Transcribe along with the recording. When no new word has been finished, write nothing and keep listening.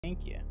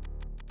Thank you.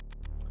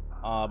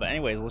 But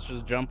anyways, let's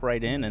just jump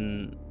right in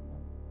and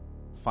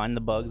find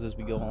the bugs as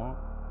we go along.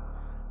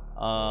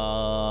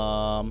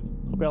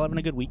 Hope you're all having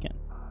a good weekend.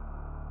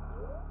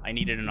 I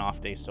needed an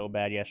off day so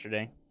bad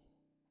yesterday.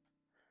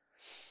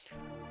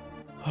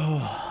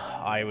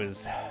 I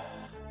was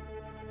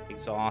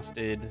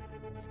exhausted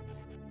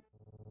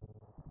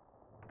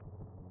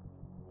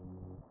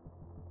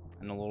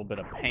and a little bit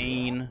of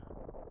pain.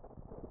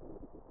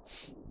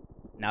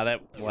 Now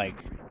that, like,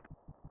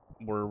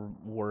 we're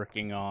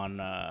working on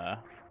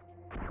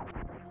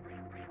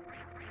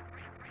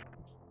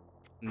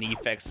knee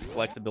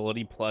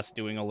flexibility plus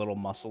doing a little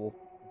muscle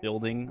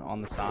building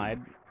on the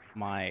side,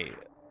 my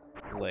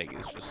leg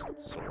is just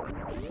sore.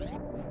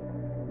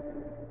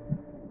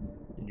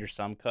 Did your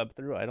sum cub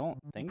through? I don't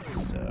think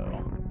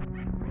so.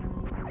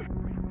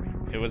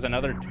 If it was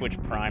another Twitch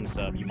Prime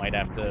sub, you might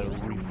have to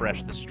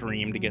refresh the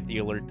stream to get the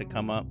alert to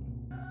come up.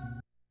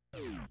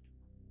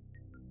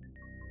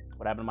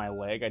 What happened to my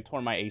leg? I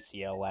tore my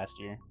ACL last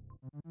year.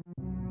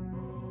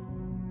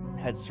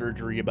 Had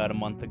surgery about a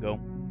month ago.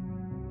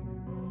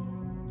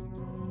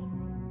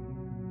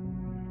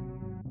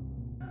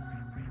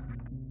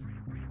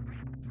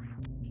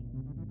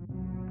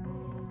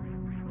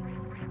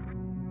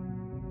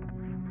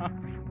 Huh.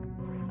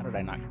 How did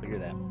I not clear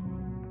that?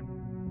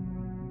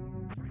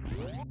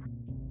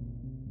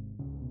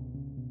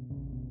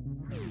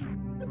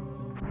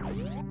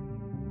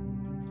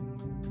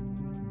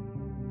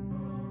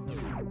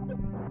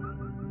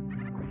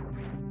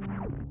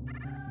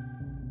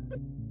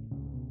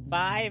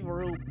 ₹5.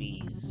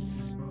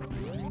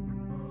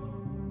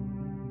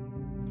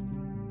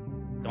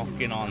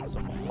 Dunking on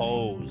some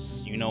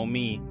hoes. You know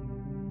me.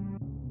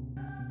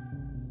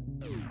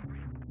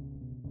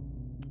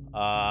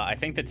 I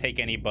think the take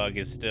any bug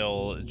is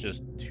still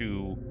just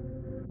 2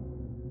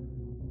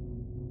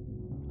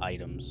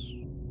 items.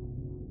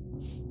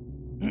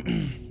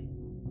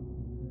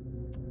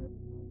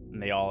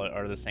 And they all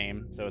are the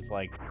same, so it's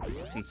like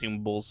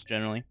consumables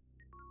generally.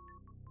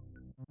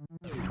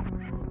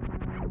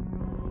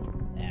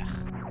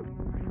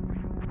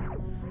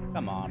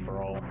 Come on,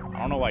 bro. I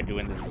don't know why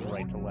doing this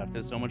right to left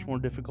is so much more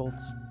difficult.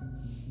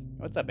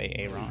 What's up,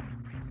 Aaron?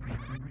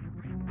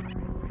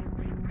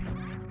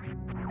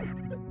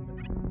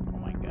 Oh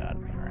my god.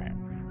 Alright.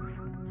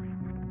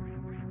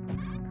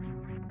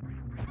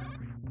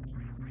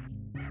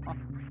 Huh.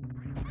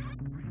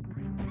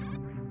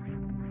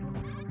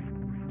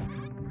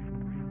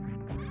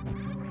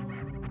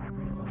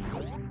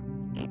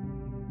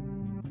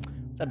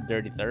 What's up,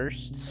 Dirty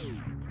Thirst?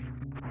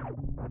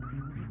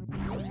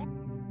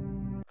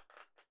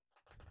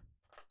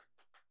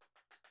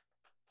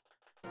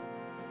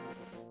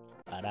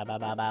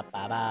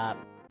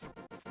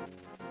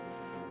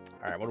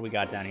 Alright, what do we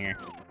got down here?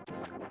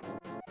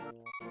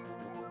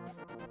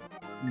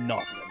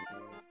 Nothing.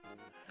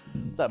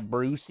 What's up,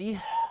 Brucey?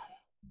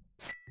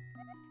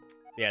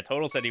 Yeah,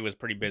 Total said he was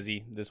pretty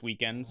busy this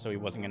weekend, so he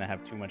wasn't gonna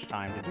have too much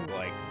time to do,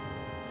 like,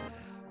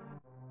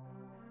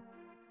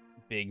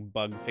 big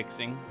bug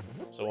fixing.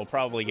 So we'll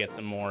probably get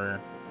some more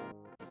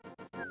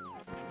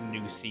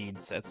new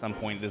seeds at some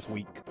point this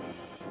week.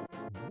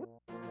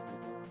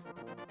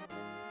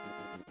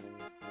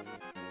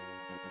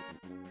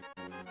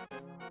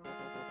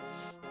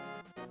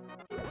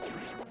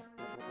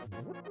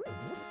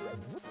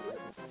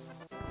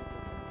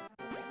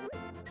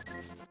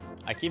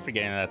 I keep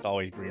forgetting that that's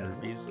always green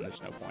rupees, and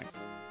there's no point.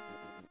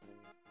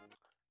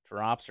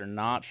 Drops are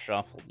not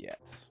shuffled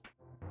yet.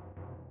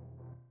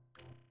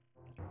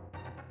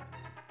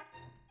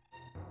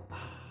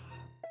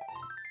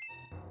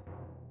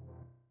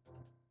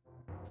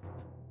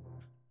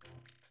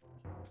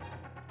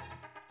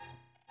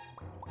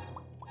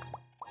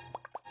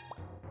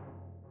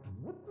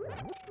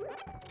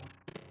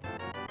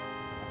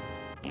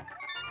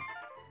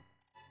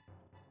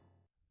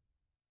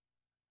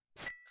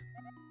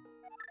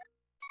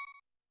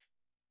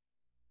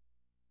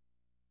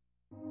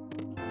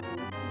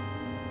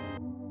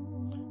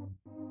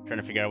 Trying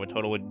to figure out what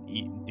Total would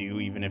do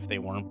even if they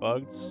weren't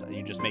bugged.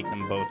 You just make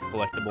them both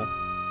collectible.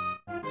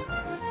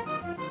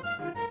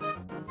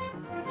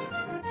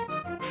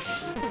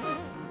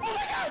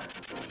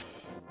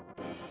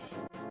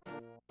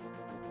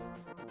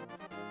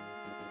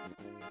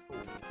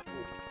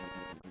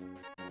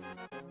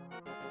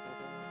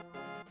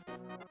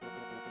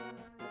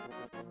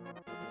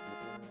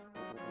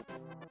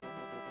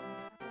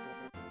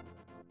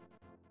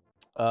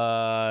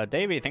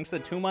 Davey, thanks for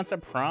the 2 months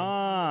of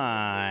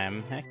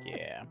Prime. Heck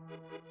yeah.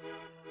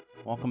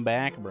 Welcome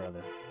back,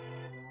 brother.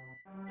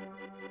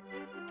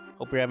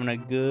 Hope you're having a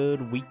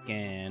good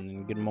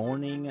weekend. Good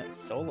morning,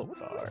 solo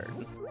card.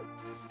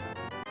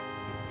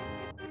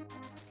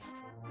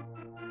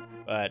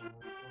 But,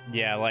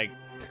 yeah, like...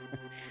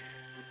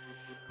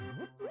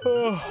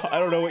 I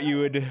don't know what you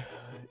would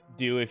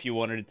do if you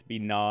wanted it to be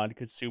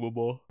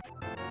non-consumable.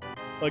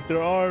 Like,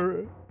 there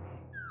are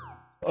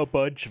a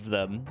bunch of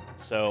them,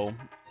 so...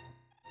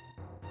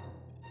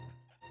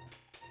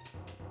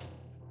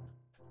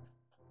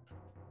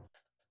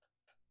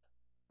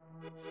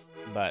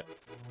 But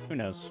Who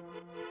knows?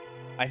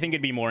 I think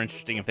it'd be more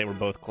interesting if they were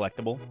both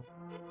collectible.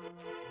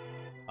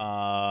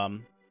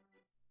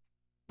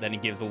 Then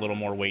it gives a little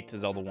more weight to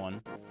Zelda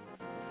 1.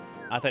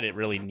 Not that it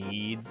really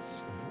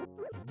needs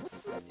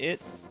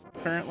it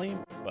currently,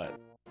 but...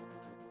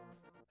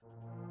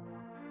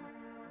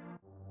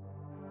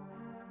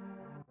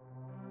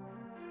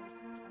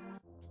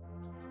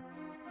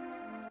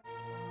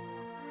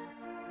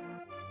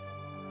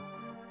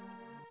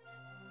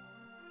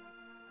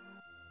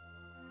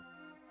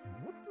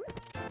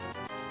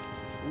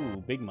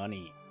 Ooh, big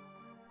money.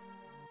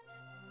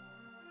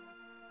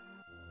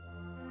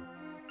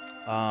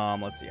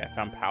 Let's see. I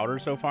found powder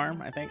so far,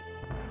 I think.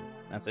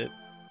 That's it.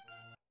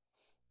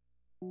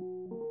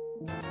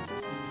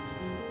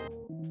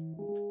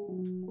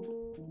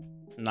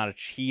 I'm not a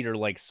cheater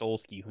like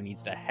Solsky who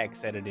needs to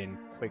hex edit in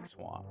quick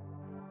swap.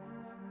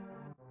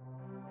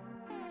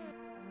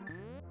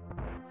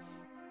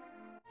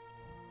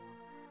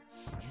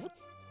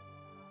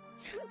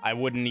 I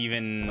wouldn't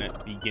even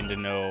begin to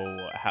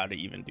know how to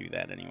even do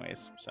that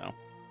anyways, so.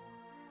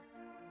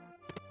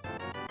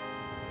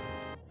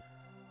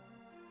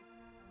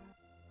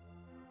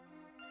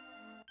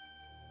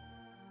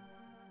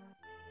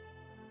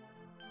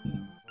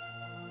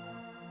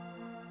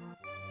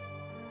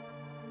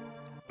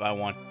 Do I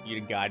want you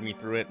to guide me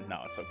through it?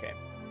 No, it's okay.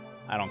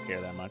 I don't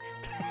care that much.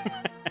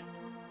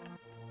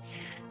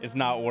 It's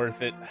not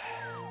worth it.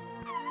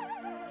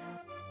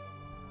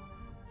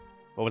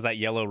 What was that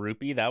yellow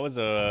rupee? That was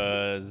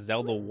a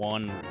Zelda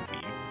 1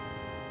 rupee.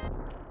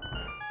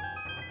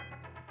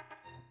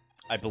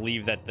 I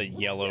believe that the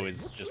yellow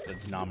is just a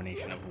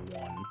denomination of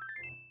 1.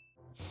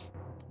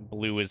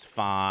 Blue is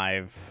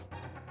 5.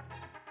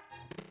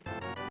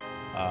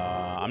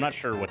 I'm not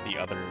sure what the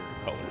other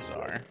colors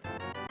are.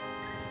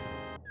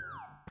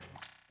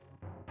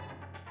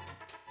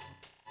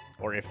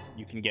 Or if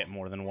you can get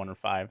more than 1 or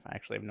 5. I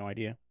actually have no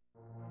idea.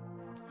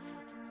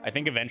 I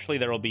think eventually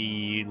there will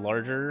be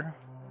larger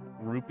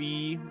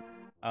rupee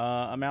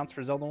amounts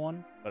for Zelda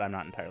 1, but I'm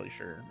not entirely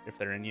sure if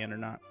they're in yet or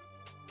not.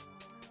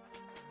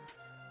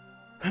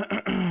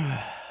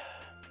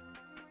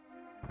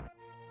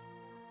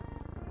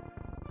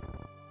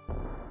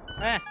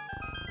 Eh.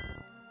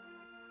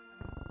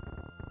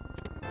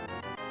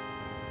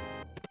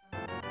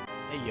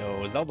 Hey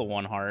yo, Zelda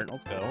 1 heart,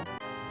 let's go.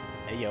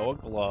 Hey yo, a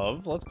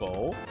glove, let's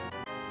go.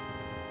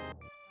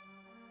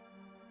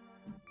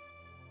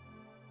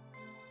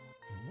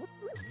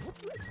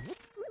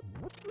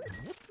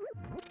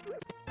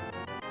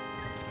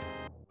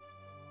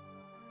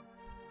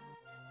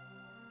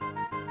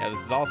 Yeah,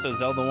 this is also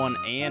Zelda 1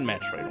 and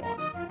Metroid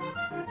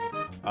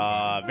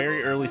 1.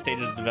 Very early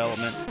stages of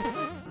development.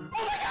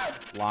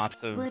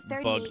 Lots of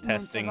bug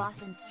testing.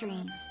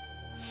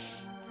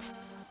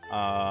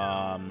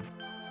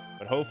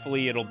 But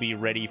hopefully it'll be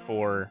ready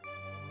for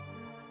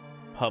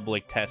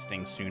public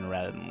testing sooner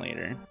rather than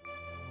later.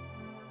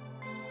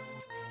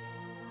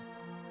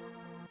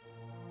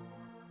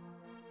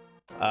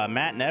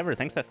 Matt Never,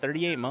 thanks to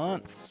 38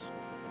 months.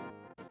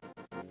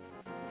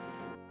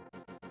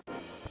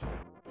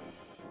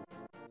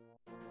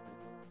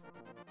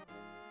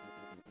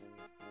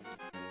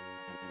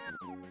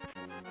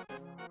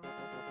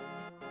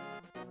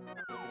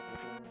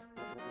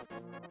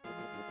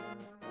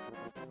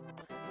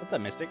 What's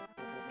up, Mystic?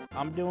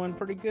 I'm doing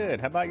pretty good.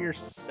 How about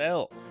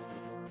yourself?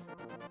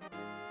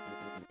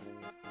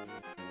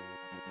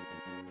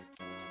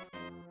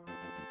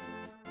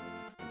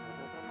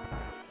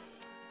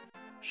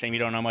 Shame you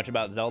don't know much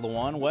about Zelda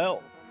 1.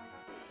 Well,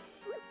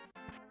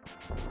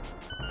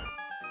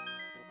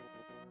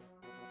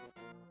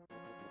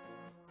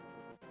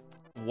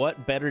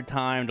 what better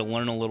time to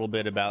learn a little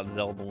bit about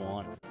Zelda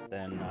 1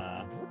 than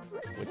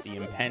with the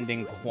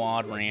impending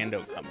quad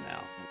rando coming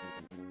out?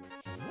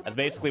 That's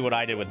basically what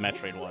I did with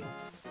Metroid 1.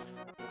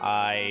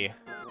 I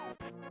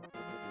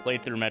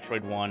played through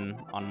Metroid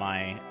 1 on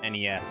my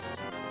NES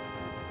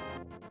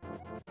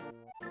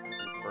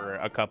for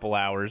a couple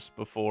hours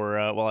before,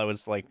 while I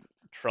was, like,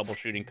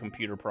 troubleshooting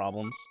computer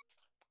problems.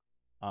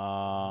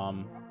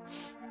 To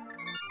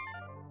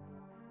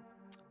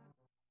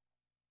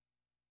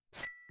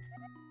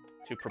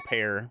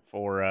prepare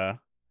for,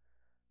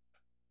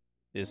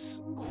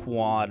 this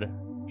quad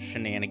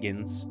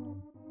shenanigans.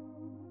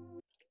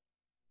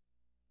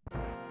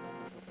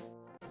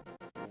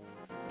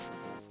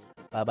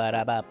 Alright,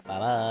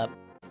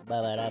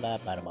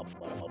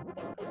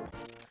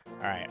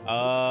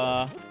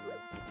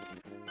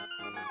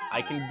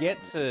 I can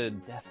get to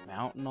Death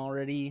Mountain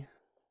already.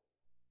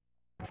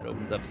 It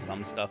opens up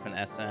some stuff in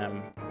SM.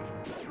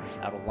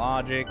 Out of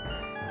logic.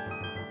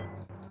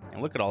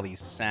 And look at all these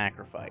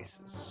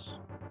sacrifices.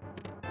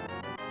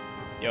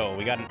 Yo,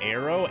 we got an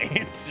arrow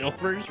and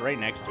silvers right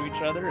next to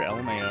each other.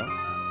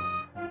 LMAO.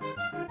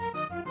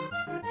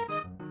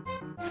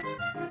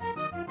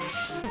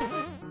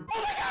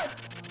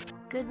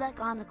 Good luck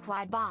on the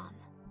quad bomb.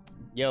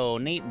 Yo,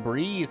 Nate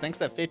Breeze, thanks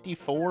to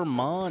 54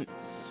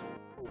 months.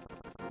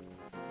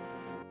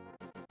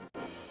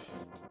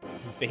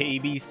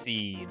 Baby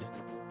seed.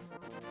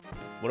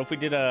 What if we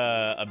did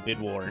a bid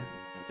war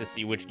to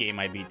see which game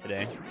I beat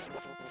today.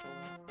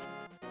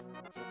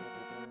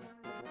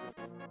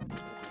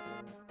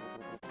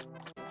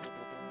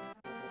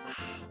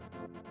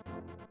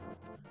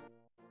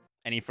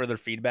 Any further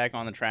feedback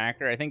on the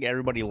tracker? I think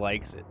everybody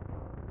likes it.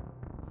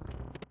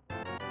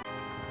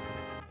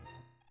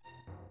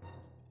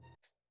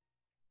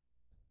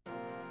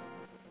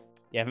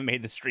 You haven't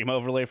made the stream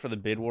overlay for the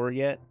bid war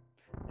yet?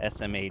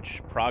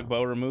 SMH.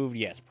 Progbow removed?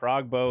 Yes,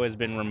 Progbow has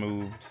been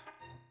removed.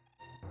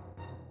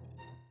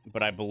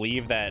 But I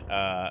believe that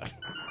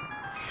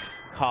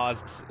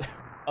caused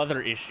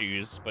other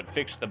issues, but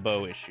fixed the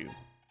bow issue.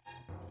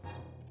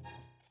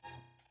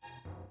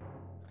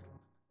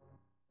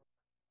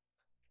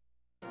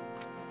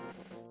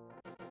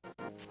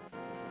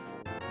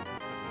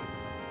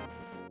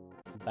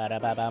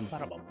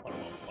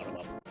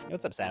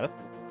 What's up, Sabbath?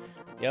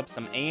 Yep,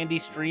 some Andy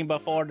stream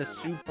before the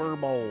Super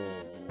Bowl.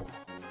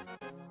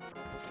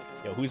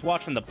 Yo, who's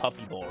watching the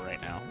Puppy Bowl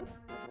right now?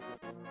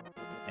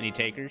 Any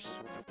takers?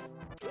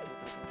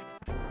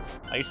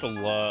 I used to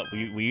love...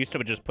 We used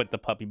to just put the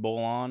Puppy Bowl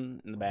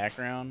on in the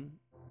background.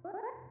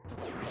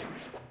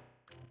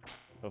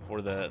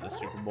 Before the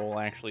Super Bowl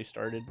actually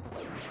started.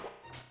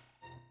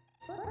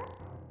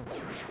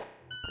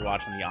 We're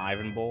watching the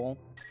Ivan Bowl.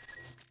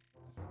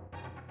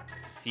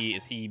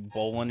 Is he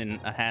bowling in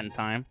a hat in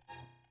time?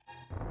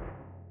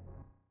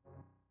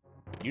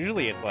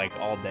 Usually it's like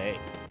all day.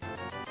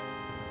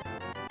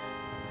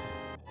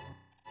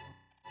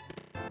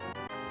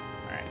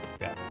 Alright, we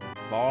got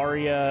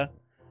Varia,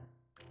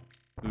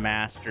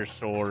 Master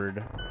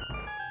Sword.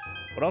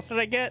 What else did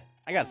I get?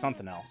 I got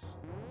something else.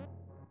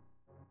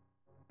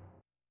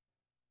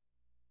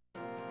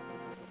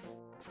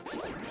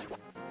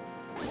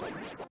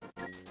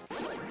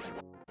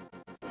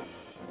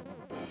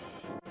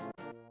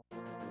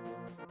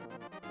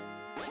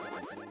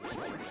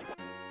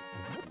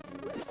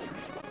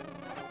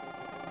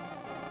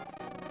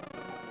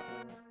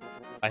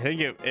 I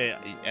think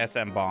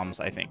SM bombs,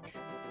 I think.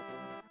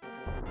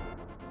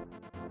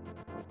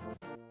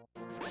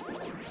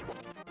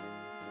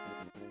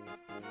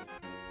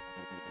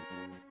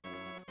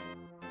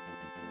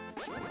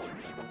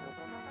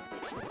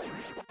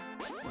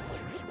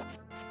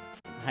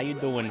 How you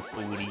doing,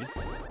 foodie?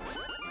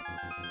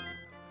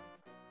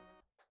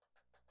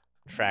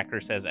 Tracker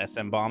says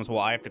SM bombs. Well,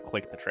 I have to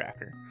click the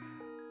tracker.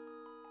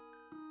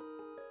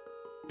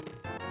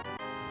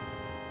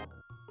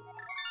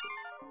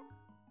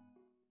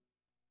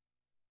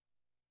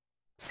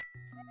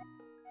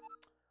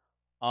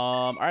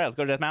 All right, let's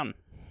go to Death Mountain.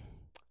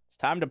 It's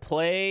time to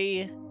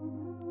play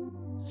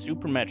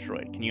Super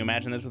Metroid. Can you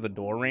imagine this with a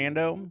door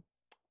rando?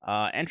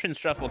 Entrance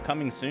shuffle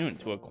coming soon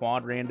to a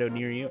quad rando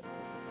near you.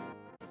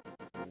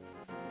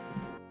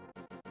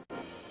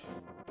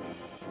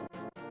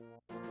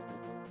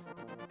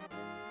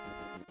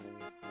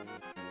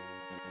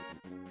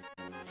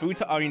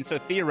 Futon, I mean, so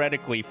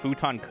theoretically,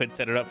 Futon could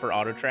set it up for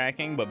auto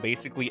tracking, but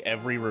basically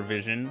every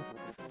revision,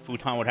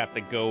 Futon would have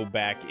to go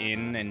back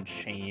in and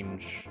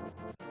change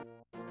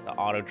the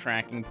auto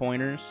tracking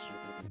pointers.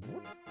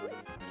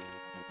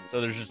 So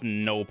there's just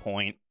no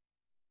point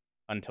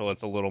until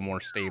it's a little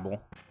more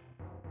stable.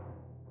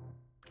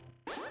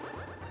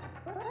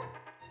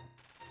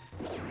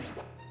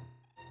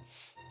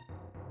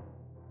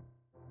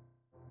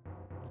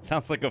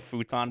 Sounds like a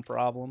Futon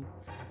problem.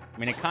 I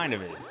mean, it kind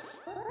of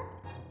is.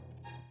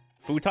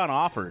 Futon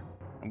offered,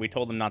 and we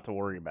told them not to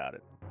worry about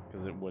it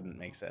because it wouldn't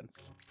make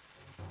sense.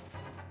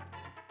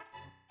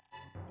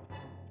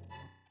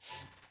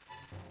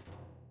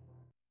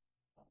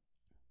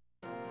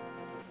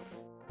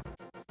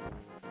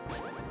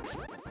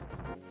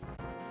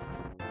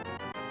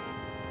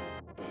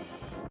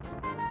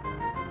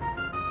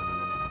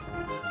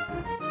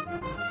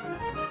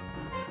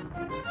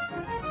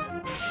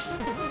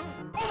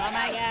 Oh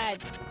my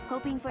god!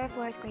 Hoping for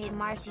 4th grade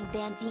marching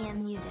band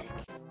DM music.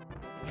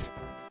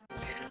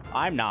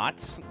 I'm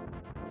not.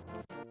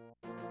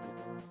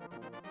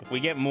 If we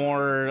get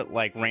more,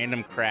 like,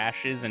 random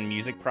crashes and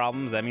music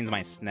problems, that means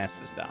my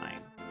SNES is dying.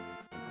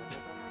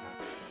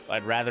 So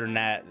I'd rather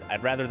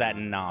that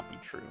not be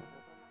true.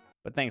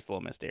 But thanks,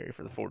 Little Mystery,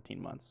 for the 14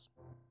 months.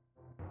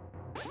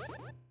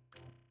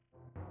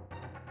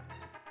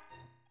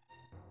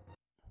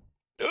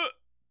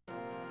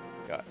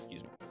 God,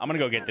 excuse me. I'm gonna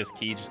go get this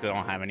key just because I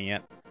don't have any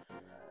yet.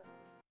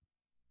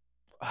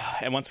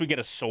 And once we get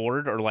a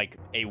sword or like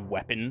a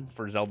weapon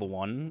for Zelda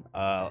 1,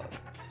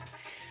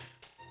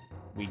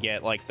 we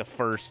get like the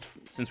first,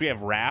 since we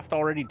have Raft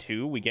already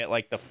too, we get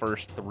like the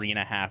first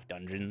 3.5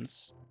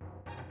 dungeons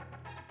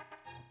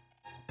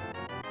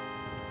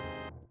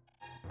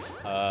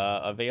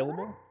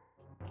available.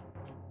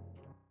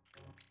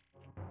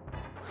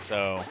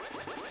 So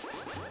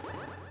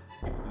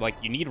like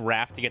you need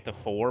Raft to get to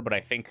 4, but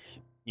I think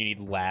you need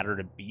Ladder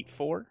to beat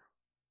 4.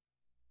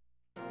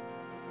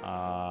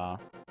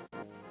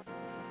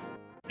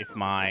 If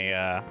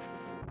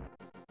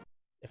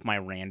my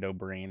rando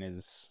brain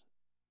is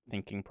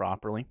thinking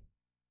properly.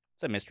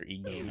 What's up, Mr.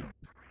 E Gaming?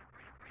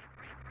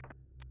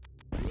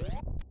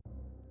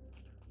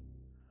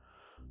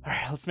 All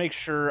Alright, let's make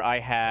sure I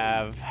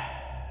have...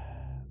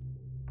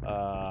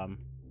 I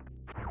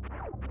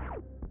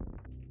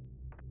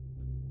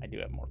do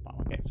have Morph Bomb.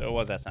 Okay, so it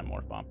was SM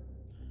Morph Bomb.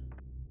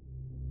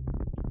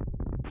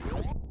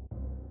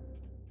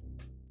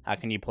 How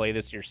can you play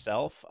this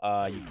yourself?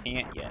 You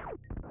can't yet.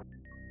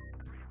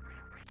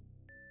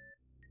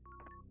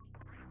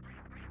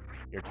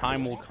 Your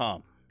time will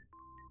come.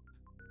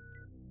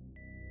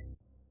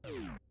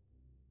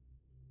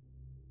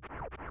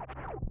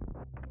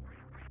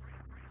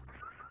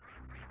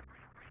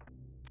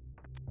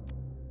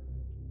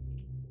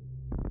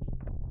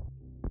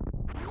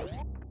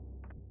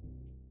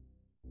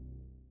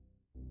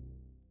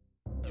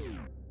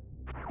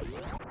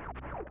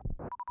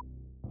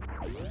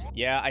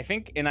 Yeah, I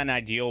think in an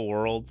ideal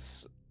world,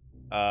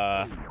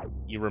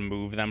 you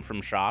remove them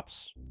from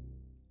shops.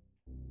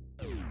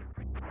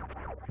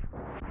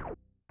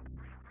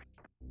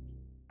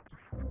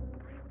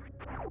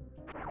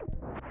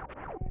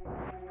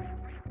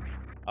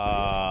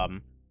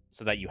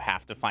 So that you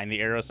have to find the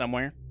arrow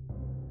somewhere.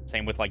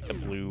 Same with like the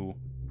blue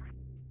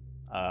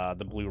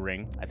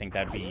ring. I think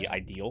that'd be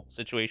ideal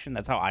situation.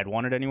 That's how I'd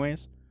want it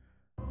anyways.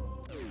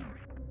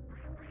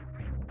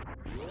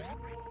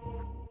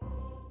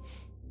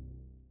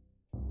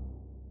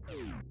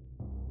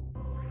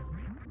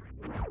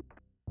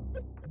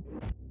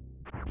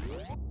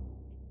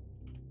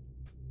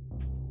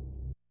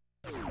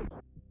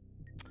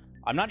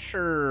 I'm not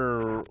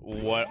sure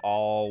what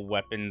all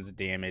weapons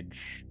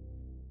damage,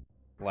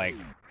 like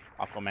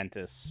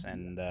Aquamentus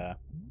and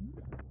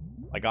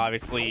like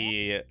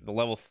obviously the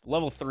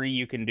level 3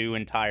 you can do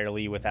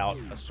entirely without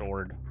a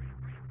sword.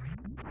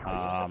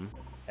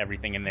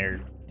 Everything in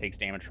there takes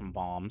damage from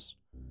bombs,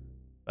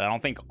 but I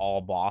don't think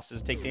all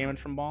bosses take damage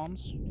from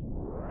bombs.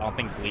 I don't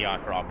think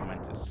Gleeok or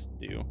Aquamentus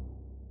do.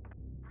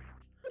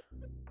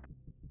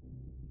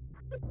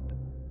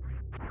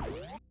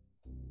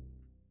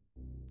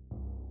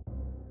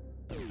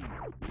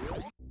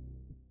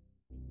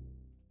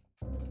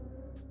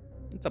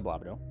 It's a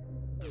Blobdo.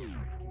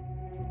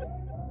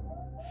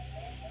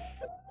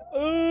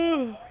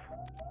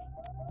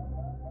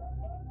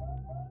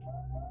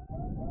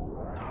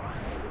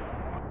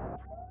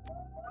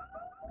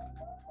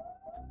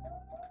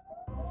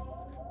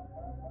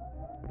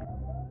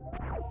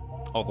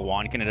 Oh, the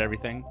wand can hit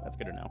everything? That's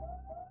good to know.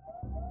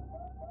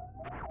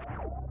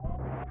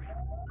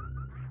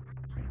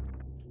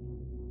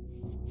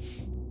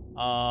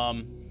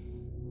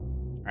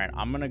 Alright,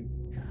 I'm gonna...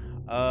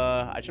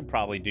 I should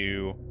probably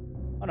do...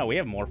 Oh no, we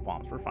have Morph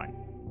Bombs. We're fine.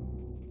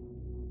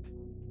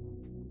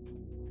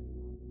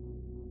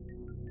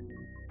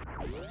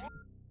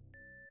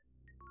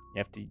 You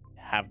have to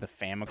have the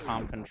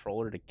Famicom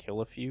controller to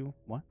kill a few?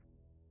 What?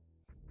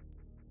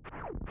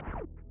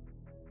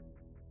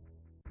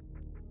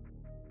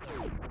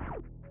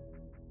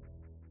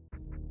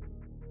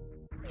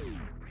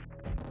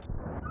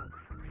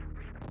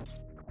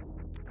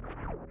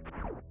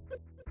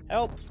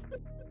 Help!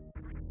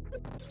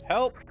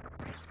 Help!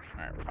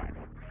 Alright, we're fine.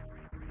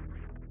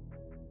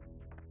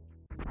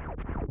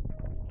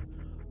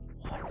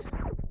 What?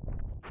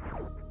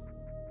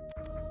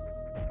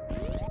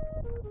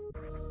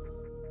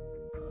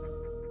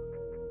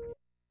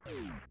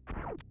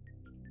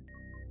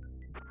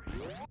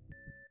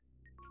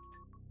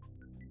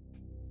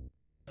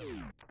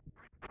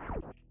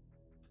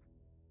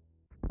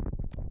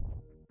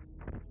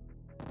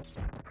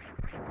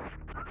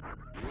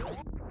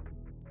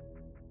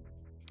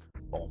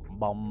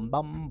 Bum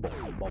bum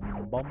bum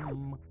bum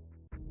bum.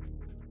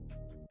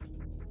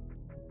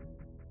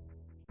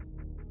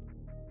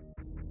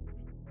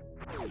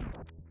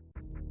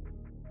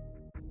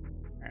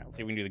 Alright, let's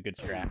see if we can do the good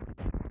strat.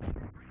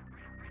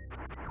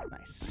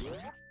 Nice.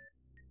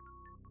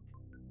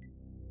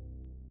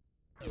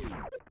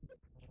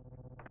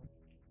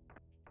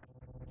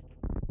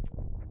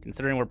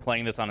 Considering we're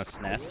playing this on a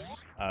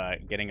SNES,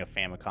 getting a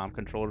Famicom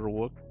controller to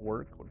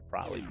work would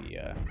probably be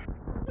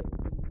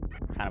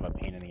kind of a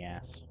pain in the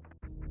ass.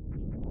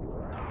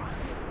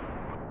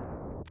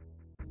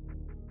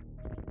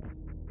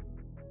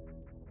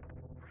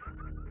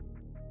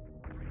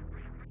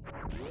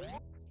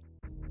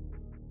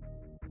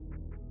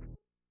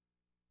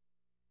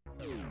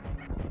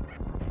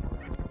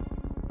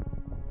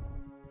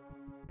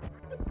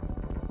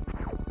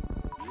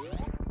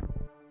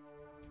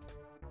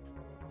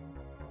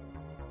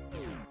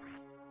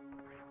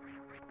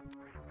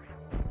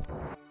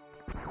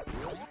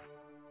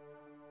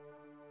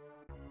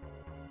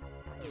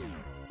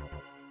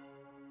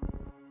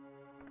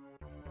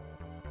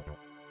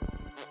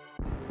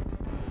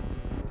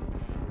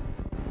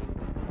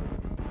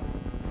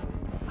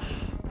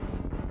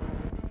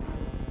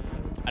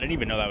 I didn't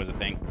even know that was a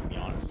thing, to be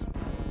honest.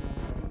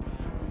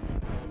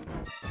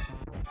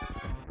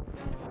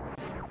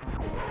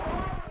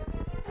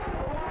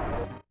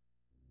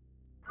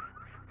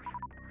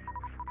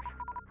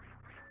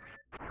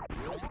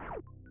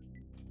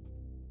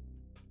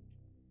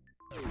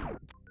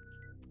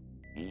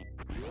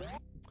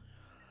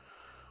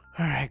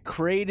 Alright,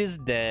 Kraid is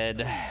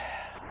dead.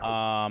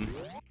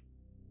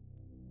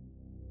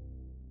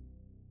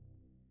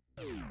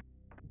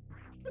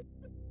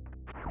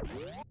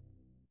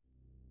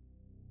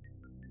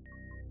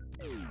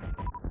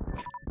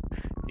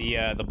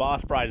 The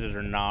boss prizes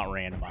are not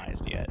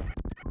randomized yet.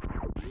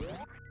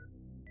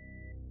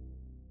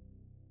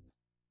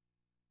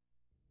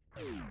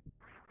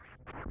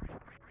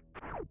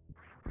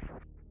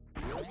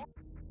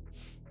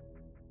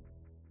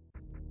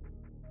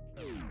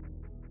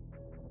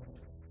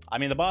 I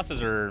mean, the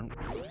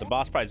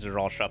boss prizes are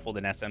all shuffled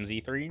in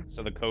SMZ3,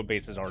 so the code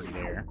base is already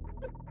there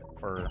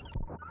for,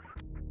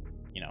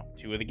 you know,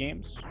 2 of the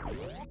games.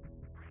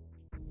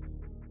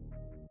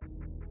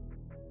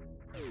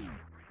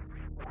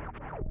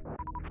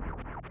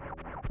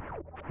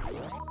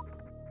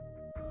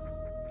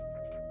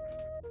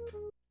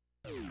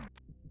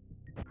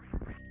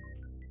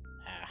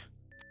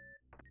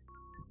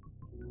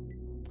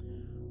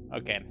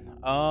 Okay.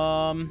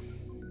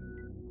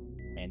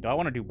 Man, do I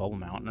want to do Bubble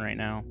Mountain right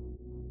now?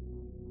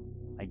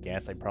 I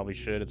guess I probably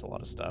should. It's a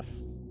lot of stuff.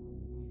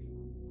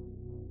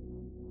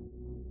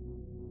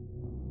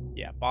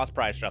 Yeah, boss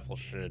prize shuffle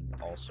should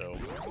also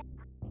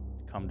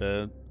come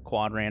to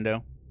quad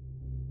rando.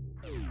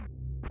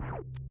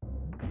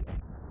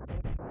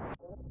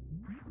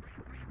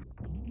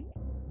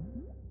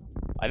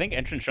 I think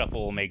entrance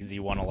shuffle will make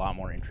Z1 a lot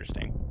more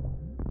interesting.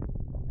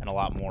 And a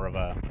lot more of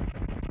a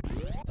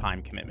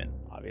time commitment,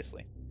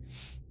 obviously.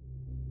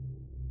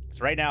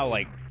 So right now,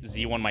 like,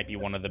 Z1 might be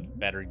one of the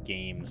better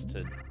games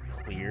to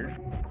clear.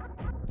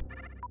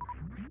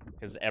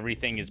 Because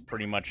everything is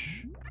pretty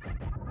much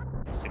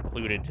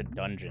secluded to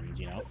dungeons,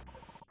 you know?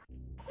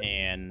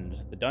 And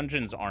the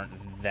dungeons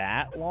aren't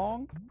that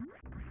long.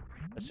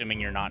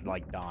 Assuming you're not,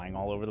 like, dying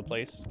all over the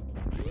place.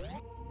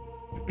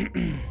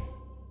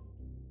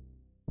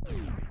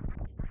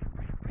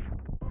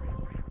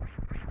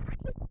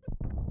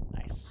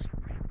 Nice.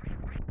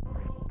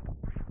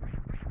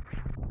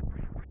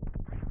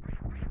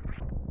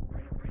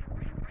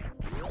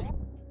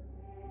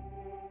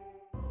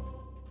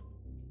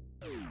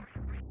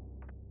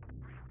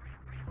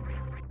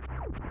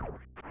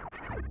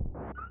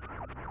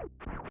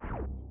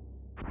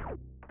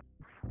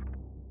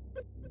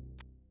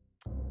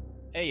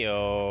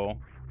 Heyo.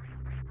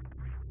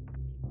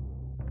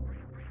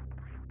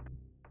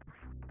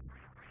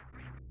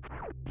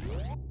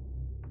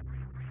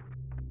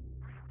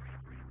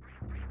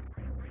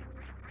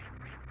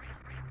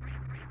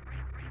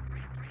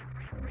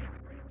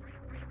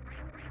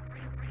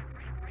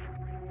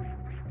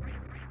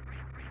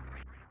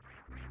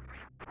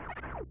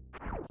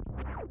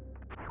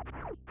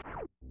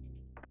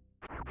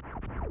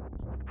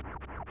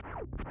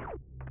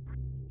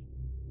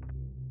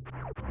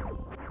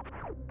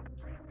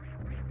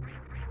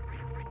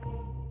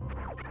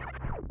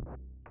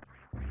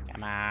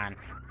 Come on.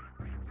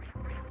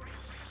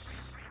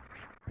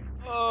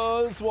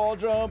 Oh, this wall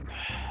jump.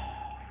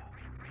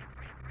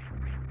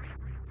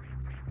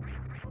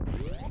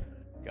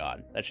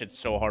 God, that shit's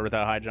so hard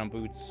without high jump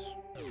boots.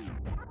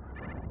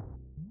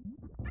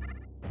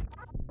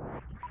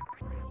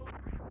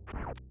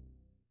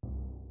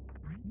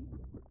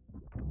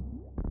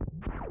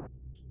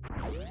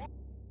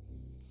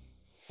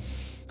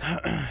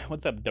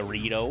 What's up,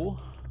 Dorito?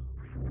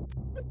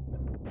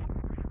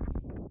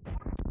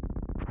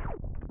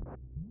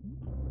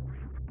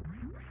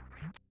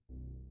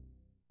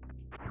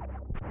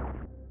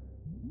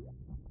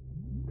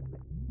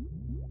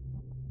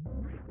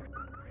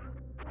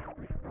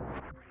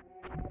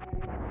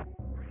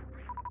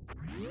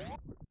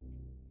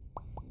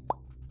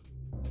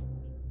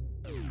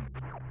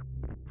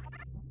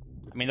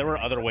 I mean, there were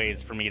other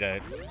ways for me to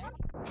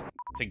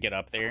get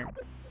up there,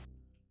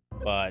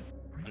 but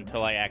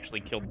until I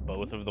actually killed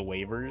both of the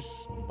waivers,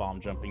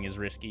 bomb jumping is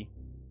risky.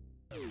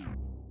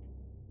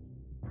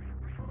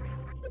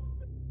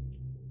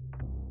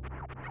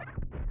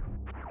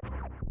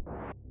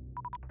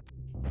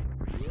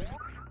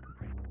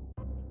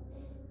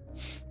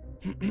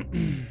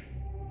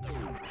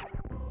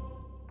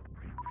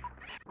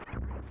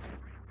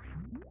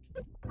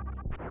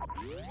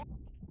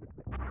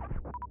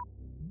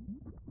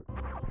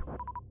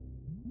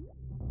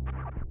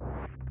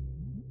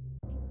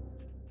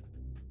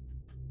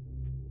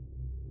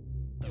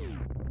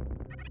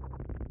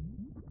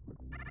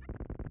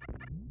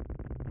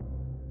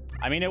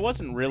 I mean, it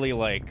wasn't really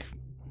like,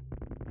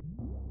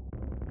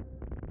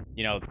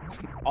 you know,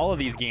 all of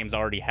these games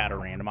already had a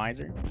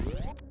randomizer.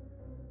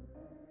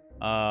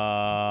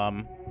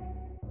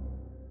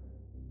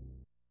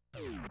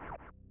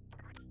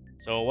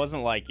 So it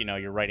wasn't like, you know,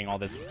 you're writing all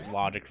this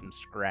logic from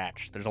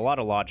scratch. There's a lot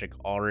of logic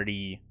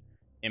already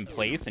in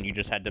place, and you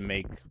just had to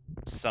make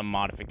some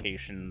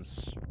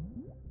modifications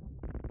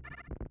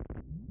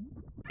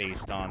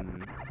based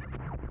on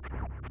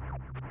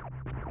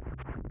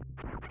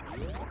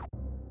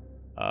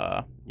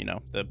you know,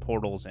 the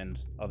portals and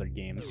other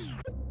games.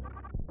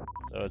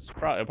 So it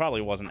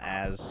probably wasn't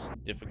as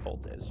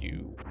difficult as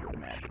you would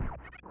imagine.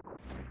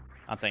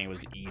 Not saying it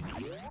was easy,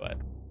 but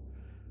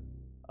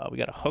we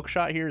got a hook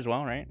shot here as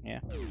well, right?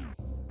 Yeah.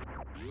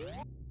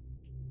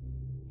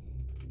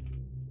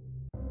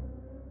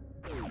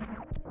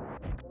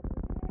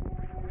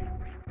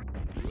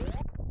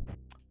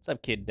 What's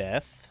up, Kid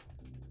Death?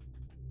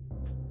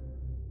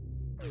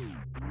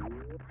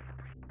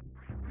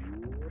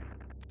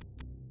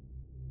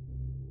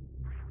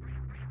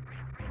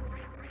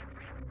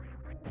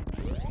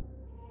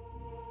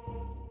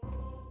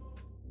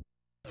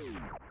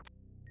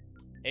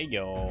 Hey,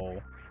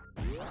 yo.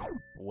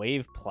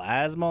 Wave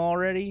plasma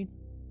already?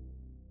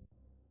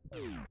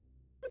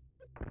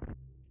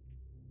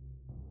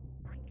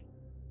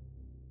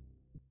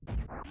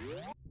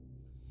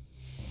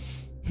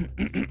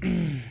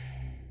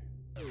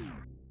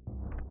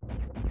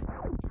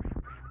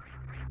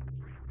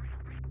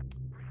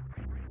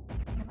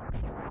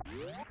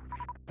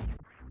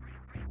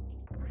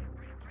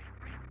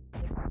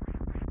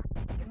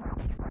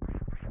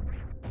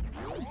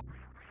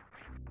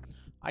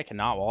 I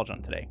cannot wall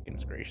jump today.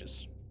 Goodness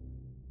gracious.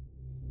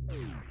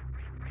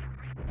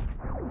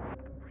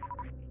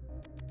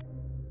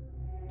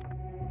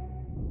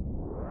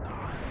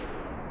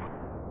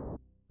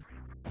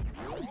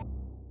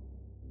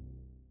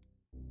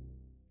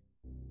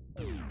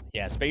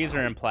 Yeah,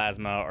 Spazer and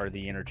Plasma are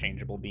the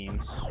interchangeable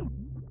beams.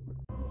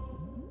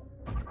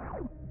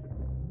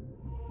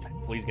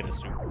 Please get a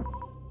super.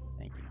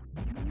 Thank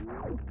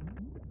you.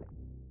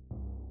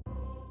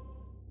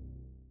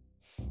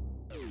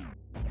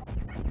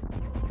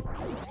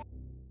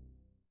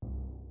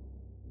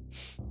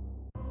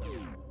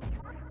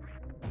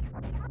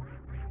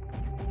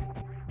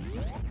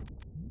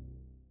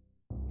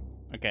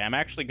 Okay, I'm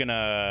actually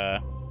gonna...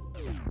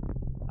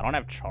 I don't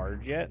have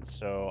charge yet,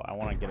 so I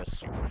want to get a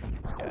super from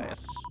these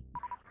guys.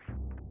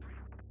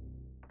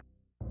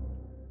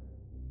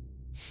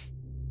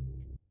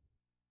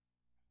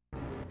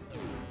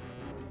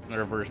 Isn't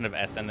there a version of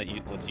SN that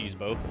lets you use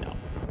both? No.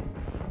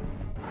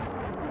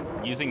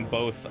 Using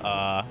both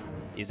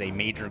is a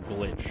major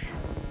glitch.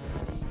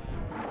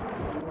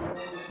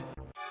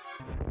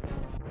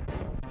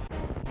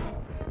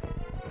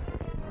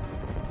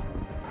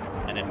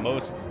 And it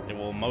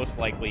will most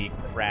likely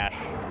crash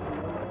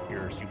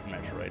your Super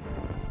Metroid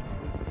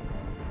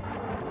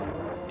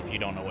if you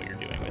don't know what you're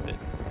doing with it.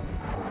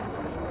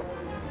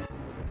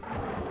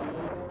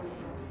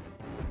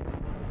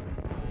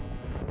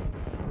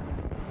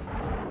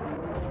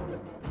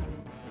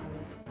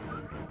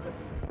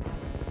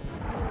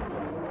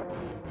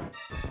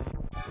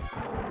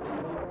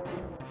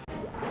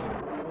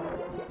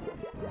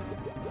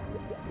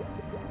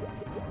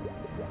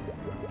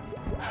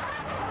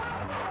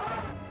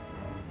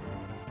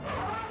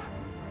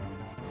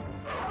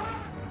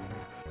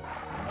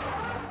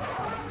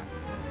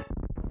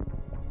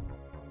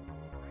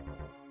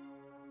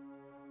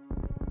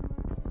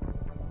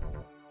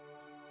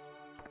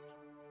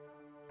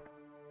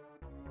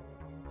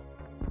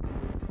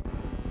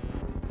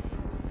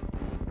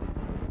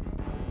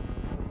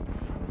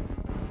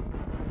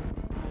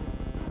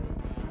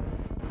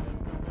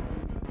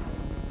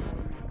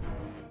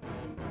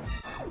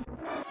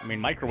 I mean,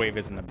 microwave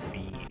isn't a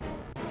beam.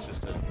 It's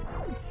just a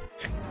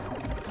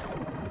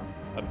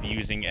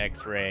abusing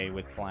X-ray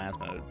with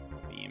plasma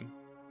beam.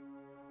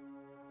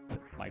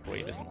 But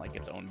microwave isn't like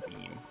its own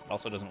beam. It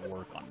also doesn't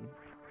work on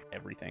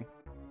everything.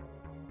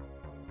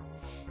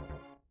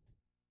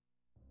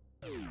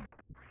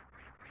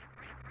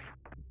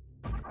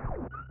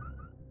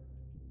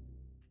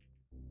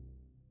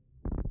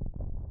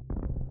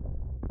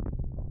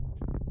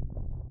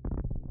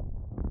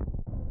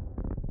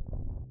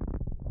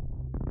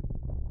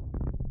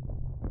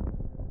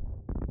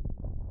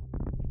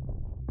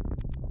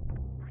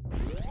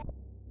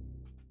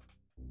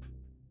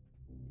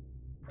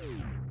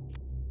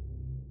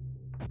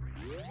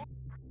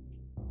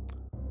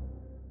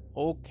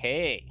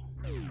 Okay.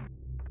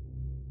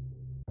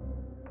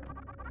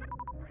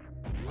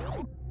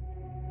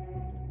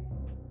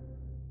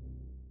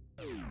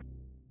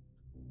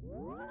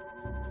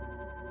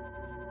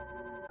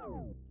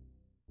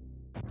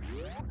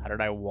 How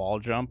did I wall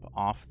jump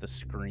off the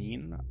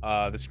screen?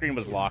 The screen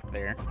was locked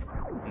there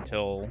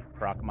until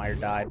Crockmeyer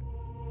died.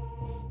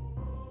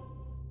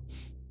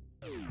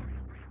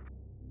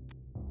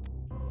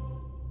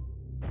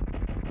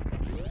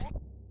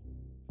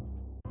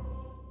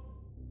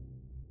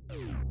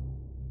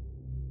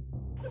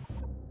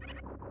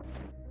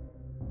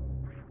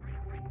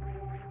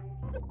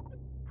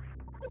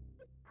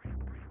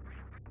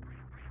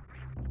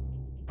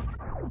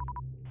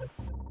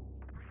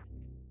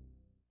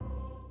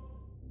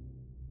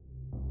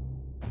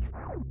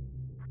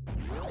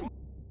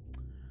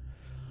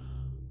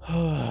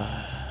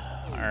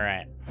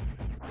 Alright.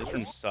 This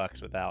room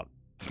sucks without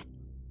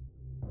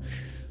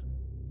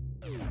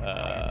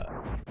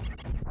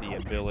the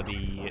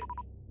ability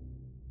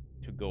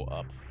to go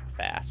up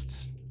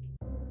fast.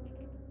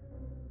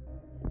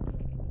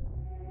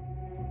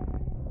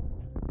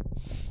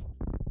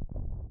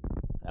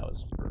 That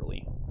was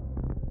early.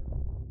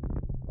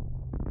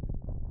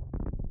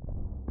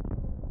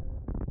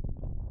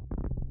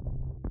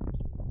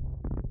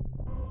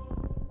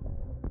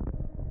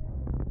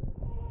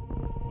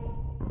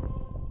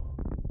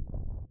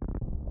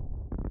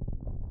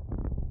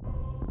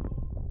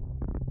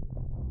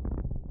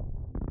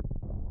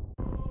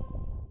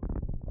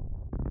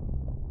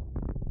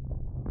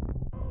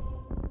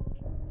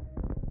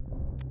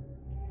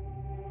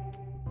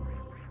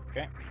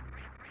 Okay.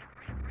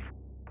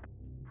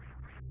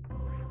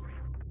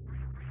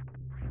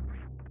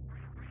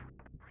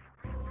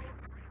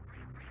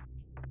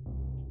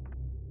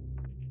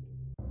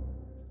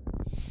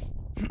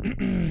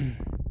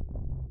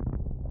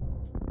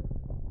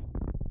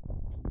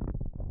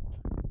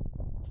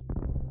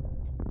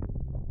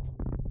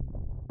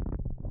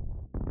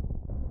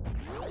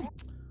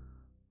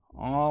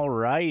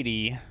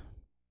 Alrighty.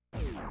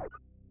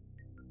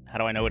 How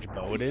do I know which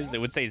bow it is? It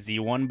would say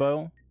Z1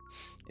 bow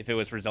if it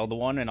was for Zelda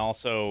 1, and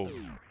also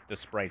the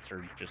sprites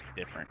are just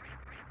different.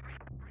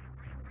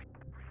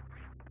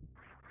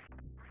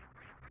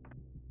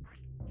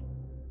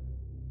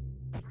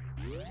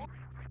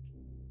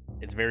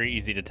 It's very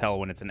easy to tell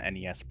when it's an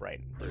NES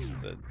sprite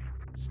versus a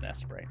SNES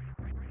sprite.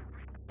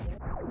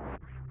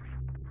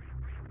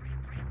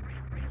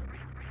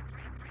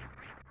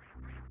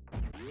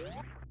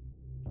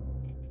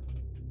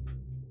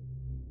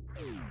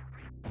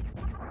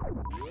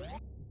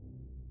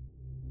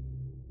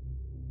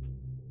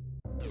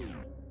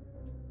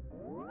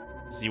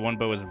 Z1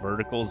 bow is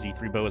vertical,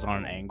 Z3 bow is on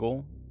an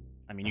angle.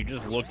 I mean, you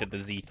just looked at the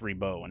Z3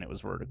 bow and it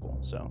was vertical,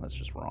 so that's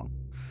just wrong.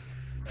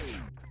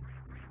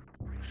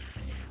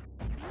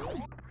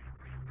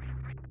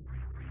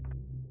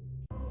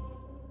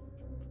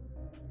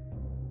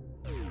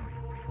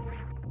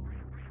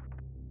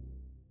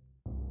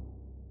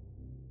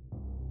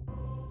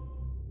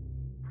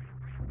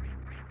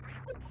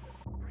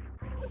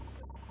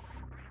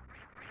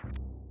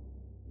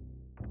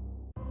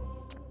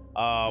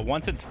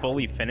 Once it's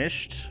fully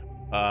finished,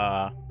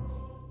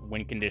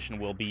 win condition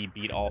will be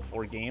beat all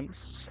 4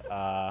 games.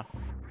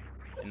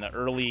 In the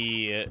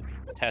early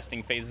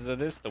testing phases of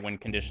this, the win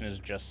condition is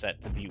just set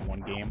to beat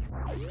 1 game.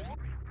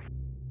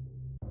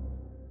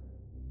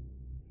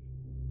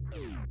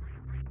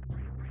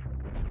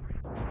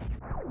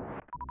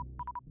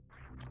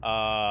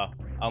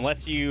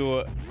 Unless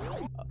you...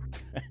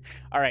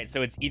 Alright,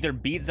 so it's either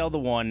beat Zelda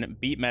 1,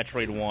 beat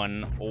Metroid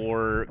 1,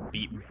 or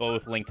beat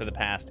both Link to the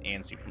Past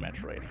and Super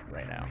Metroid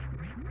right now.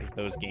 Because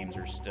those games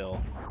are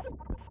still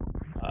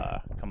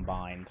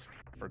combined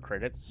for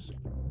credits.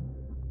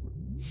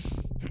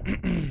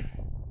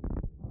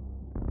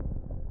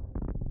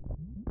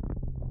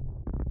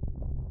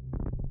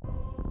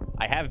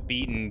 I have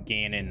beaten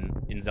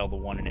Ganon in Zelda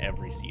 1 in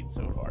every seed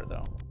so far,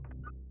 though.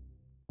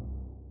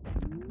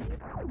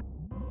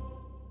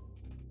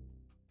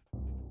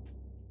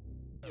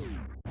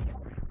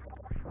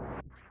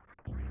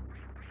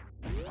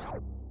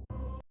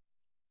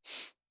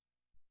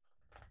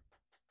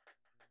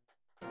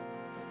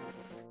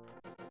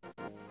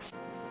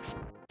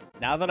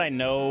 Now that I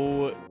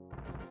know...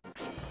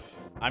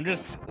 I'm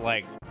just,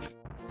 like...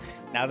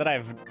 Now that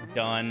I've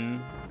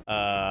done,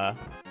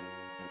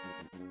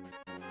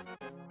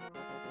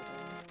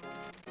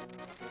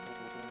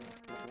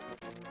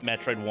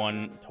 Metroid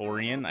 1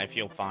 Torian, I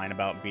feel fine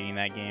about beating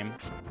that game.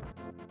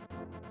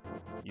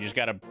 You just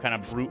gotta kind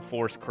of brute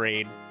force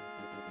Kraid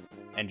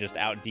and just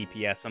out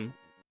DPS him.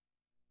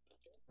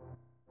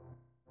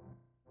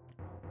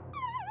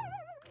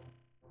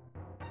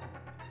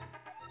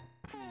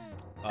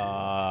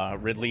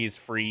 Ridley's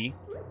free.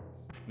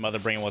 Mother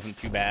Brain wasn't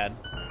too bad.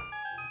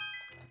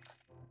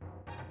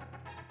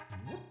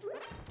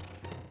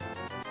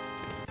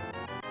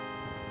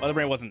 Mother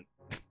Brain wasn't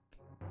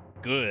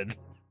good,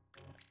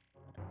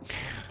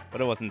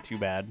 but it wasn't too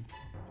bad.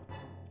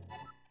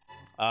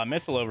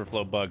 Missile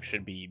overflow bug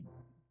should be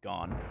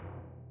gone.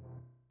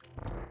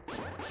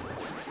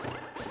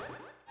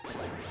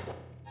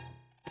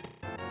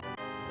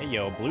 Hey,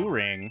 yo, blue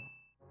ring.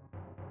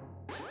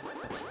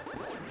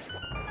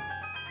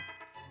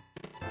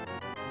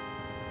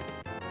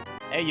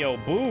 Hey, yo,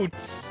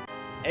 boots.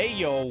 Hey,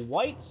 yo,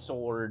 white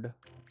sword.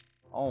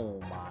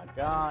 Oh, my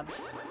God.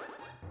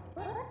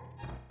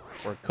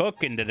 We're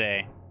cooking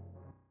today.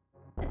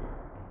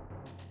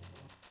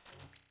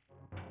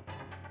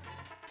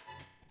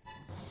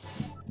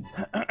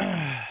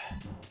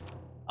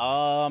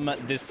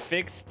 This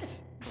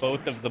fixed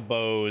both of the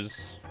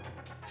bows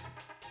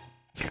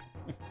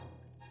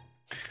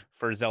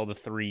for Zelda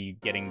 3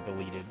 getting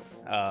deleted,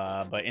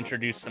 but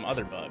introduced some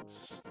other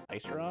bugs.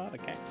 Ice Rod,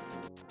 okay.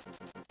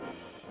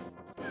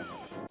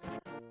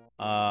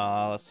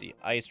 Let's see.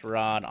 Ice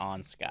Rod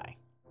on Sky.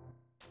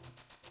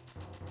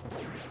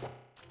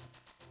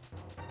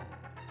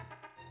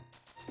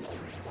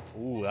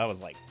 Ooh, that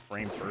was like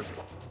frame perfect.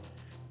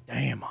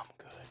 Damn, I'm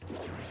good.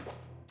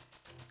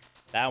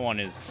 That one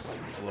is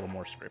a little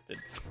more scripted.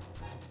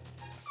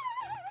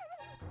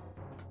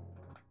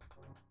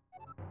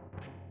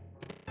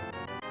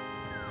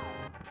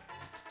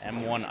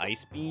 M1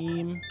 Ice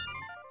Beam.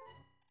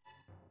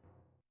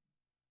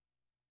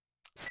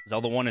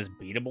 Zelda 1 is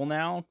beatable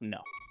now? No.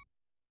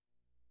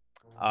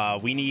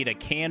 We need a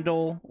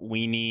candle.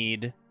 We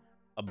need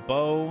a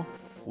bow.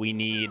 We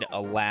need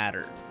a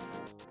ladder.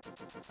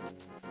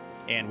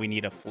 And we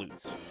need a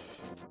flute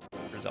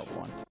for Zelda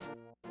 1.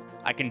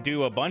 I can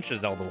do a bunch of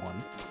Zelda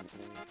 1.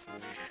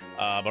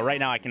 But right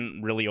now I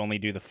can really only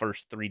do the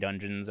first 3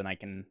 dungeons, and I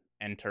can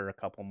enter a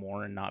couple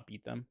more and not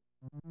beat them.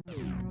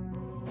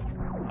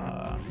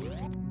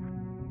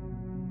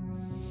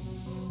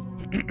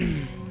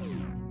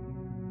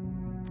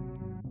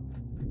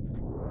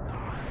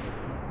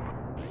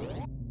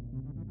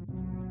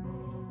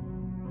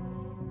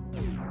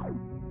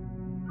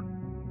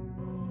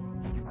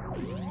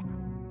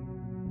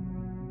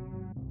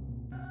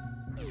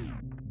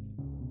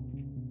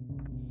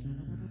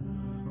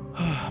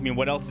 I mean,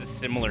 what else is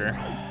similar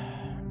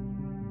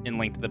in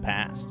Link to the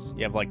Past?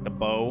 You have like the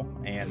bow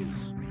and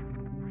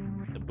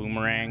the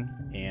boomerang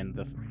and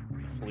the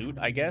flute,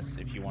 I guess,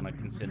 if you want to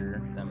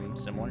consider them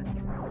similar.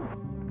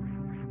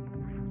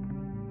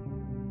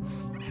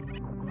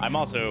 I'm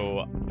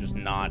also just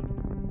not...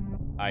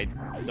 I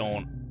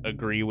don't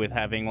agree with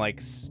having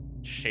like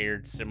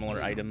shared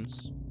similar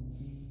items.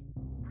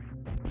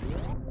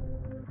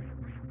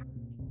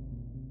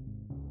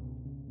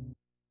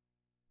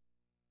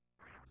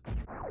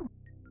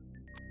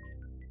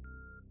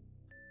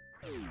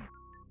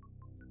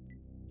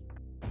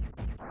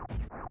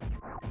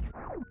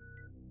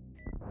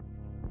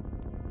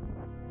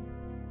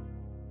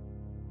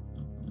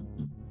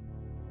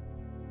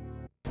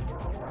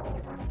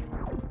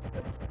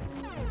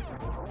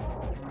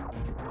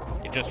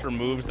 It just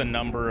removes the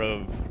number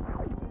of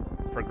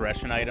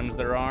progression items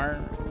there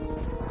are.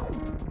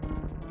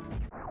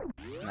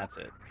 And that's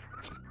it.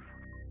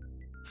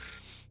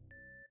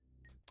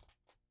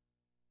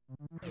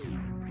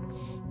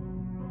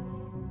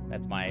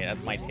 That's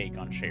my take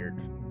on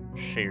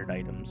shared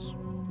items.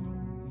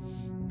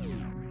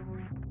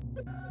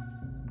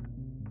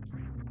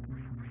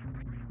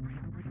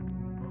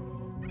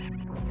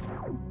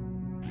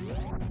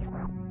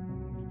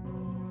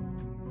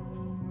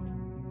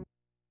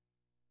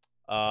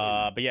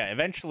 But yeah,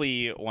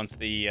 eventually once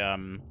the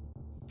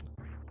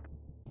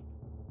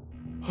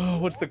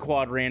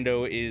quad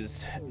rando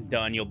is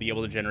done, you'll be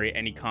able to generate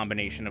any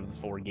combination of the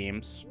 4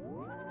 games.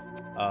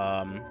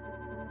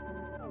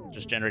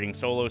 Just generating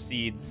solo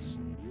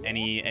seeds,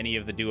 any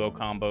of the duo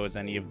combos,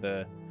 any of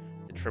the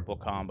triple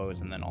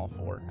combos, and then all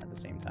 4 at the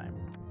same time.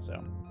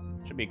 So,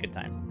 should be a good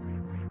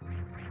time.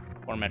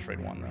 Or Metroid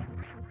 1, though.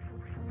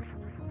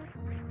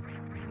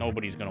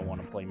 Nobody's gonna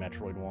want to play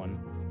Metroid 1.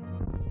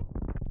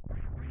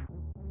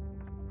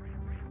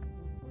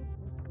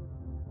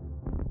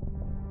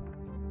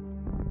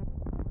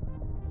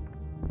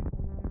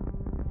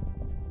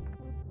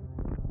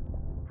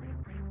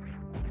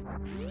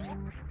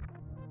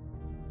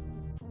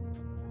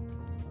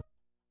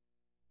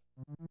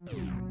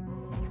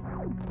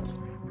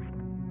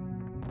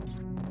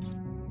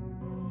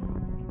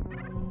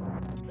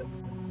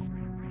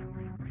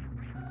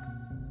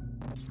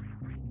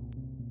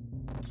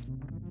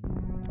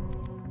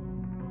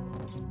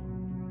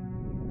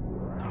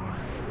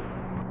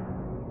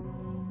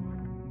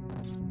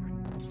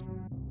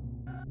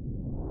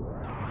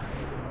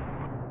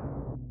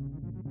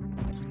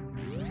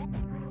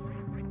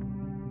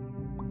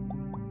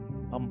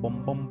 Bum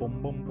bum bum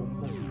bum bum bum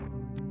bum.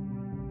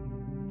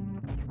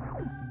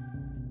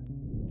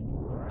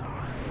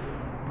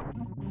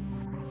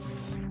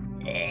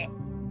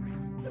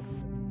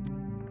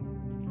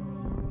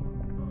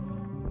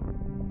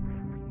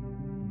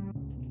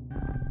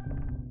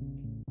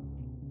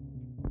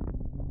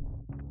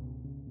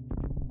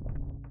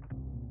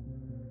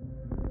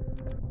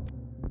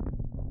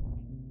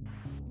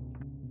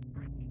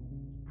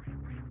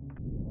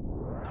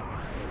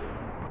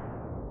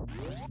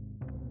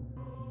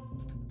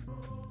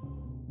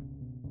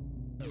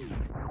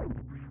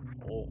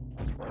 Oh,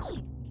 that's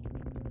close.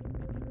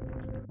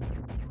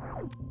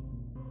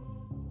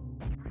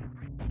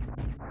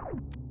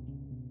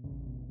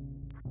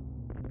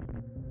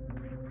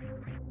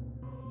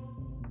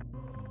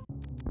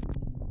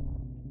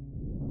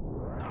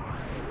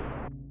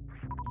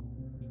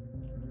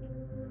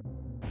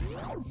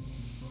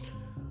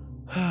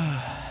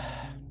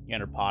 You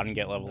enter pod and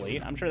get level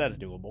 8. I'm sure that's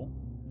doable.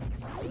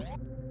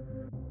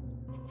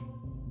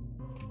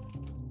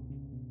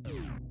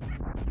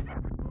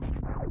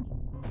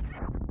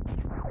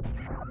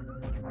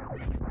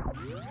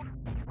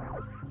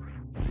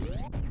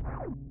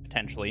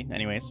 Potentially,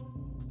 anyways.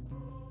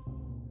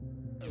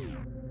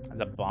 Has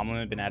a bomb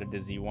limit been added to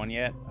Z1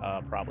 yet?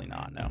 Probably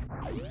not, no.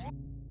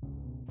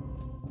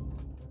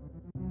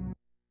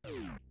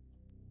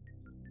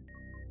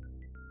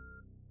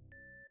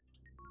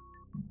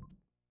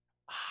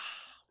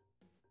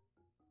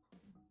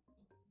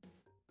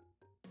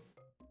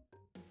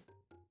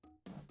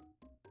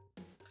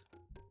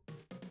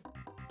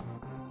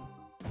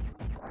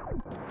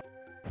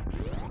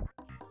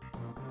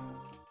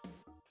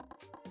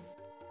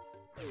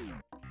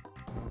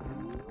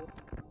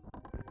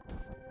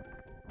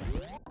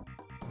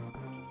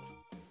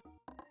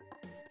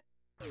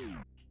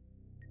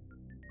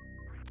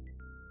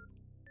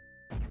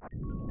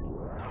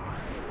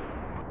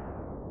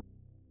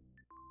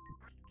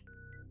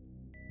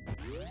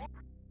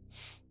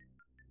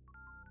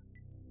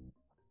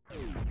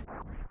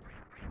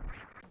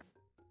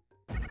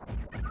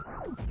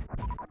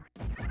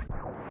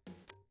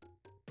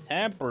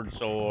 Tempered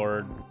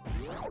sword.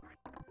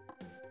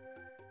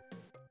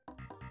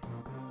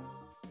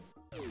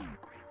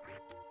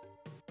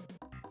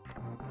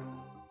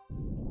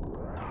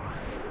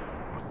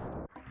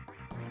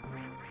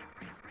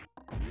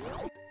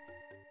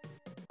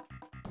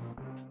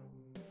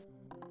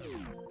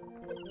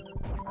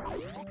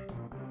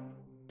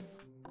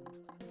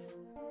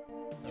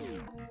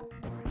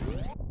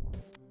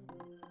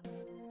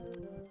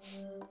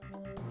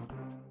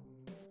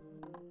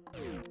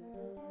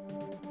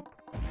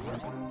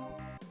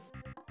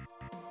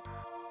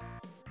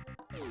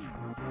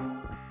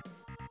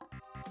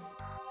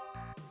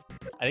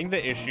 I think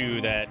the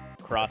issue that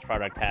Cross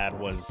Product had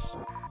was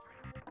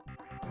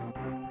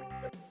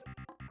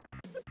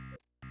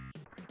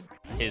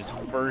his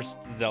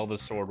first Zelda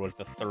sword was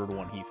the third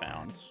one he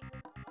found.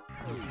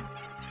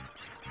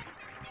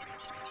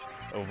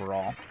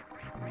 Overall.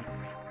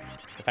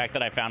 The fact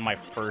that I found my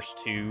first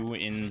two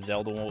in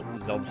Zelda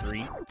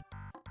 3,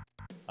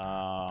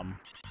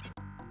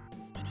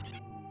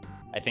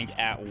 I think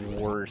at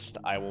worst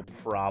I will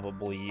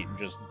probably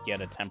just get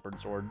a tempered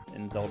sword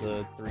in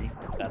Zelda 3,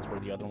 if that's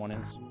where the other one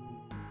is.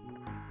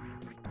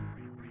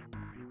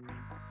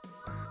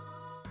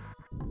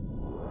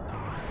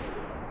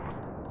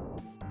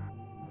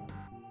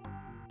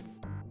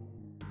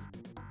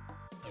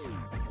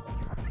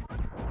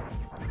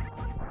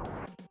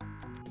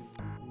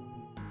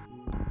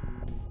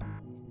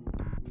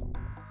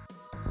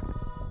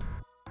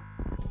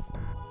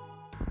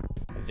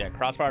 Yeah,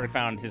 Cross Product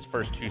found his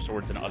first two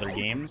swords in other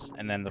games,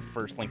 and then the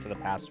first Link to the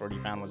Past sword he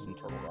found was in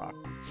Turtle Rock.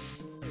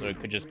 So it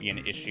could just be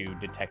an issue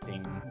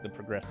detecting the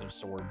progressive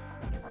sword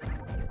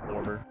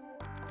order.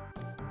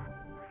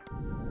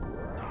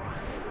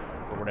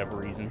 For whatever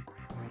reason.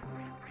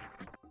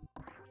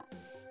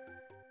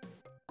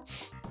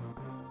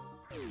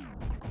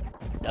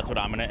 That's what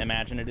I'm gonna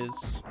imagine it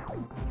is.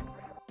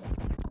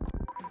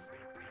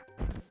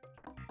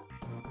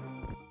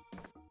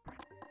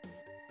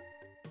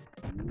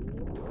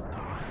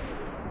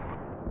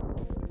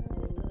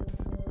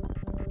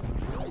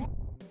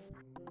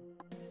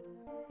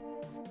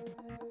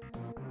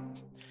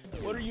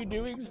 What are you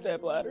doing,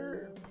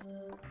 Stepladder?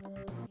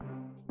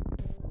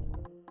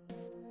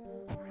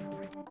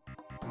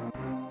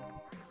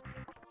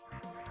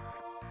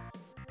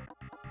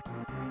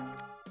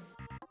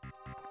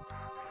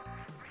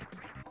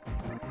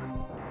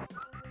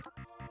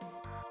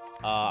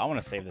 I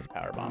want to save this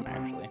power bomb,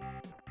 actually.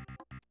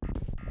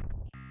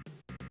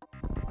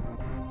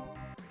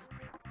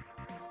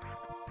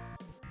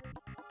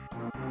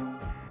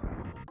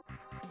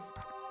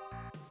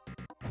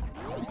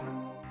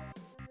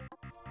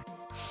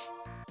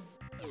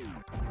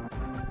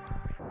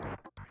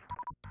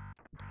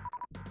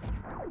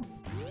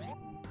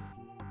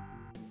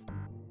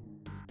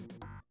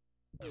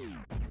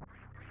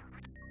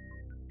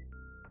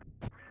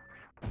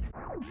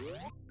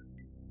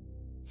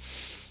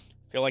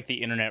 I feel like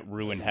the internet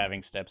ruined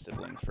having step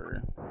siblings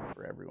for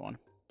everyone.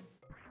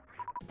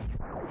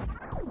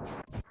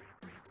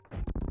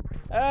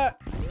 Ah!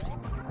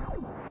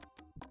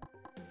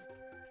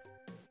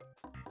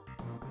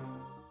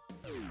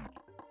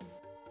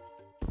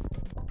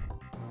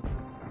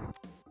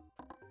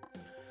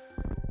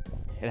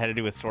 It had to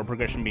do with sword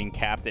progression being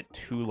capped at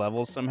 2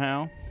 levels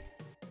somehow.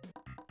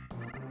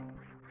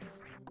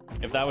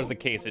 If that was the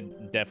case,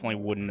 it definitely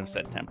wouldn't have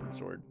said tempered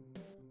sword.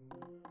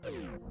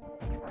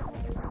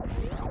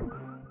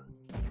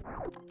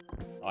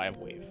 Oh, I have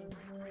wave.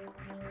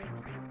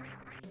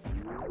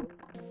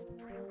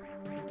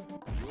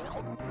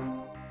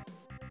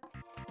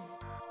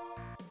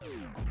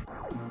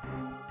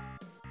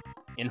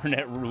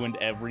 Internet ruined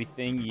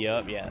everything.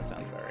 Yup, yeah, that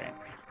sounds about right.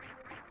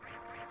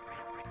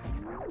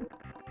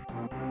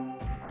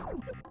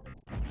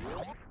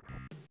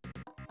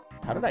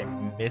 How did I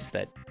miss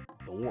that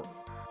door?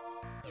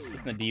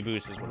 Missing the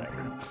D-boost is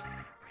whatever.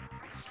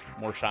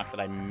 More shocked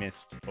that I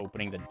missed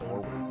opening the door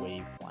with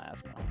wave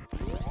plasma.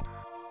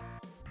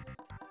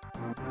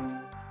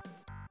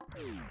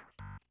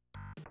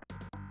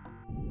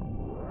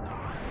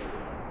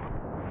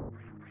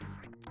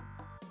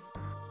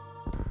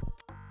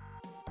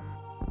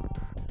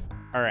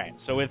 All right,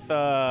 so with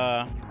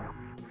I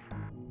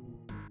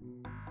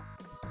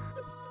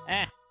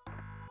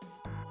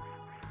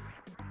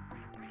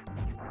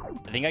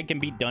think I can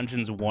beat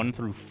dungeons 1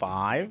 through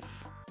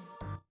 5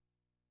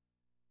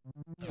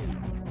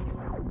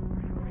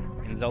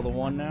 in Zelda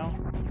 1 now.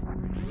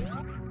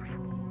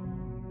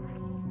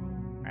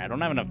 All right, I don't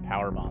have enough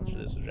power bombs for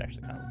this, which is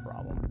actually kind of a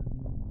problem.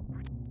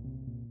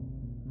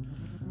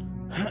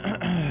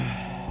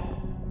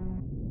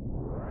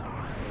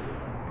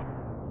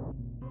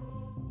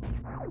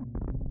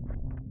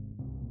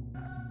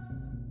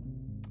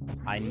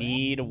 I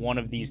need one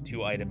of these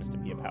 2 items to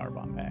be a power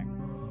bomb pack,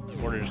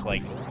 or to just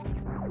like,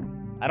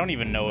 I don't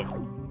even know if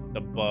the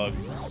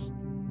bugs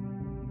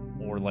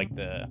or like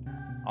I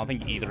don't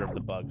think either of the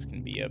bugs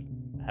can be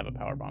have a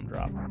power bomb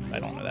drop. I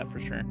don't know that for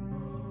sure.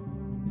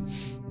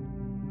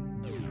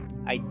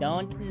 I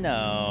don't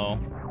know.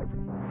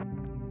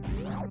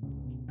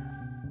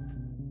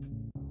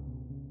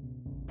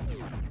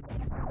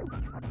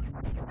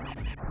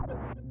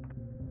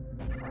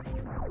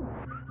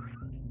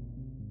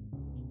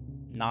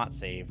 Not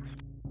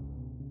saved.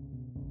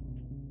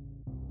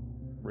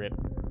 Rip.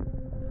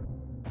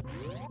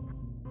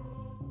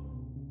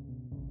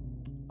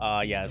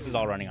 Yeah, this is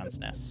all running on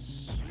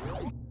SNES.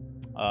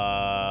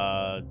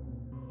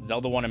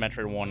 Zelda 1 and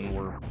Metroid 1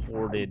 were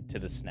ported to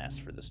the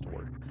SNES for this to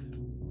work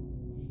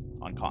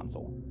on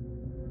console.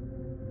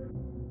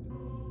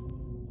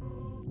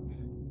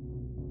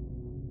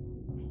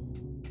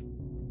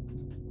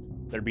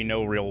 There'd be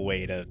no real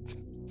way to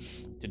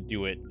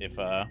do it if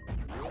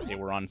they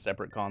were on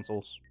separate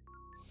consoles.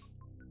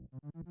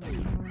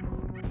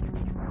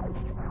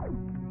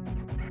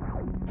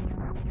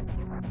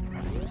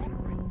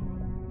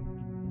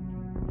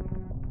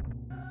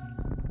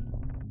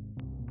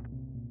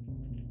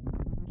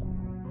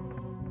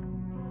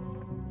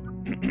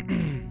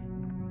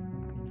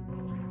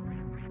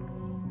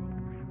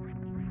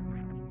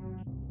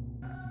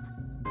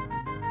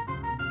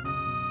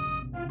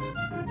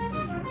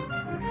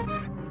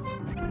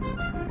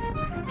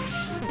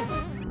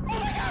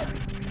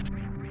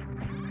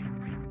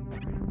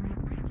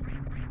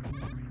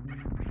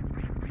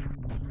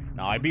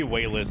 Now, I'd be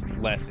way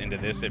less into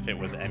this if it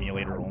was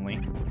emulator only.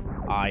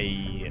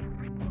 I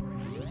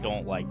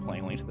don't like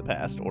playing Link to the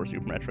Past or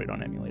Super Metroid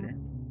on emulator.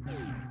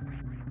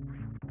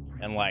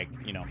 And, like,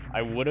 you know,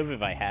 I would have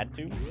if I had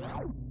to,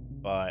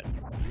 but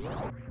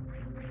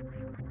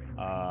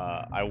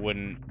I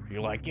wouldn't be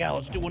like, yeah,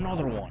 let's do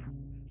another one.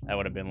 That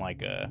would have been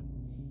like a...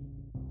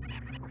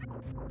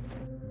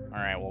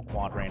 Alright, well,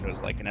 Quad Rando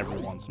is like an every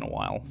once in a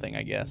while thing,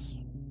 I guess.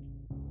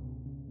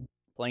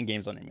 Playing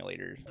games on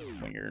emulators,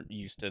 when you're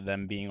used to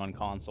them being on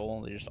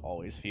console, they just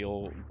always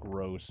feel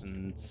gross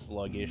and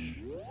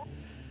sluggish.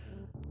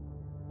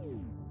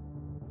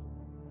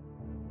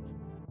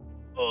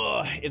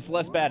 Ugh, it's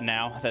less bad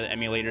now that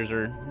emulators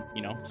are,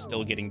 you know,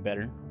 still getting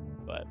better,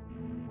 but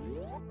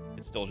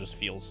it still just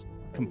feels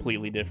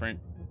completely different.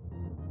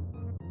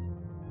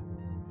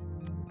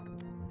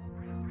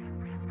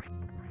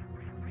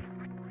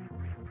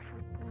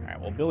 Alright,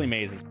 well, Billy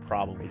Mays is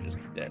probably just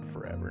dead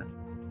forever.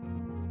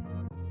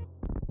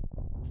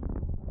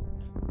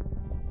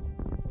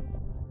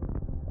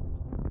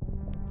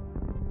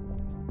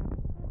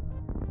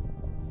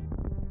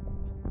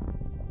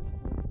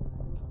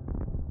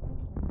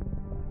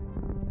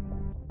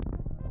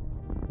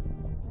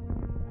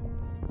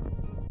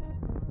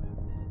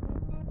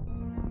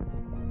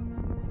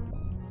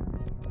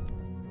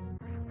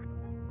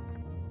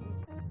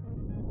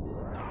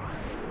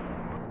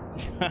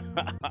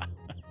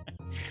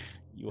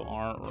 You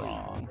aren't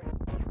wrong.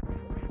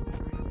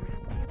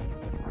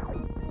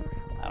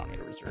 I don't need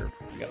a reserve.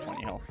 We got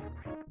plenty of health.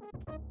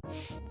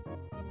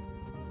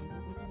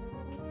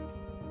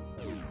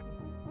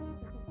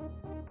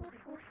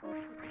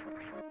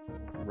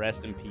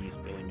 Rest in peace,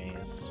 Billy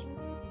Mays.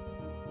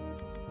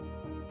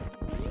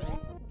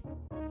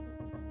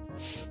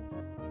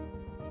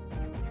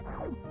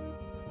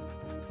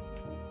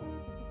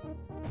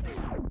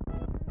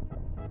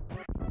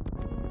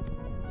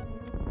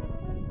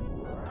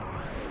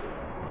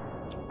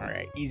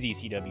 Alright, easy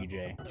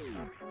CWJ.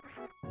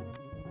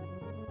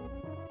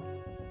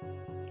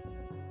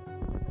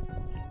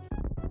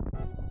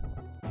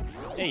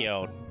 Hey,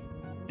 yo.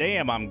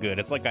 Damn, I'm good.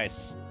 It's like I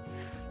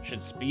should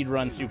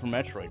speedrun Super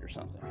Metroid or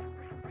something.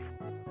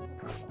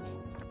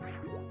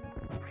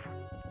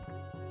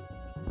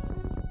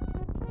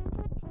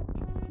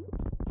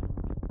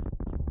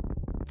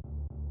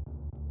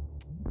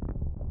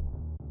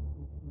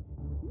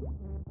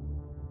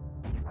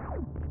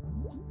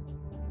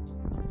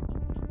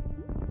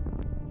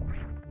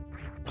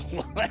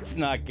 Let's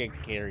not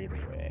get carried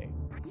away.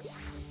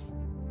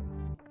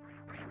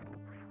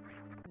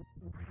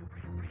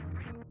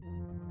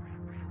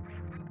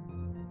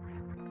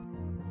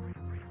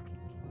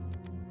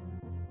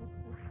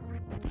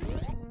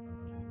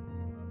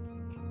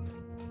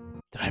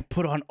 Did I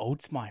put on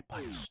oats by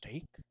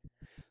mistake?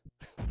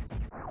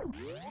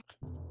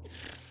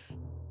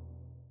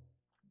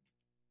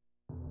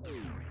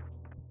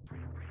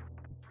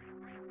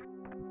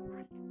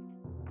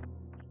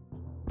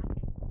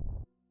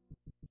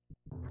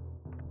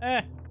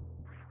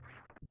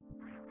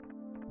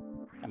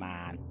 Come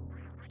on.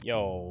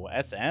 Yo,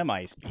 SM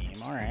Ice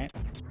Beam, alright.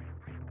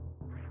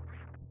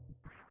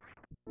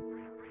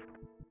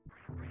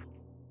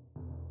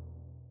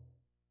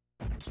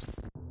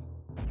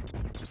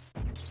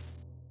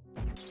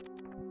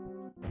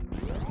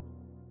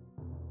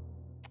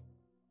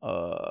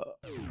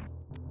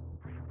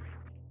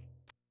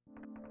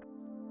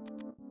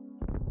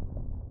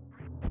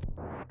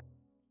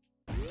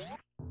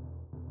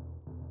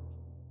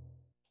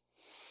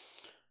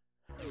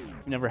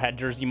 You've never had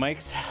Jersey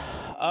Mike's?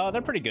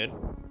 They're pretty good.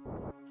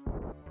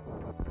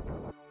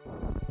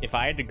 If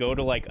I had to go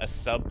to like a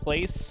sub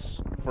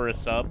place for a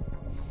sub,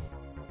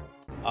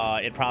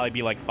 it'd probably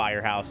be like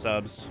Firehouse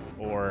Subs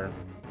or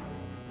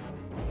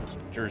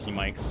Jersey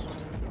Mike's.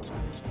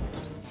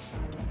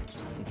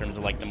 In terms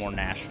of like the more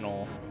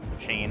national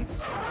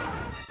chains.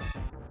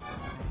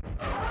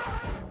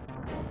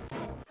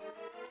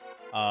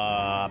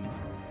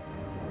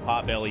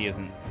 Potbelly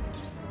isn't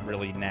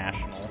really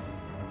national.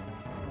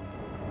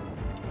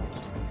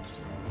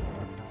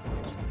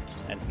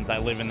 And since I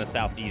live in the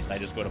Southeast, I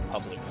just go to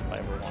Publix if I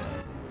ever want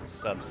a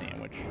sub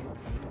sandwich.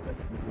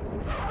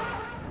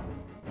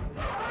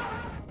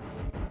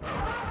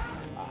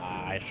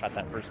 shot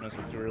that first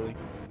missile too early.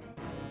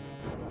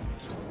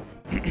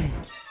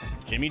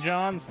 Jimmy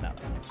John's? No.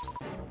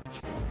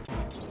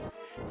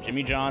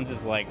 Jimmy John's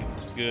is like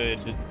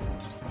good.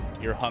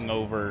 You're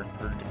hungover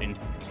or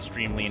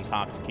extremely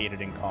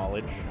intoxicated in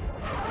college,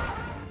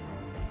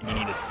 and you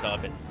need a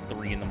sub at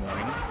 3 in the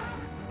morning.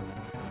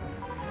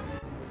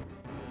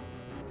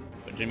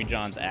 But Jimmy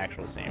John's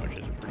actual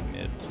sandwiches are pretty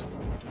mid.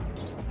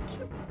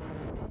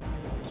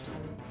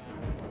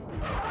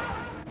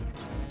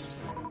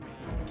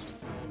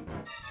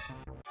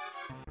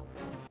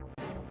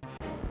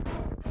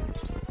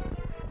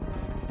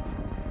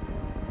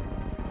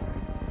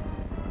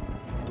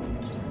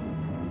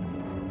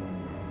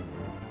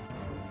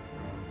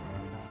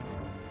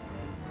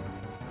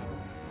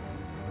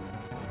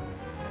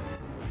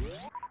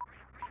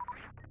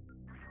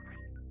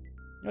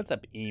 What's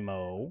up,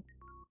 emo?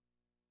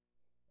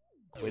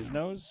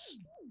 Quiznos?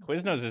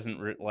 Quiznos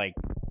isn't like...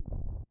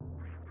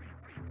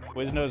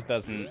 Quiznos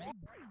doesn't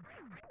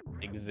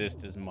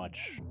exist as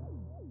much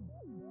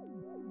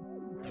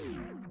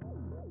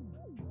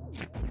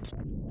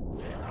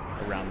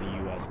around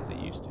the US as it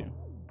used to.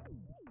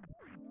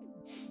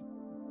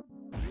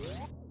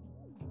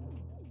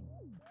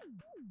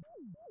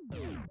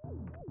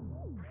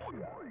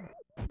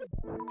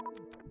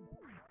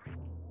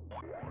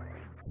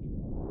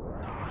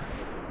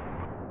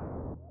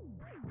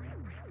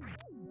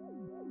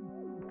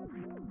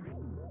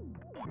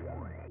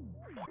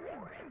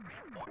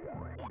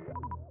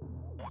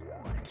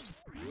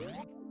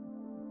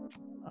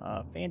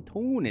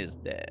 Fantoon is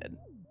dead.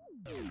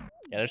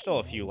 Yeah, there's still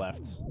a few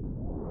left.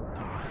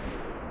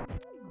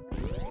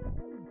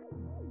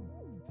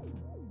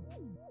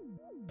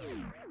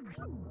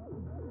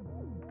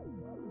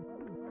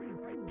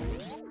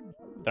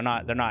 They're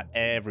not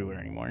everywhere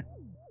anymore.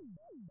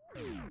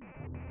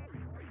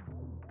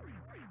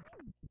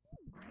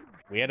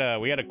 We had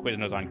a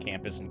Quiznos on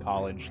campus in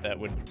college that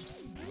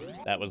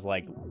was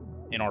like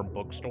in our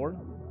bookstore.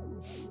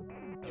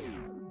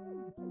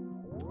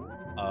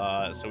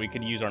 So we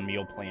could use our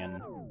meal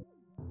plan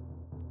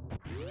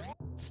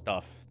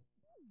stuff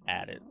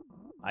at it.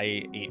 I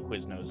ate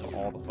Quiznos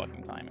all the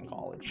fucking time in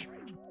college.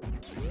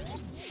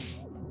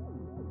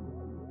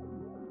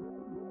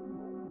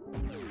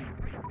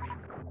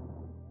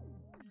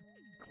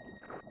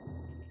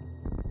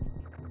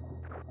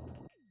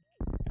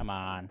 Come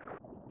on.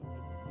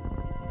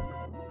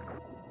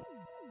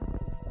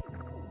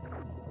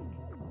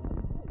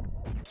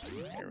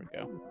 There we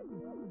go.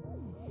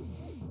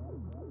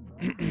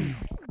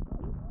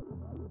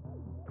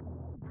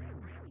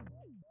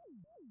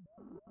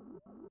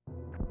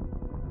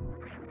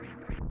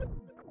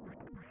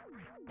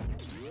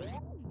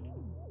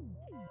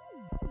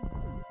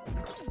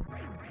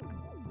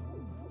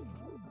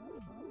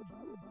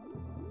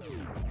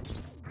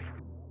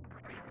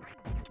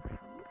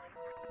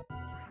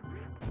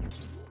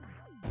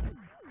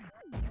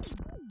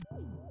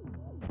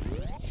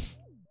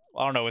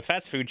 I don't know, with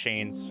fast food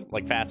chains,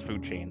 like fast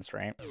food chains,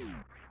 right?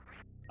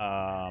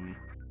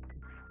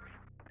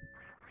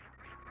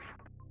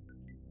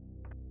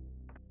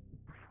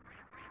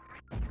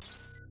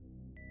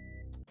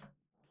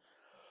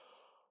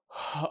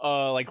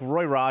 Like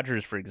Roy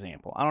Rogers, for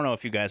example. I don't know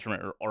if you guys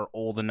are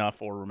old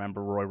enough or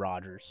remember Roy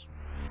Rogers.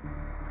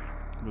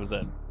 It was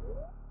a,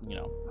 you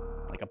know,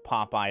 like a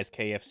Popeyes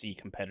KFC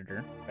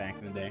competitor back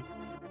in the day.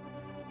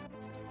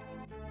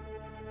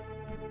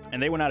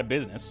 And they went out of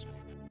business.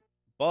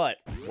 But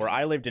where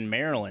I lived in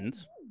Maryland,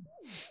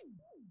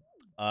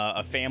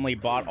 a family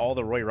bought all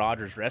the Roy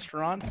Rogers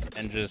restaurants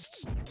and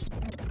just,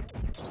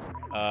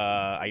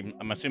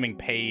 I'm assuming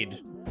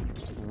paid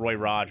Roy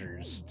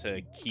Rogers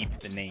to keep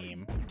the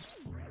name.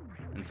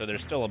 And so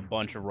there's still a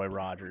bunch of Roy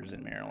Rogers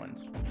in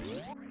Maryland.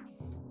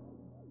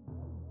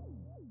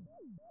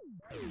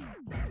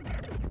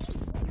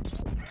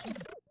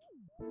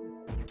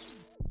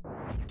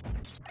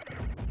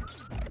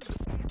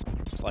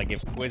 Like,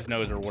 if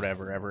Quiznos or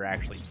whatever ever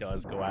actually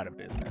does go out of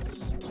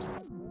business,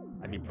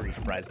 I'd be pretty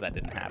surprised if that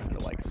didn't happen to,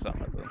 like, some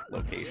of the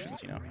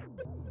locations, you know?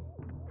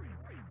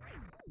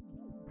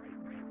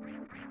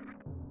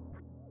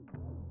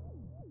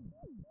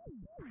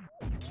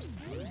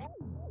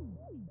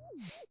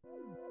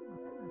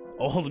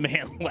 Old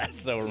man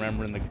Lasso,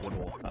 remembering the good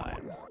old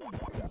times.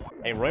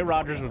 Hey, Roy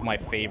Rogers was my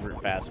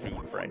favorite fast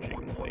food fried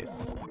chicken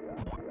place.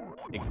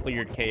 It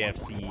cleared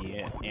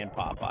KFC and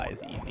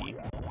Popeyes easy.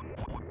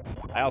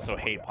 I also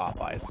hate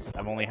Popeyes.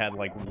 I've only had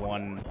like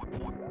one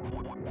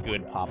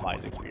good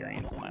Popeyes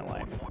experience in my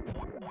life.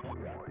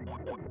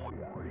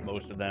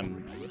 Most of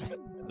them,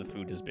 the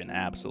food has been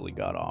absolutely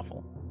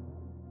god-awful.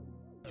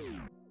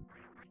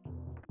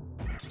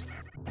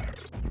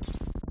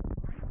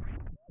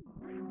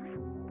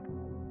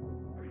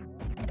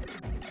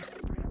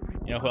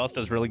 You know who else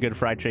does really good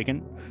fried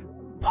chicken?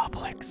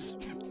 Publix.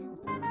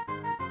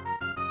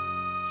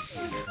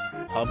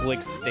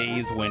 Publix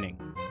stays winning.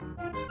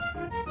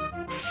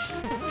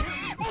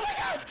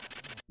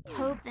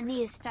 Hope the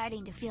knee is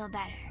starting to feel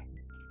better.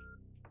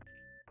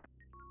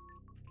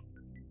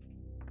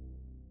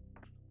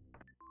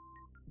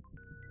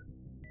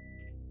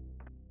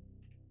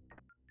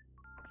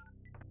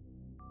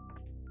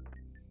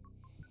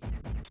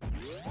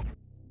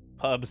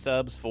 Pub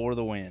subs for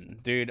the win.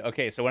 Dude,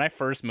 okay, so when I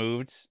first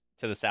moved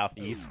to the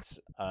Southeast,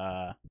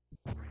 I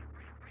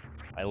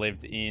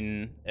lived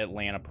in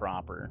Atlanta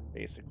proper,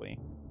 basically.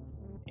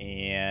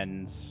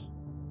 And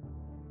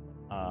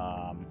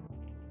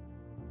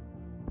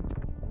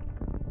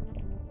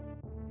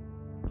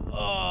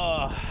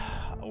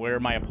where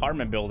my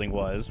apartment building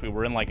was, we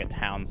were in like a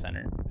town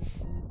center.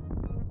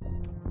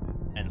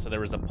 And so there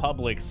was a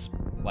Publix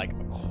like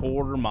a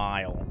quarter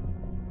mile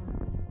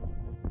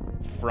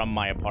from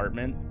my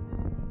apartment.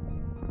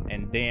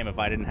 And damn, if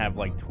I didn't have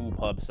like 2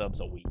 pub subs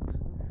a week.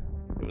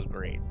 It was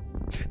great.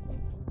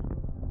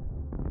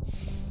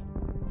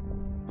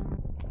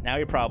 Now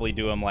you probably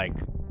do them like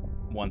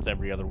once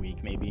every other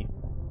week, maybe.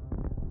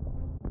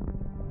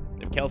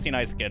 If Kelsey and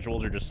I's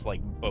schedules are just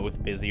like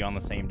both busy on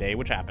the same day,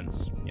 which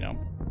happens, you know,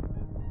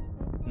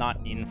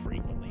 not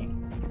infrequently.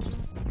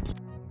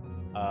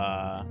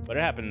 But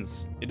it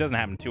happens. It doesn't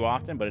happen too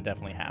often, but it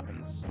definitely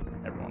happens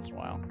every once in a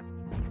while.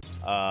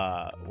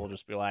 We'll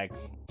just be like,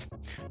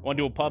 want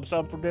to do a pub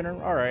sub for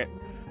dinner? All right.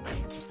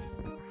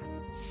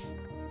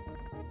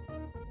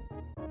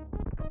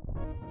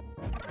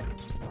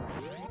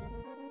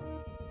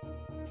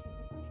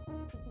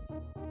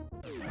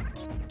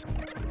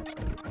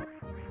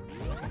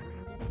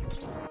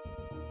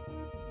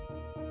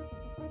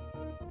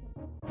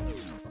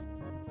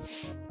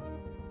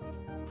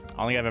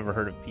 I don't think I've ever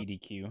heard of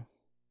PDQ.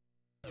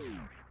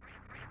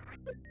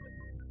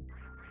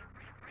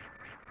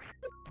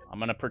 I'm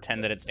gonna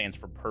pretend that it stands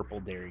for Purple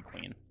Dairy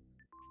Queen.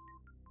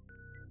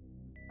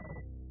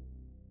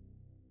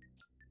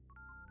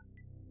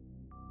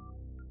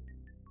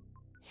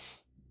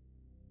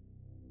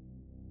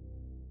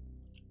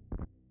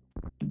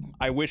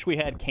 I wish we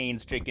had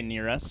Cane's Chicken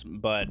near us,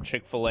 but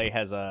Chick-fil-A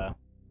has a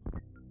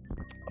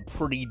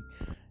pretty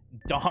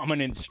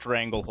dominant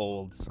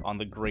strangleholds on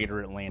the greater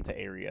Atlanta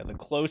area. The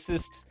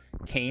closest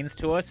Cane's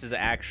to us is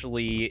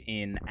actually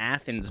in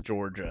Athens,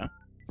 Georgia.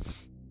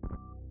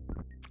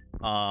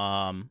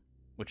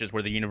 Which is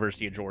where the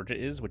University of Georgia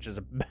is, which is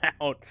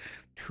about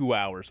 2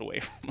 hours away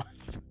from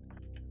us.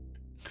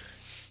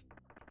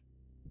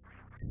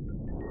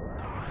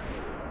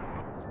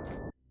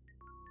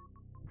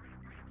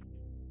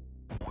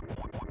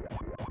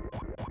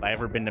 Have I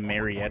ever been to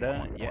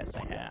Marietta? Yes,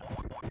 I have.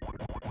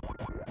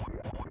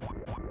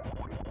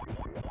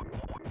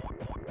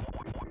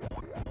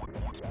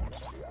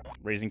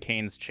 Raising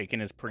Cane's Chicken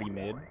is pretty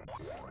mid.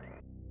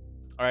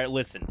 All right,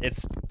 listen,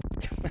 it's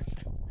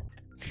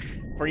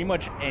pretty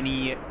much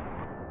any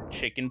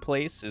chicken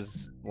place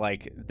is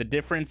like the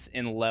difference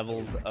in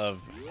levels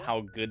of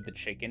how good the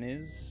chicken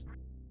is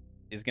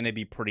going to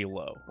be pretty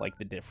low, like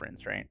the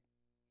difference, right?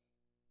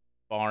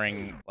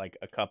 Barring like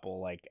a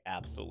couple like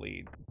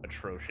absolutely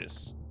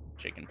atrocious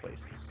chicken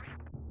places.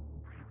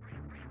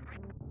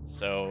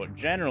 So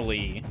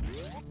generally,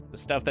 the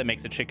stuff that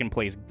makes a chicken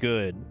place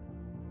good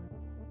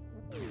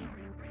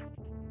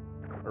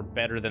or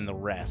better than the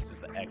rest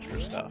is the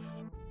extra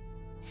stuff.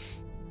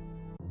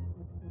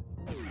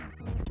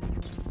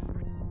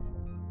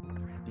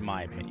 In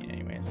my opinion,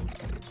 anyways.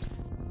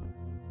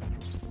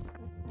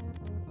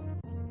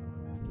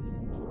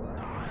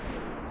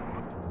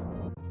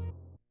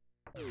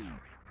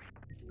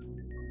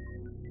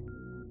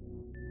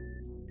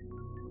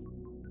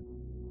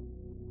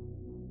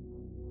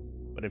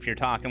 But if you're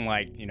talking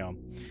like, you know,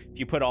 if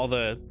you put all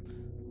the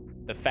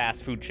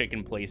fast food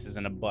chicken places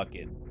in a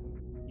bucket,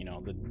 you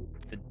know,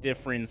 the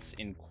difference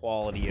in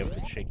quality of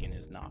the chicken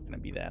is not going to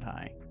be that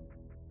high.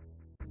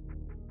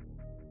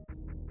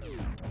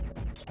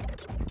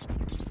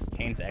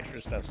 Cane's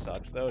extra stuff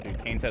sucks though,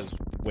 dude. Cane's has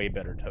way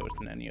better toast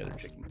than any other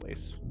chicken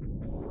place.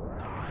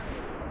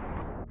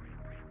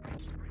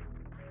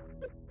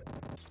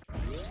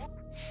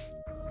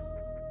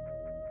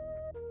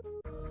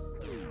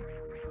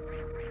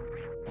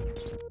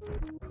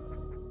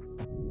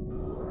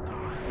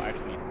 Oh, I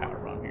just need a power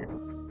bomb here.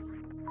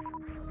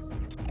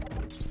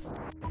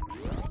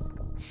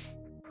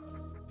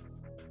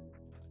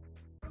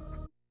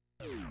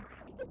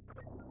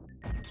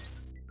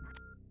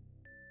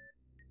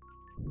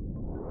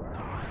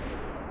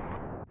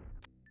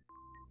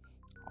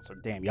 Also,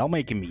 damn, y'all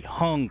making me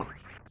hungry.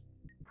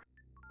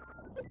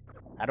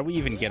 How do we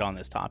even get on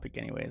this topic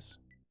anyways?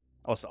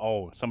 Also,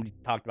 oh, somebody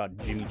talked about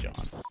Jimmy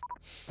John's.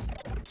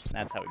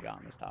 That's how we got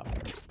on this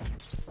topic.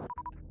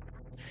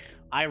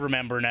 I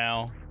remember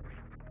now.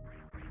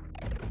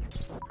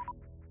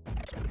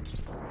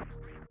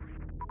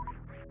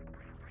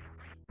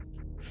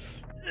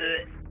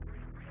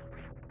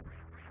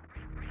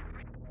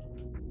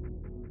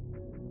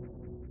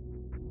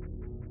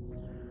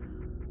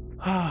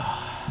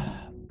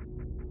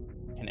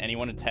 Can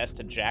anyone attest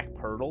to Jack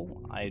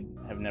Purtle? I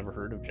have never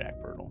heard of Jack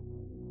Purtle.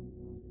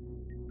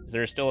 Is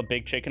there still a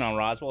Big Chicken on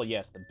Roswell?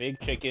 Yes, the Big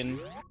Chicken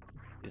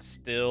is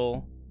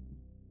still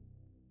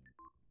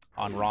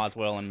on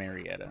Roswell and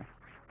Marietta.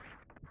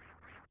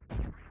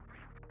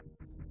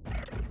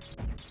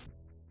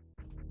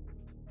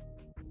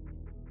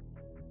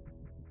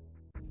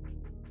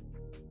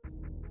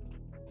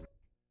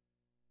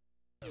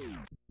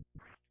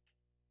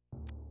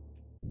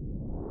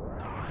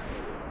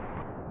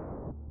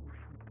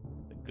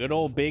 Good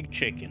old big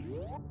chicken.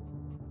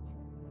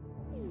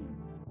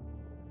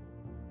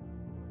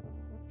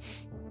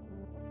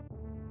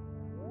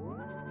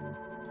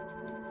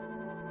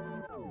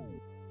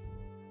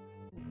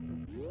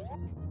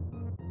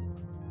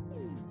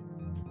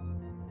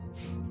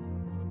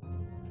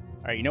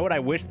 All right, you know what I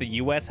wish the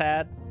US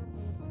had?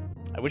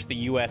 I wish the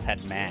US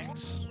had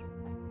Max.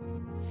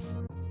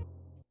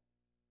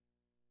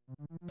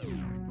 I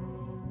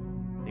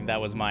think that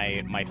was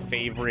my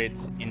favorite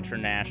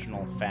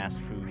international fast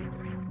food.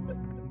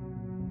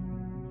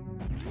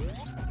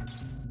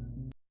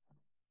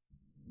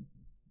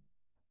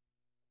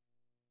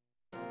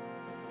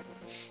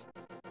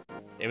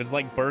 It was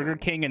like Burger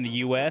King in the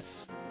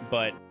US,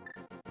 but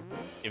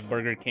if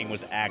Burger King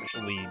was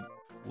actually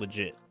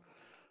legit.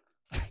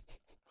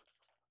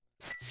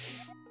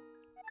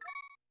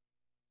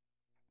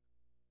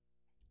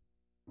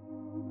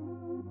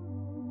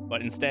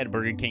 But instead,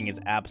 Burger King is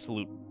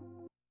absolute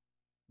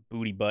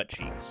booty butt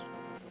cheeks.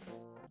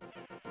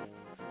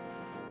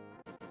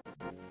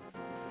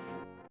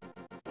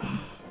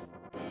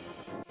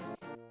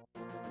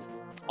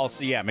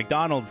 Also, yeah,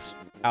 McDonald's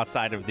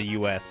outside of the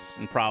US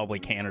and probably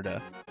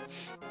Canada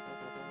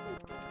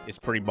is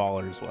pretty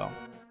baller as well.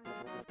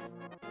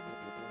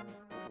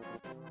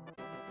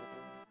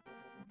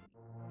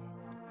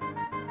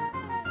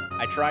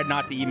 I tried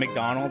not to eat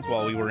McDonald's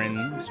while we were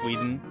in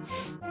Sweden,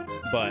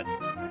 but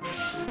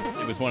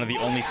it was one of the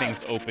only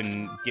things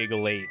open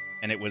Giga late,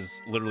 and it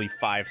was literally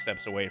 5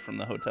 steps away from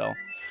the hotel.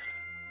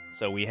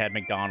 So we had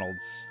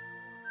McDonald's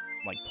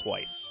like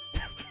twice.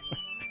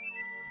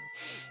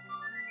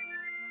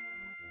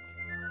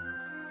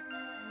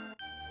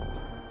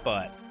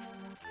 But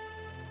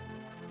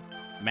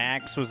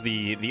Max was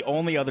the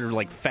only other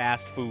like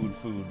fast food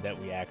that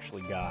we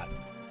actually got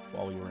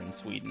while we were in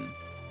Sweden.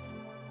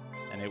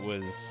 And it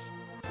was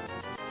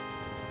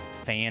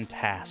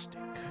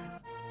fantastic.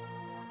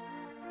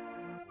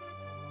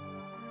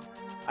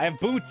 I have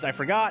boots, I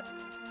forgot.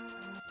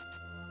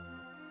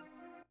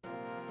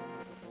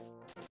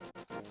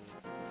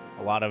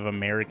 A lot of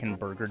American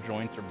burger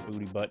joints are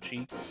booty butt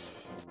cheeks.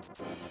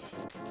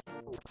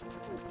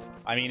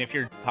 I mean, if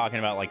you're talking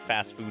about like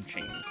fast food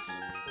chains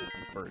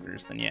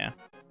burgers, then yeah.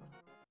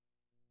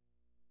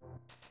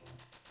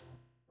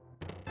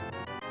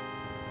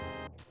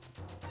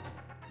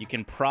 You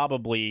can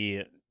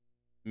probably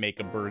make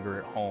a burger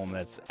at home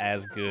that's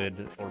as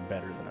good or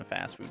better than a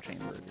fast food chain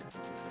burger.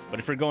 But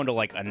if you're going to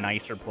like a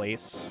nicer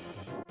place,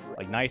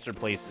 like nicer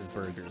places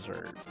burgers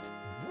are...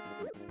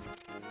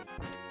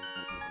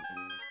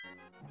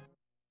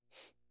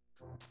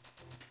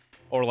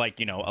 Or like,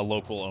 you know, a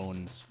local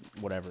owns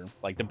whatever.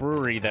 Like the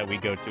brewery that we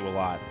go to a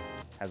lot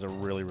has a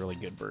really, really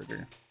good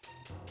burger.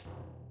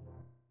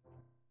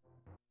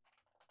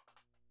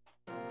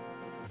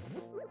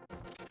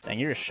 Dang,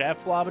 you're a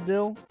chef,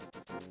 Blobadil?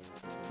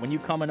 When you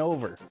coming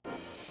over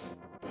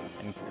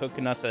and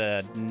cooking us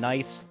a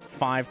nice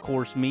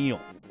 5-course meal?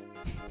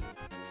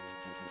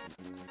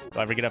 Do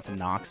I ever get up to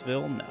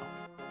Knoxville? No.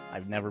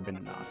 I've never been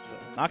to Knoxville.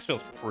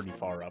 Knoxville's pretty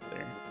far up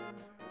there.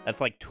 That's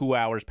like 2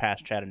 hours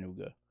past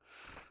Chattanooga.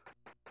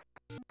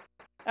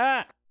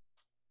 Ah!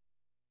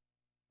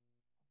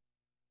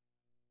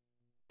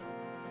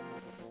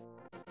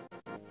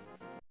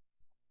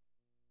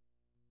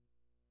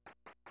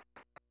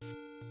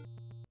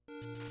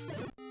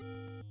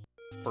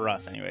 For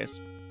us, anyways.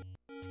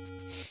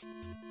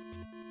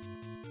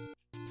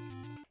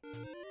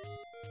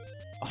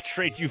 I'll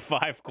trade you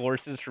 5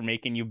 courses for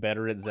making you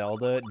better at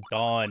Zelda.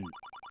 Done.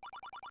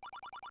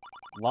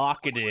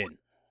 Lock it in.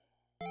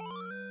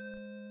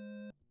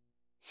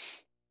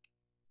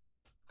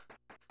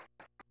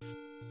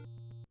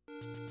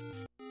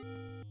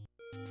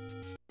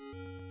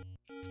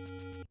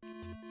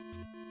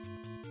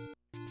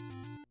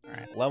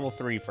 Alright, level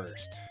 3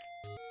 first.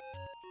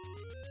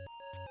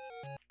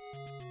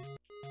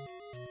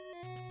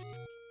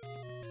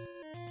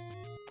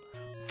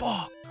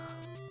 Fuck!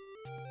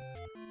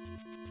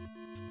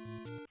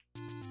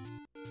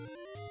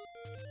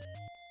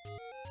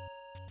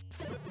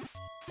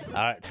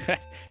 Alright.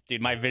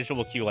 Dude, my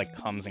visual cue, like,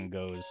 comes and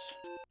goes.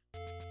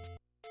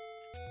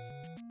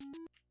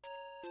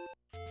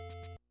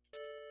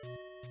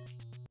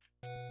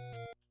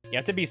 You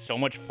have to be so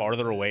much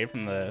farther away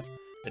from the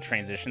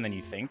transition than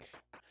you think.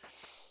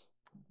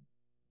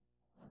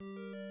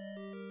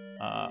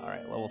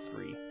 Alright, level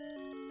 3.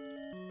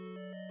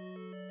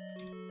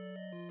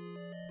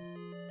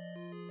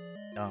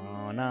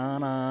 No, no,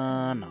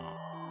 no, no.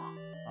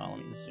 Oh,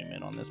 let me zoom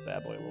in on this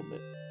bad boy a little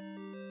bit.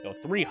 Go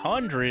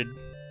 300. All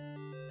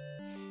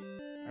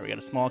right, we got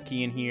a small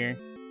key in here.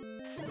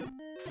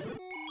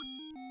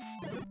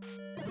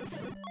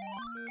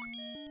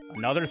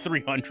 Another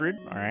 300.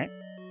 All right.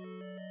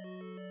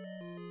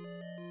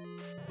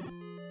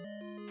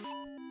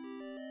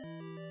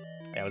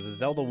 Yeah, it was a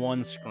Zelda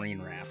 1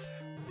 screen wrap.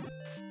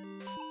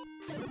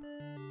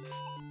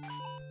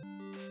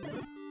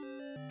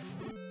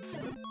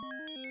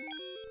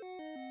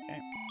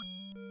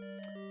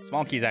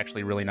 Small key is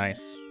actually really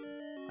nice.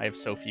 I have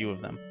so few of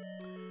them.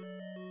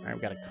 Alright,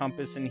 we've got a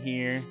compass in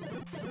here.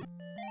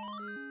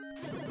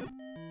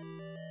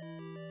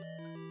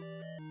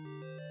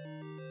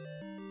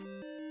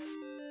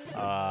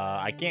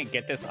 I can't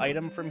get this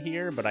item from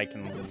here, but I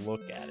can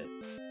look at it.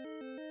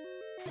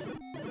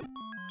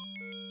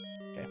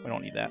 Okay, we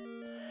don't need that.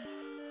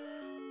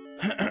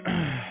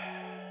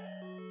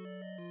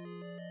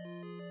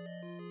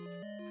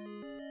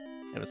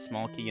 Have a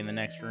small key in the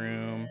next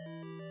room.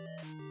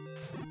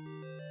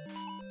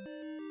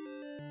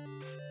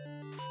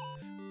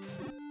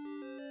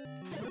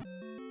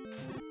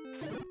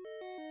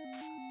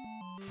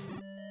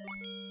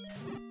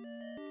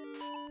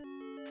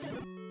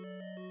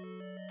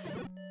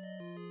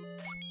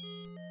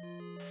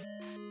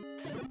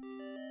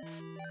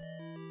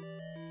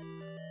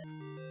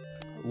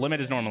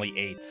 Limit is normally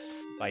 8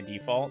 by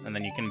default, and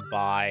then you can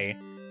buy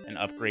an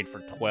upgrade for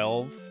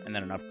 12 and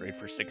then an upgrade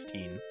for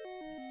 16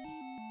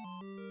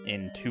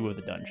 in 2 of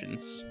the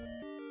dungeons.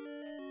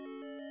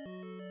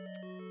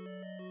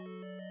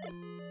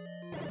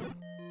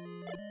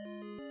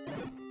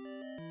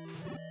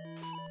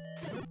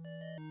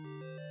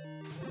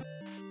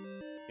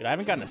 Dude, I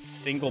haven't gotten a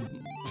single... I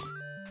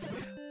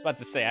was about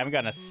to say, I haven't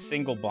gotten a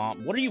single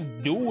bomb. What are you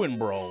doing,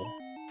 bro?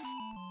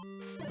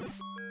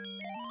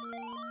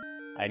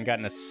 I hadn't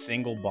gotten a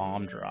single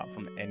bomb drop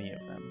from any of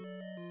them.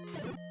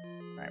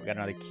 Alright, we got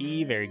another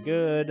key. Very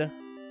good.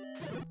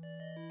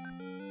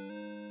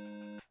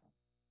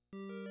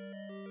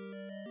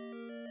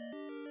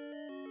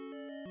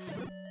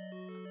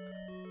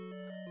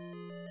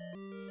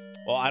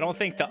 Well, I don't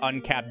think the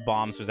uncapped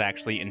bombs was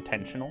actually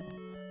intentional.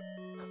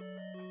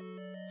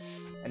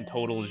 And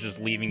Total is just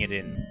leaving it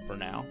in for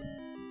now.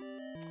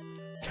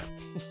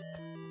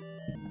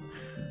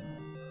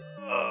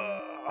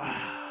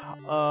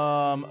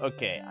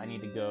 Okay, I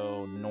need to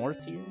go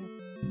north here.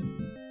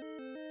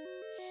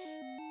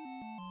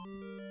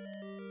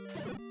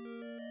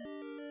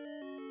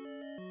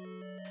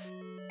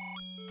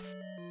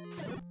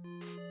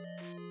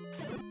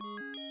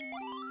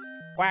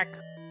 Quack.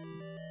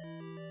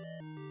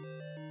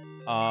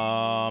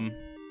 I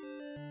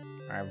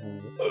have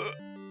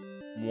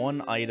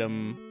one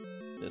item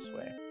this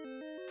way.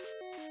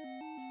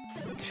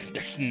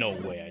 There's no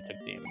way I took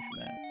damage from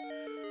that.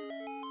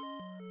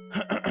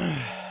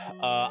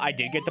 I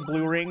did get the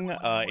blue ring.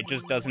 It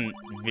just doesn't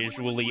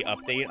visually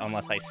update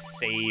unless I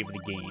save the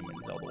game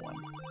in Zelda 1.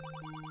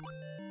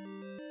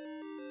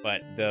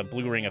 But the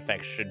blue ring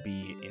effects should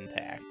be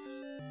intact.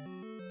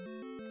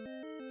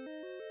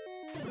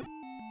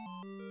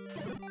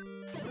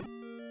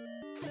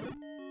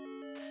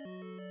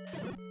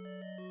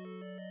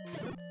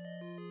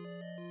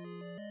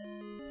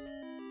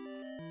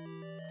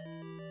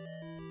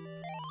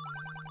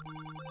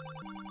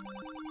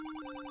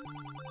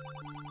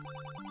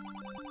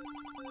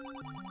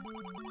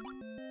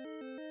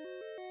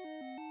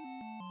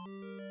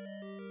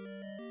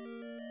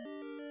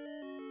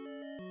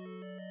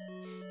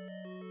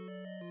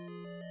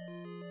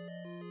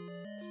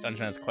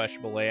 Dungeon has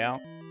questionable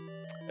layout.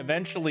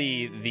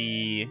 Eventually,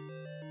 the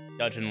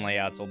dungeon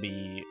layouts will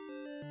be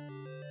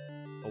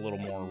a little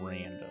more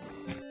random,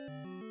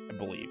 I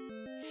believe.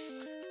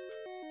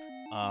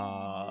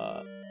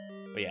 But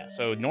yeah,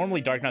 so normally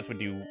Dark Knights would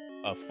do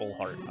a full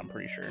heart, I'm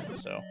pretty sure.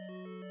 So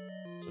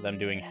them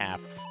doing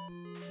half,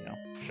 you know,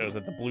 shows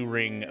that the blue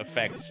ring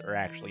effects are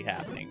actually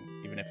happening,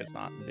 even if it's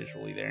not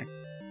visually there.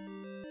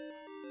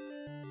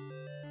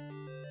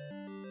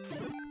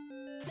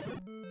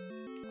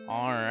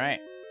 All right.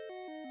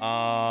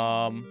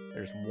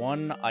 There's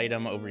one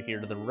item over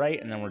here to the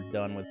right, and then we're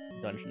done with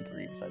Dungeon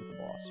 3 besides the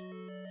boss.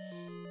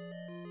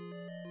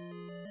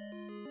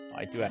 Oh,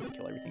 I do have to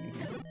kill everything in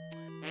here.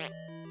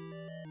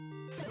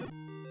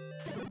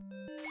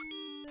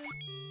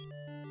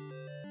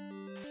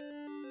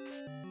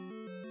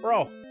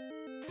 Bro!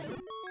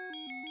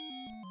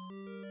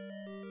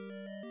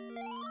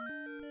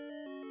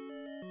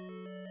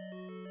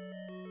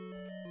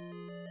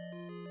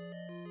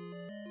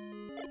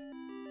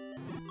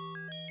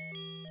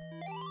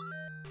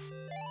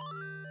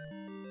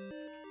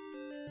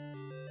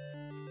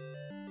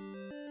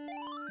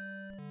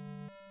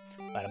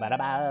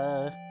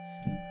 Ba-da-ba-da-ba.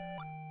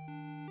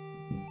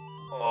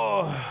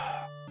 Oh.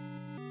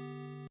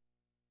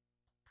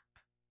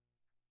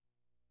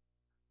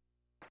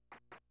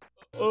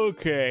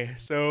 Okay,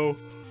 so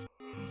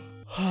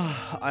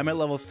I'm at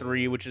level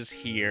 3, which is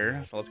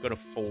here. So let's go to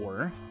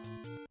 4,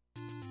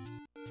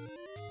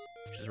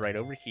 which is right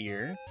over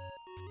here.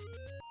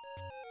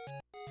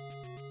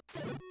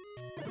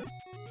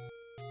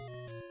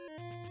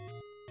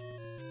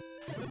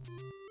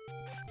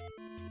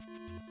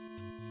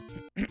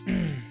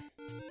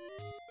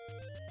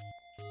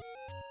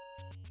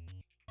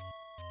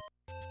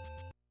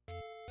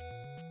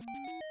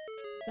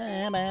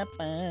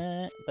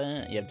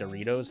 You have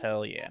Doritos?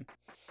 Hell yeah.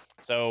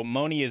 So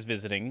Moni is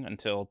visiting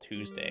until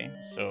Tuesday,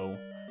 so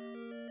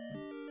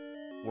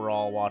we're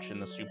all watching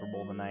the Super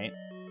Bowl tonight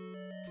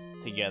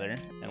together,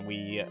 and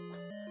we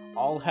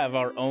all have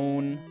our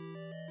own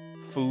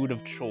food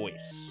of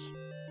choice.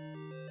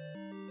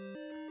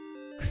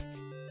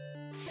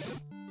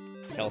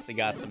 Kelsey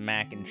got some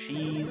mac and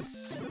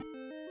cheese.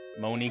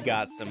 Moni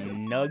got some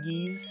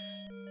nuggies.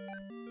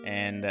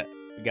 And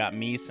we got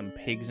me some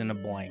pigs in a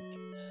blanket.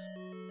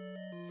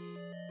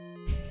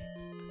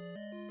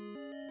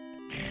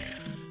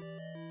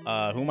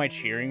 Who am I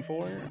cheering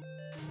for?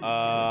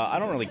 I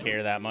don't really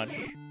care that much.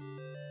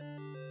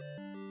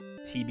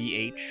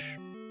 TBH.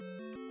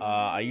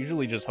 I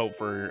usually just hope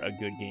for a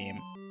good game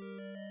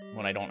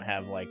when I don't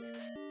have, like,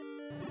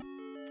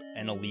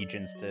 an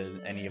allegiance to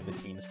any of the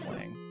teams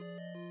playing.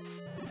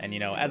 And, you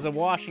know, as a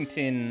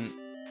Washington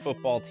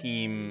football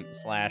team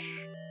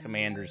 /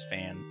 Commanders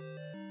fan,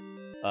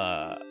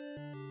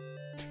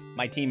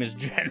 my team is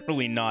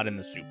generally not in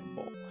the Super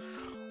Bowl.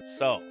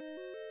 So,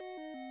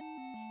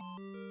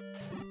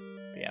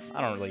 yeah,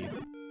 I don't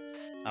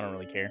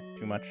really care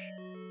too much.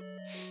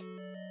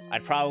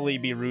 I'd probably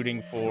be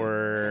rooting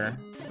for,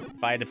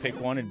 if I had to pick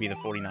one, it'd be the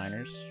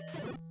 49ers.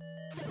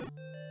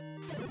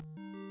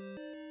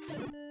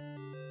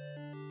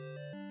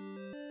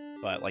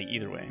 But, like,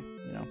 either way,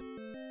 you know.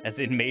 As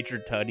in Major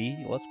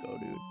Tuddy, let's go,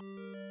 dude.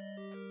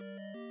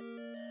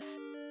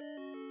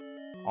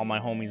 All my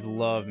homies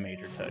love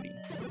Major Tuddy.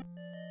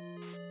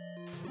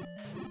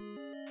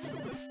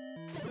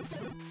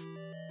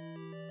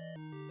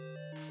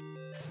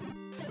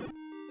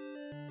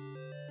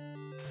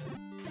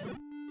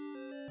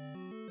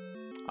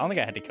 I don't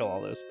think I had to kill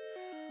all those.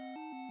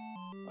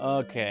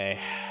 Okay.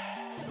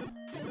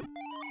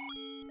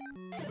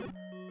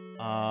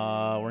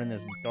 We're in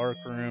this dark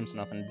room, so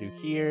nothing to do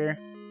here.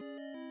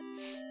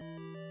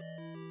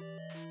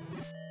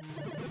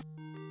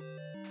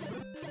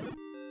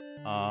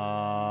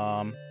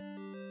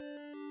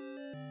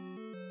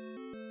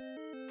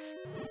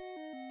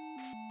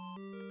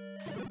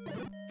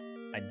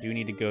 I do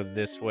need to go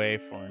this way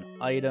for an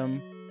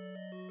item.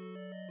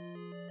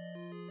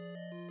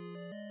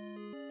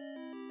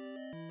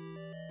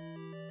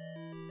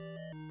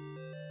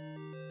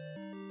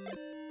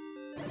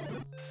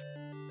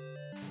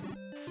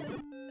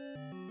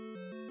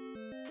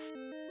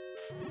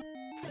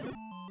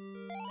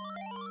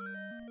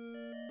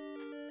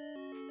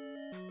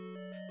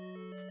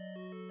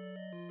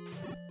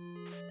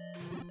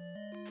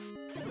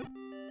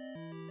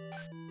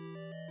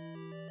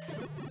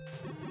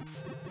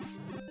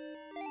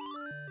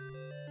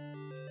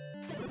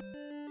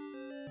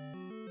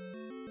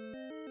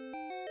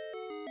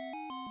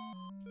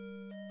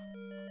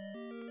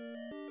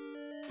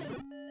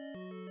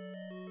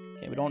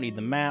 Okay, we don't need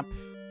the map.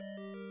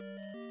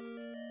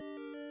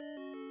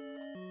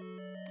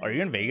 Are you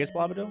in Vegas,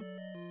 Blabado?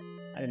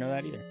 I didn't know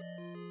that either.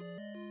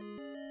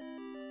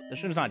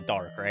 This room's not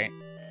dark, right?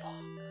 Fuck.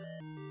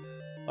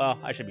 Well,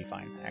 I should be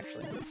fine,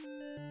 actually.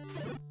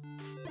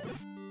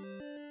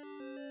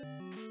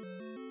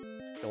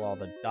 Let's kill all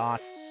the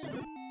dots.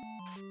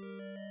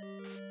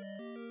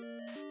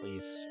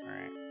 Please.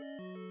 Alright.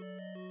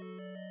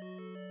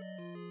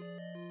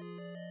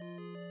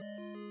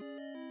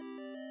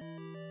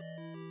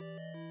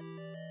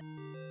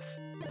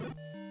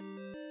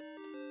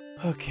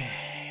 Okay.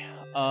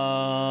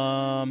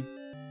 I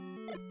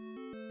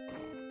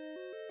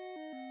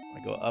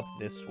go up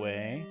this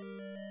way.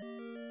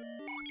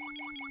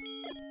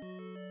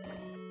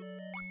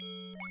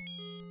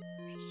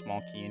 There's a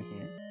small key in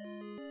here.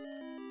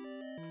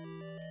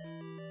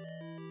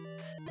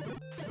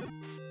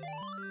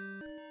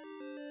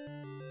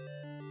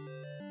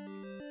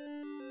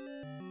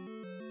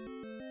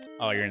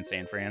 Oh, you're in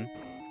San Fran?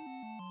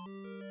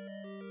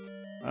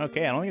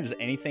 Okay, I don't think there's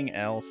anything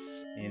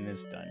else in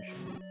this dungeon.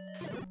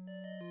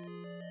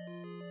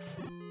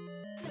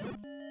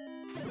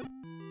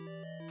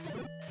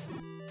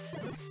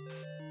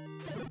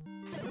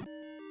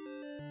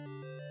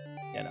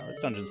 Yeah, no, this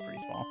dungeon's pretty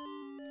small.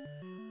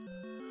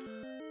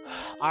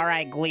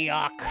 Alright,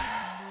 Gleok.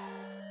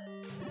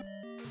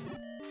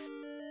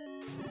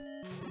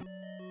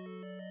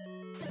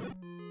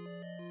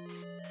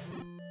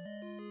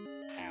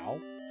 Ow.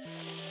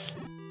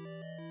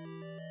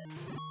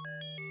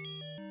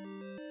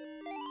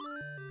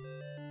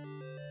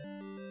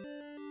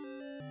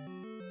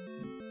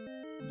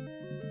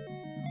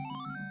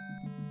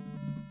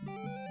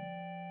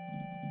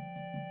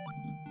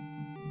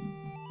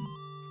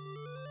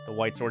 The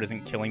white sword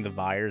isn't killing the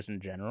Vyres in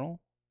general?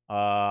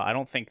 I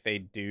don't think they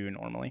do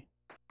normally.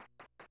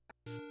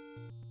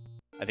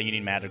 I think you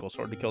need magical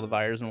sword to kill the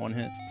Vyres in one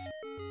hit.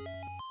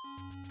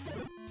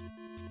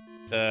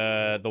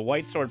 The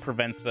white sword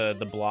prevents the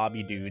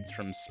blobby dudes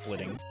from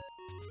splitting,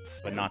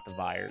 but not the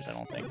Vyres, I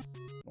don't think,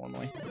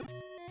 normally.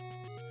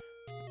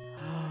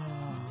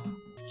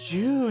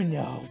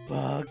 Juno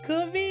bug,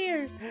 come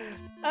here.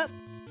 Up.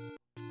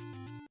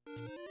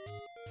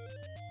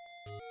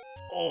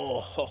 Oh,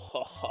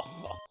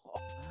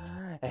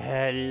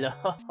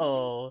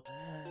 hello.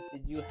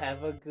 Did you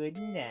have a good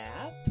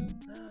nap?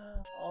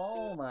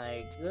 Oh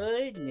my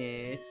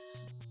goodness.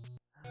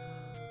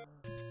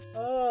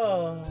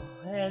 Oh,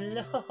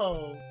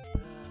 hello.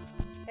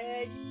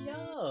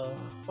 Hello.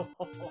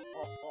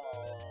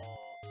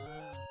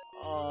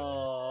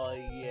 Oh,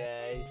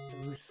 yes.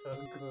 Who's a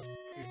good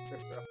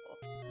girl?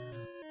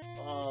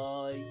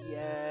 Oh,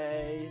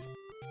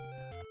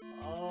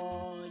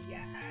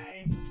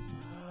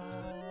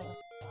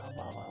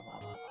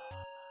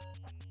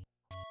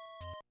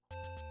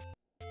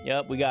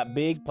 Yep, we got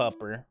Big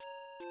Pupper.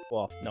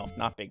 Well, no,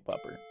 not Big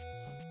Pupper.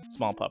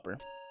 Small Pupper.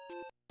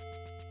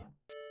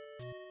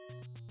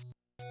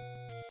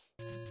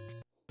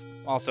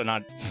 Also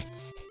not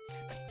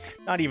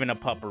not even a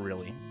pupper,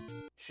 really.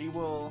 She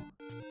will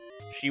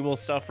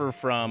suffer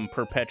from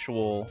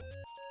perpetual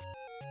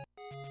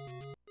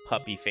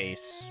puppy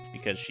face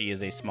because she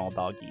is a small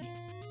doggy.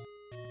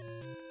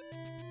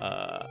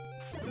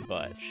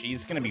 But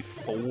she's gonna be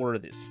 4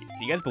 this year.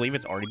 Do you guys believe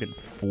it's already been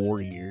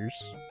 4 years?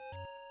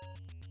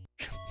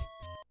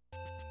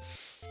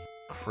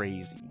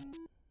 Crazy.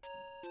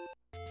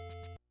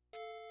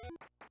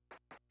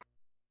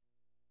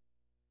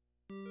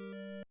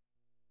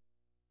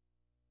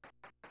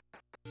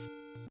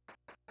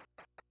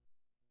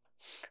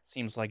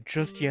 Seems like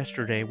just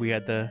yesterday we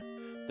had the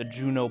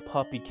Juno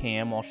puppy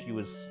cam while she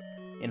was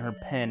in her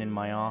pen in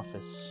my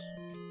office.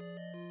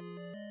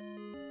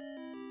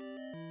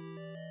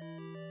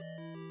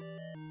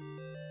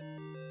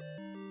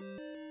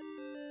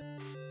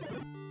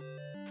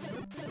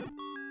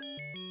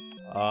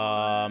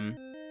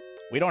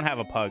 We don't have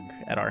a pug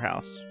at our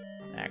house,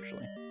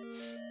 actually.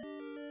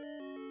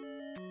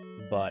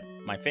 But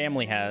my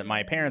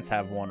parents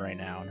have one right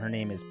now, and her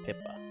name is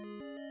Pippa.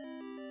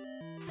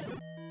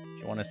 If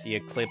you want to see a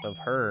clip of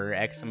her,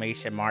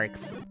 exclamation mark,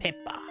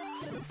 Pippa.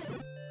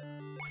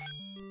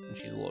 And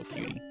she's a little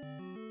cutie.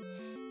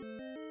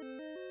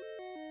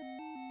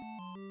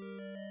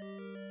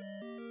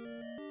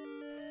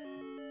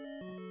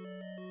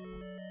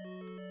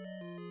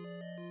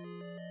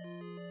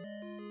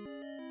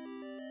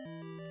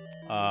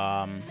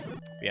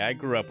 Yeah, I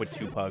grew up with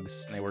 2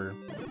 pugs, and they were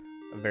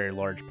a very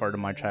large part of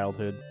my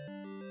childhood.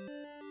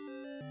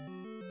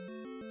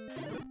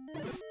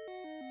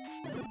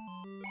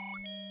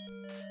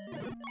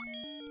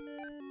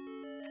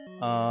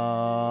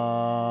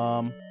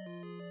 How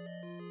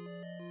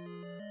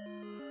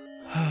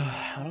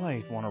do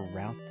I want to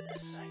route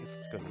this? I guess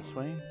let's go this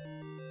way.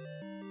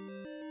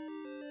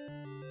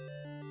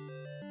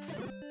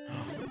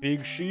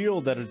 Big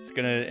shield that it's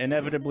gonna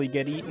inevitably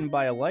get eaten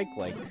by a like.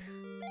 But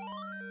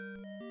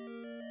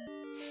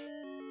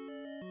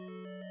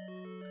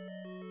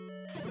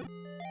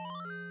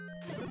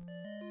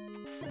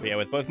yeah,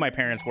 with both my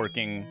parents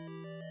working,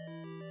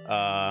 you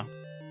know,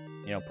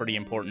 pretty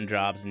important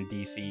jobs in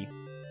DC,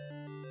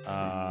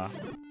 I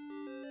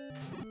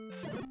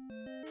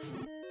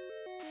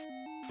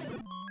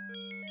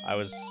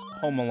was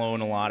home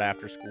alone a lot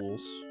after school.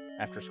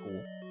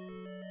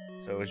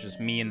 So it was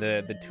just me and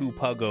the 2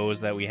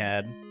 puggos that we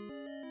had.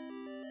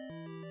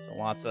 So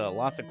lots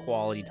of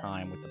quality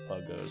time with the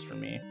puggos for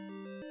me.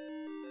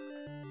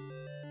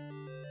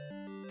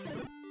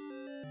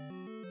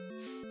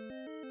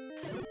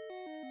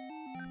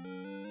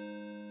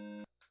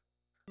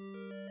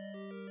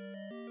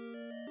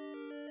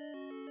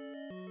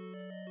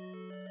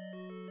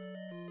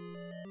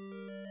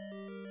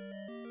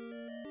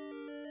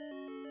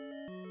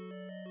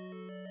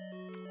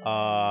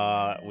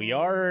 We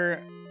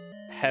are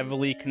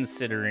heavily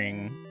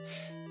considering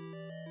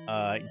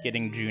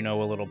getting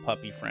Juno a little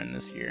puppy friend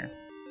this year.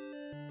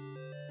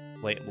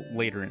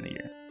 Later in the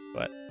year,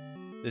 but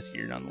this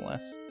year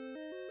nonetheless.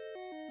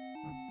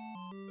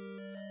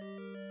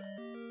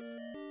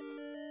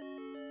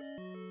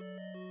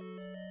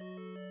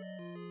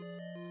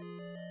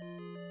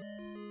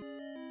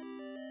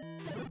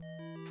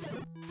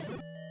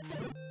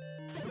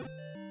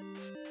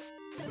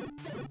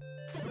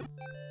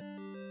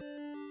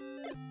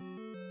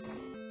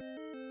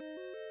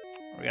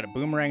 We got a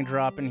boomerang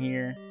drop in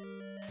here.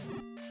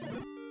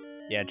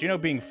 Yeah, Juno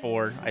being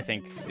 4, I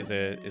think, is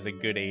a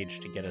good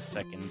age to get a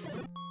second.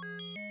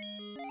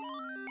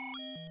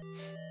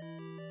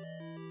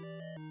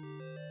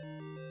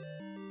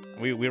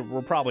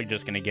 We're probably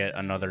just gonna get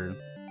another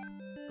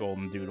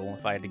golden doodle,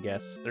 if I had to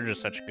guess. They're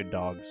just such good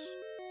dogs.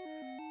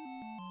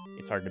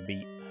 It's hard to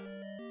beat.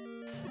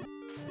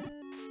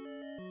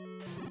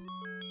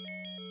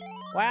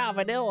 Wow,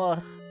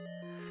 vanilla!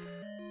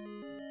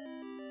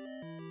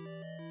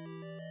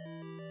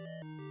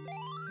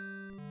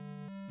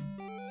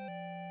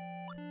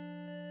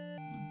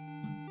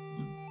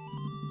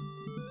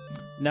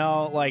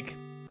 No, like,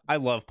 I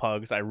love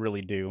pugs, I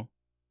really do.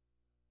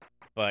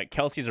 But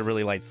Kelsey's a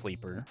really light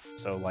sleeper,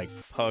 so, like,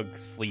 pug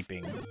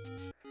sleeping.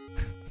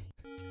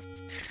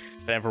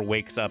 If it ever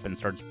wakes up and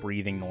starts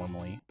breathing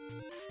normally,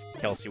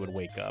 Kelsey would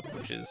wake up,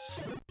 which is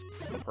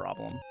a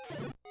problem.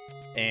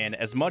 And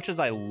as much as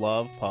I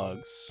love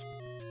pugs,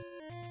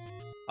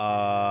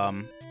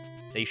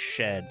 they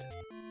shed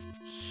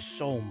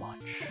so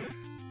much.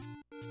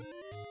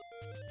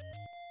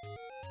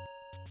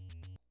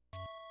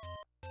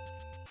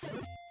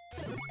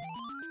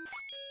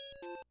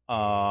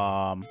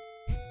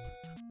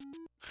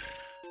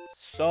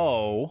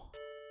 So,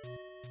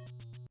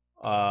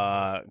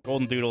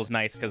 Golden Doodle's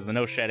nice because of the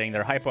no shedding.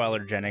 They're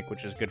hypoallergenic,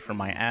 which is good for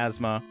my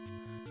asthma.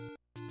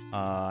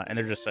 And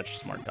they're just such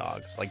smart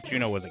dogs. Like,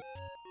 Juno was a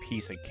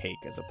piece of cake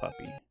as a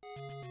puppy.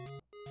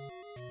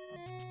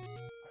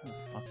 Where the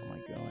fuck am I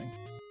going?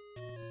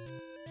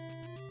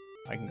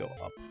 I can go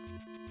up.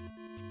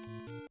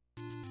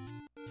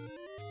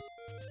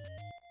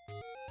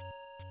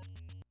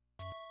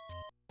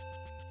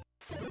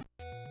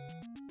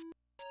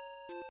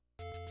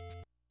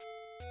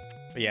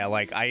 But yeah,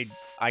 like I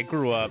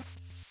grew up,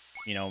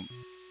 you know,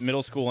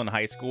 middle school and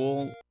high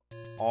school,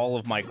 all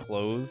of my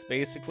clothes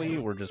basically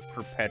were just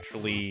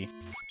perpetually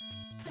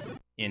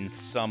in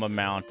some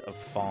amount of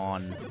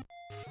fawn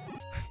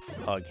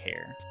pug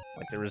hair.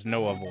 Like there was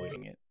no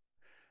avoiding it.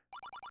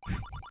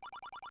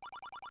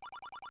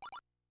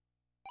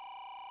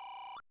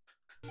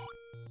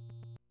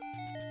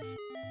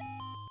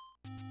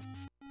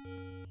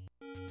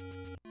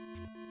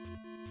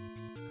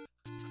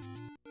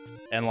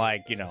 And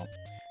like, you know,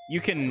 you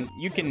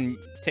can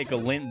take a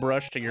lint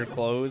brush to your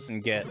clothes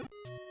and get,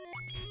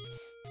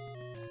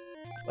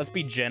 let's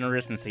be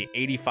generous and say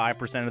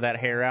 85% of that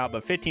hair out,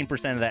 but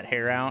 15% of that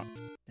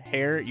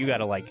hair you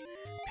gotta like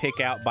pick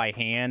out by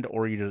hand,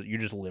 or you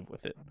just live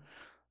with it.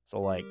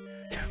 So like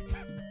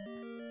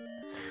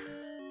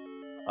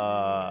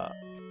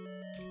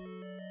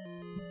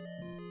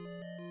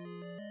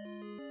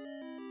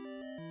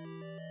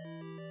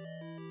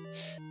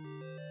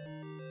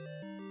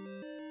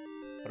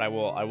but I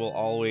will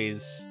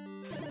always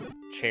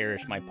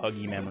cherish my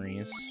puggy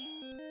memories.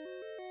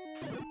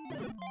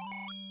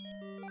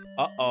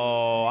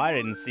 Uh-oh, I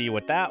didn't see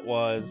what that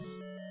was.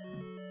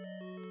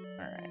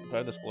 Alright, do I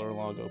have the Explorer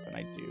log open?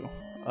 I do.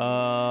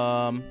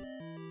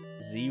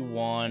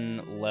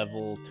 Z1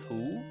 level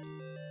 2?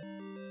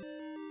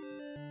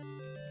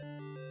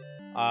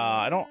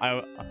 I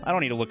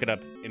don't need to look it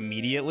up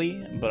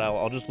immediately, but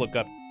I'll just look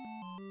up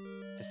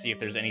to see if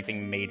there's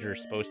anything major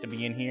supposed to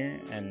be in here,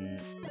 and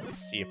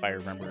see if I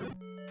remember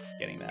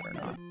getting that or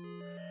not.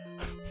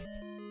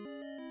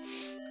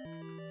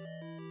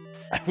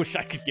 I wish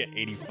I could get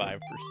 85%.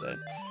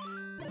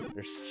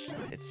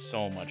 It's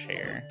so much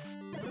hair.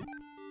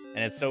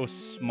 And it's so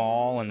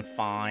small and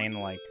fine,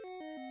 like,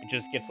 it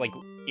just gets, like,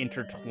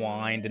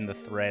 intertwined in the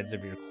threads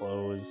of your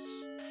clothes.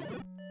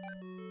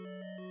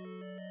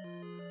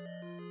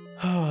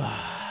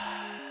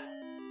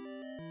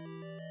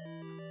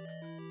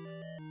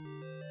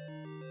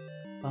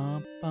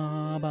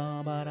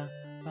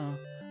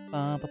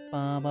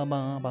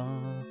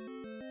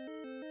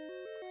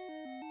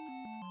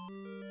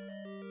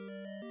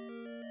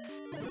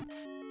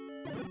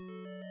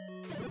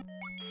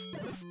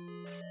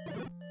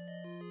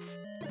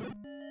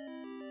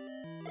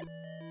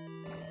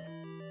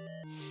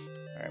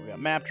 Alright, we got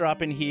map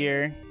drop in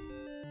here.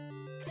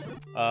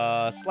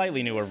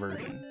 Slightly newer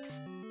version.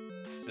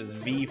 This is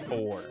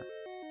V4.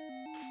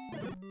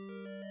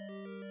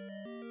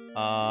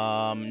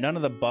 None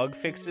of the bug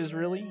fixes,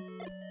 really.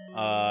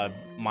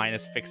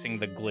 Minus fixing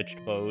the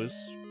glitched bows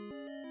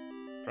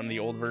from the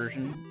old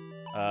version.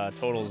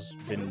 Total's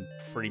been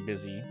pretty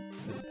busy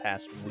this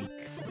past week.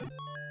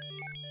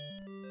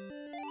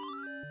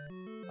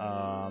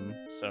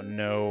 So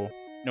no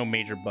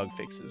major bug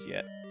fixes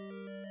yet.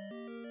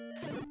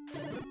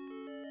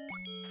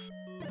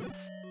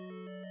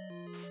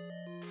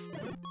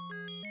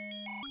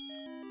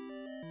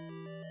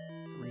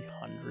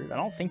 I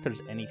don't think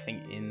there's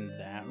anything in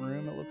that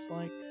room, it looks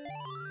like.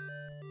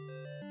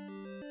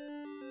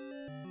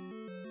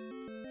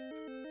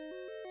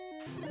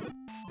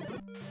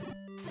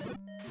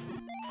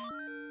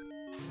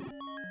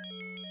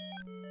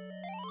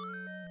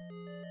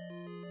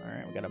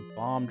 Alright, we got a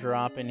bomb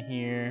drop in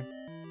here.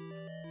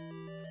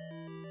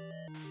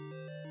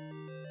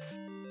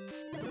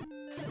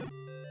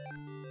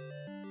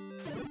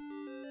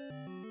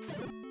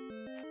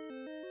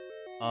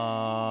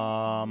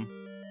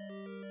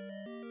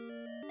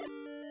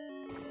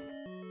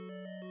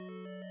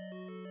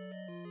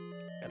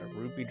 Got a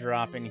rupee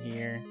drop in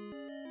here.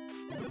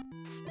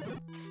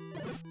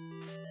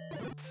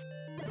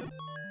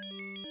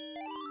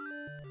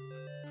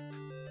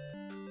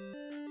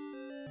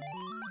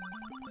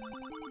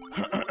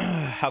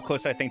 How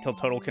close I think till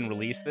Total can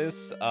release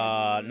this?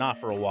 Not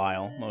for a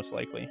while, most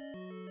likely.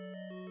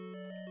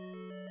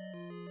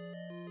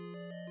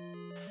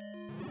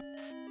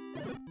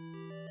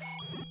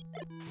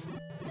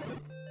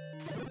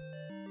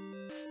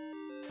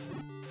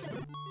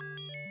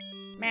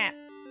 Map.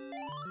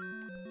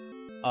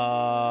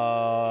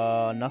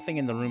 Nothing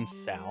in the room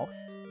south.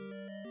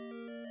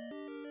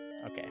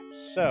 Okay,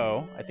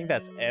 so I think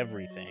that's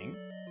everything.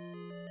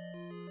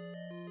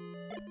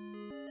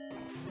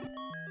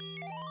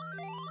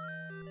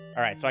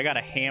 All right, so I got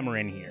a hammer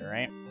in here,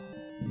 right?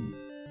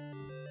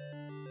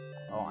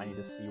 Oh, I need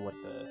to see what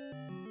the...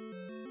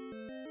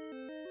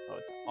 Oh,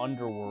 it's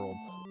Underworld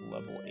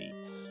level 8.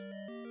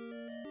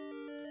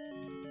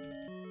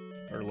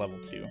 Or level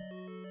 2.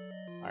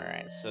 All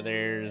right, so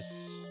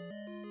there's...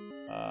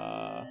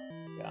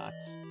 got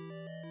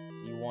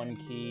Z1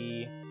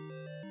 key,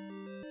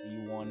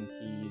 Z1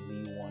 key,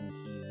 Z1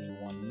 key,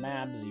 Z1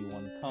 map,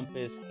 Z1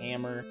 compass,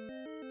 hammer,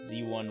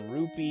 Z1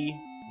 rupee,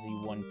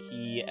 Z1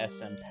 key,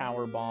 SM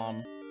power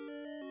bomb,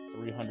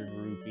 300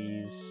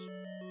 rupees,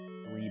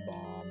 3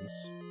 bombs.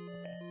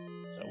 Okay,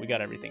 so we got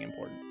everything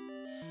important.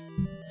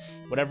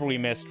 Whatever we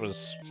missed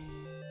was...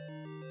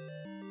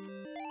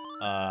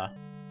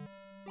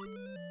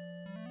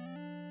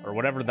 or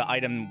whatever the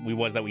item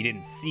was that we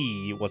didn't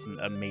see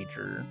wasn't a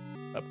major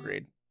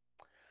upgrade.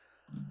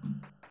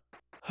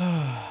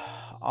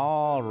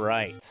 All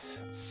right.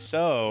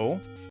 So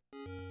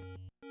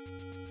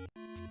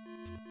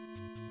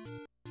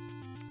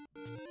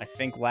I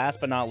think last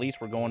but not least,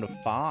 we're going to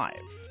 5.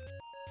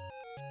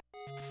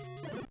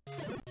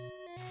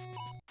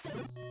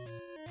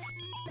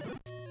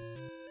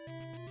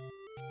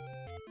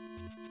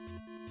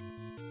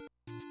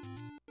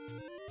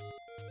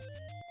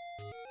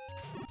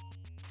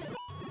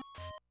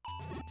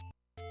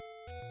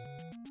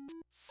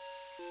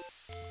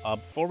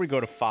 Before we go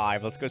to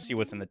 5, let's go see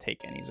what's in the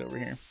take any's over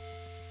here.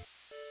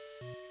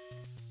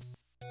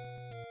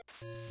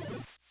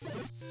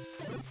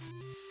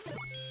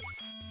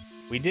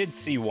 We did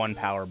see one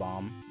power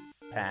bomb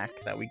pack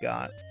that we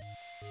got.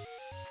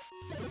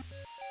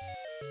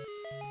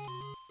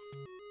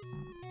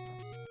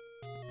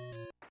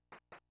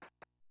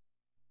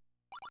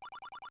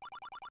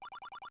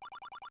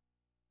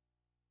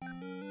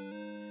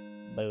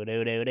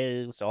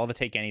 Bo-do-do-do. So all the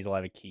take any's will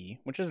have a key,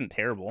 which isn't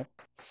terrible,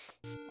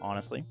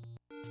 honestly.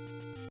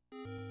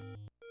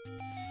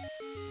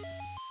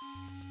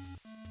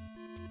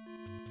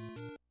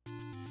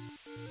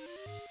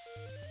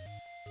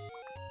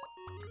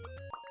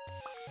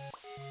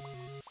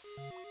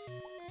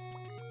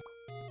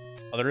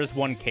 Oh, there is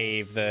one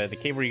cave. The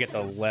cave where you get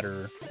the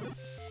letter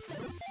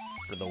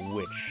for the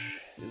witch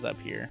is up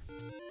here.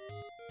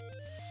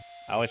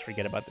 I always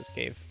forget about this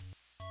cave.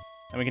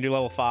 And we can do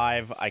level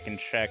 5. I can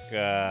check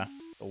the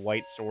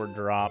white sword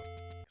drop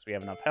because we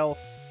have enough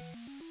health.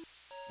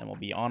 And we'll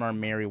be on our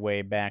merry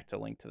way back to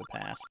Link to the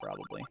Past,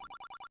 probably.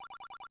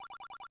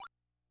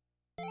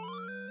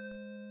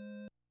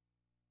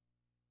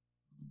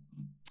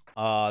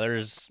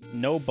 There's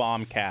no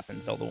bomb cap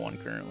in Zelda 1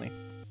 currently.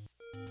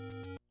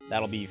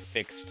 That'll be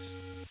fixed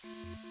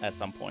at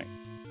some point.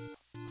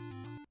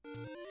 Well,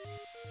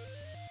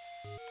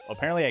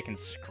 apparently I can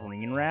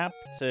screen wrap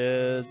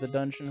to the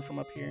dungeon from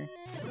up here.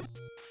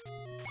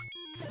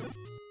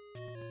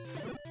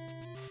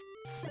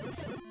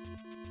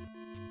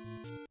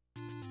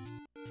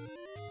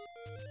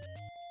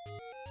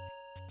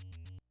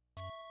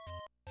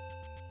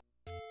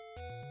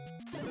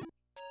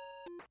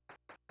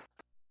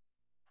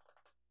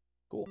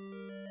 Cool.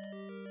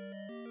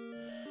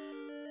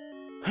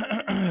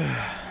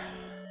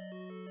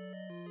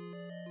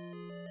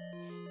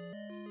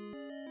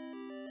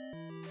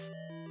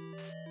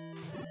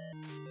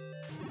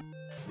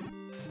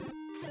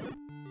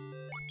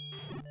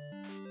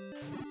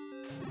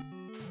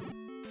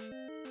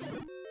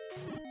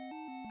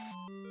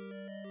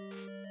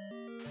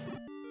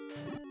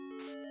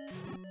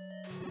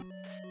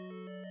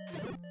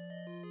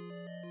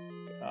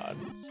 God,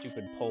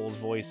 stupid Pole's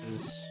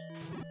voices.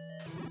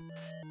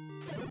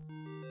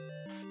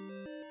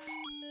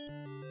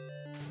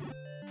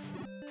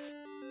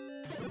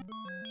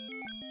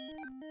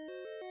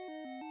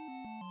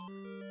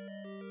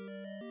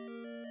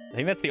 I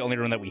think that's the only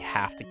room that we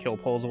have to kill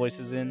Pole's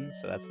voices in,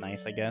 so that's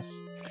nice, I guess.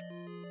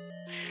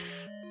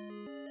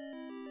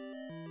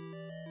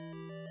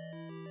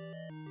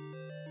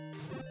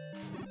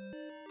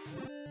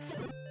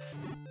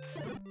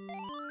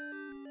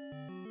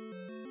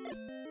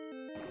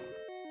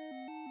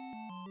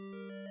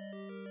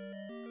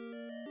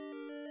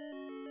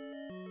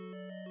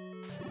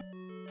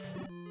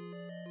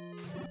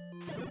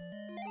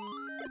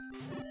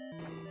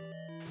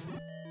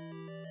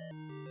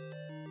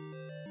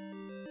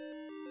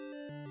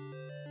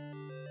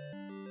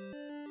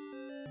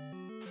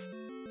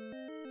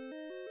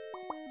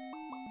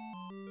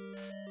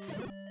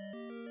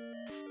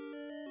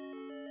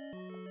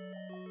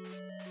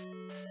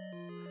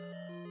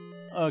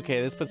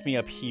 Okay, this puts me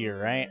up here,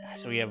 right?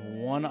 So we have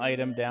one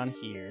item down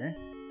here.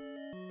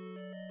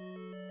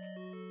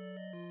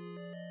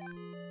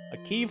 A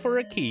key for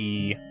a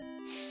key.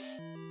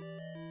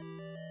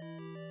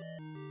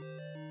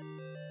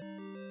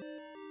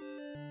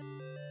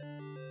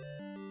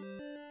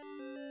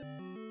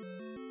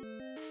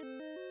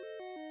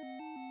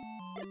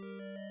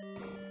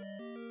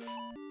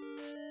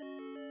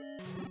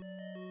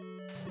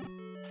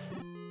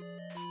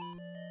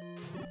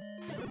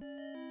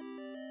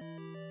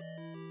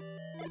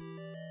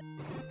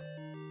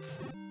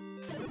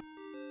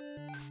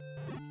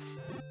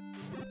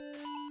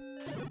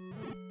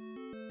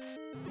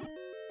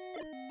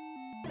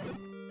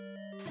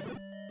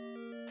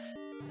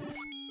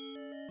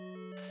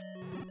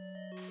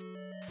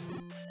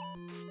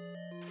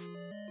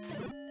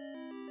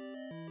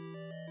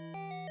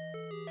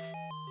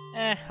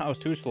 I was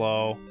too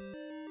slow.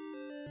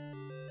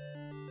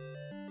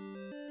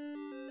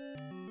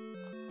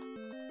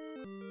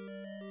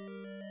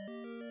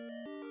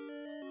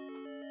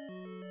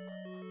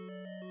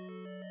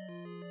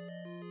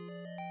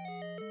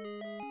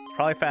 It's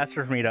probably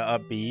faster for me to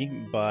up B,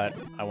 but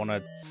I want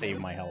to save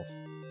my health.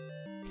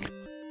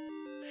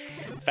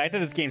 The fact that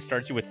this game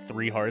starts you with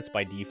 3 hearts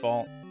by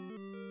default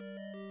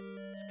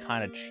is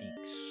kind of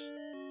cheeks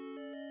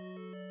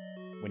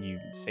when you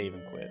save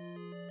and quit.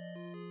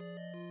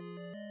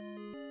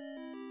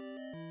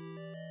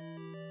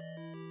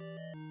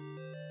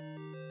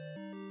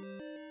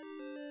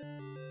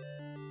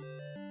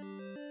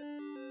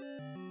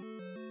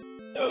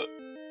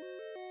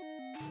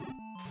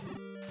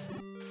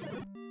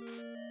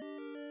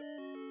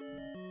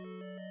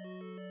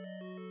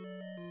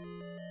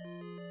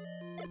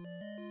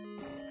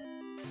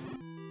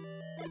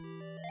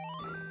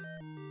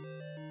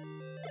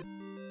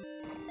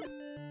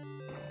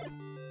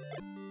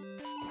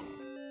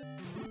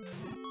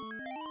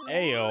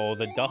 Ayo,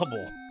 the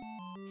double.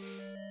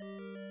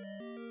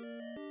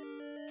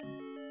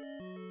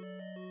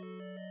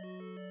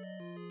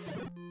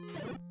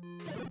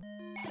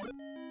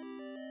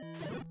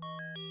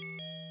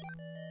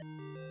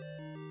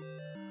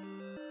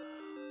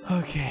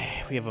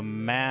 Okay, we have a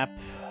map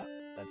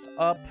that's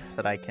up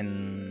that I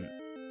can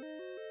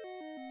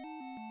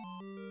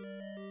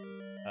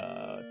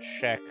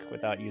check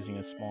without using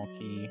a small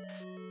key.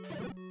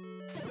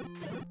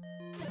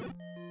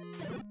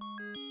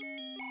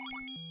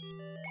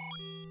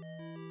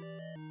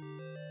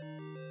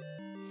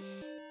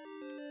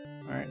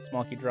 Alright,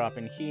 small key drop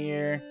in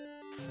here.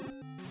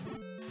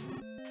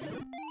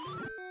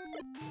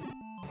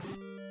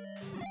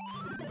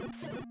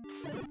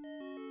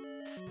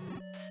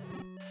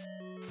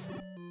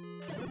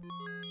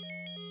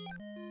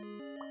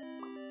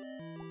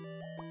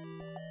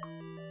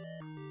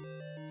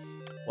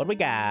 What do we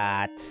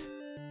got?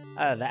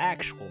 The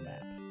actual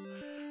map.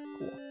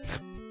 Cool.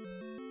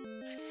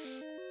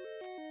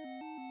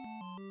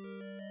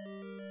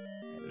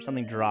 There's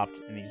something dropped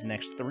in these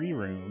next 3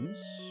 rooms.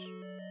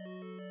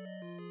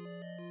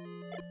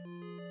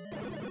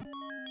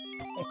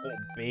 Oh,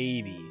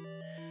 baby.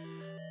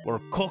 We're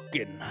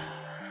cooking.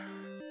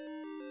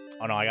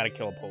 Oh, no, I gotta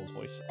kill a Pole's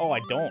voice. Oh, I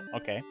don't.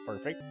 Okay,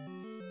 perfect.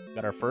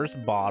 Got our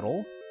first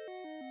bottle.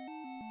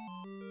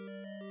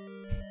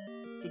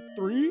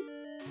 3.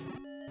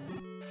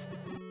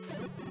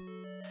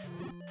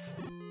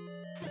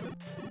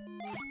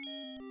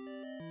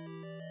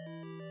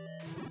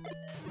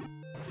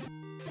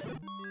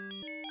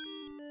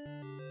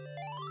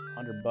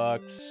 $100.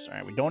 All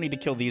right, we don't need to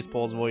kill these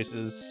Pole's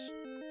voices.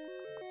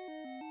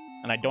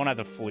 And I don't have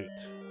the flute.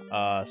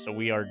 So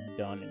we are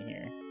done in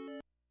here.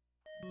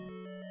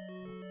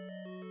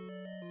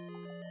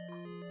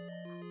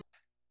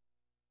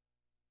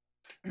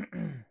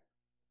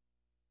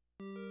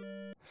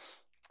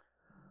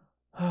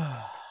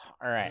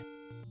 All right.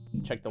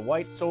 Check the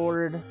white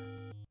sword.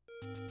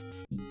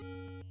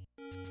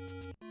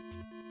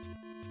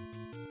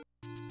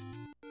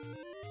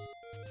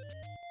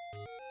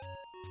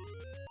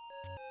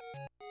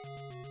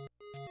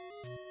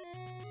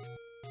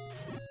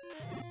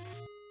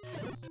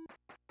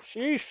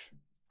 Sheesh.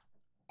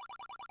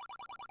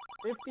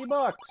 $50.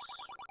 All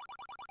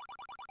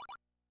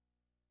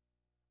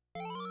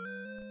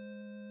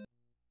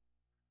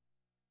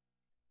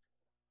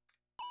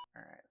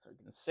right, so we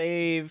can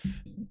save,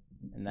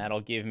 and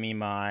that'll give me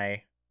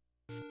my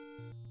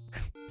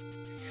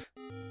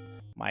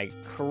my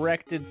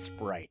corrected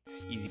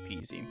sprites. Easy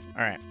peasy.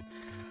 All right.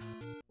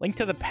 Link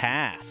to the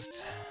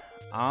past.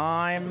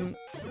 I'm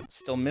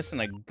still missing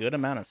a good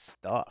amount of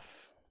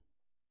stuff.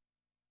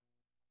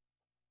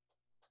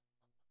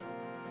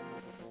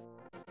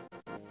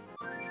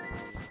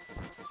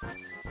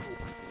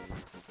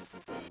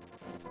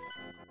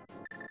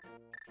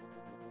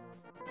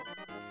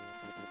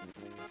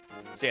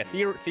 So yeah,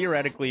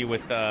 theoretically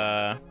with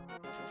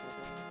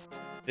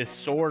this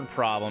sword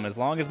problem, as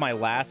long as my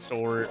last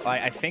sword...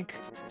 I think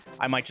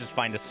I might just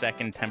find a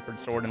second tempered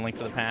sword in Link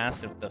to the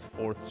Past if the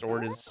 4th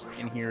sword is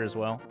in here as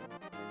well.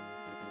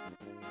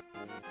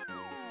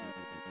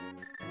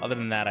 Other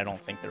than that, I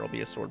don't think there will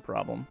be a sword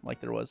problem like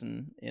there was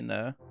in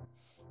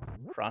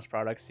Cross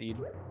Product Seed.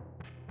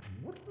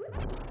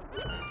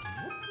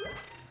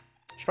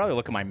 Should probably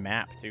look at my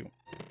map, too.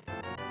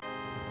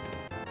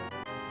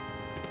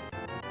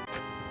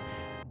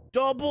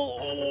 Double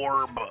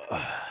orb!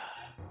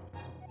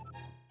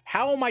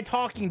 How am I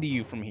talking to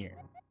you from here?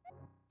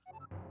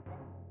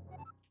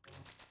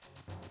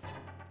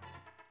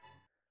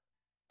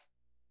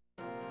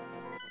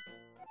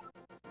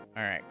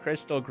 Alright,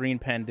 crystal, green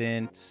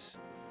pendant.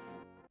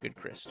 Good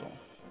crystal.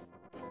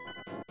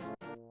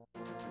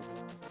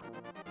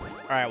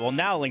 Alright, well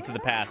now Link to the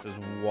Past is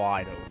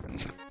wide open.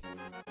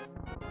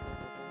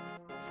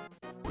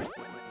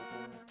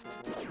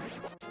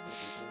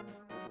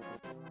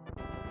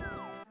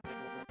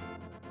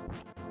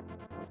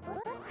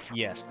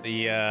 Yes,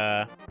 the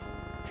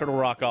Turtle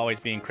Rock always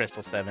being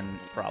Crystal 7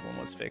 problem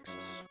was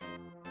fixed.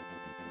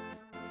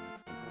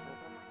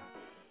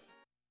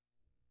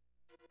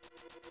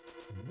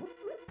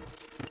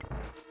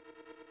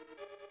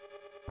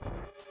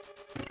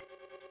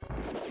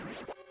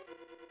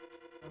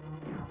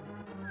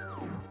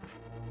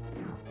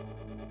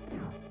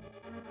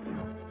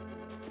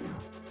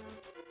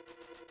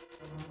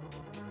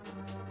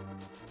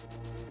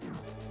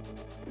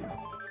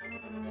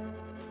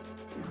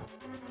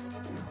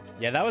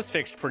 Yeah, that was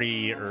fixed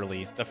pretty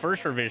early. The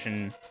first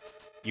revision,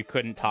 you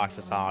couldn't talk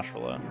to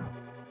Sahasrahla.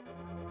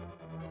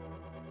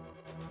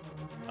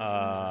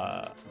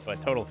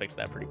 But Total fixed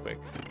that pretty quick.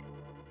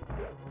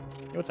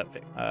 Hey, what's up,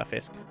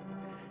 Fisk?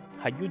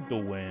 How you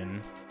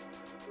doing?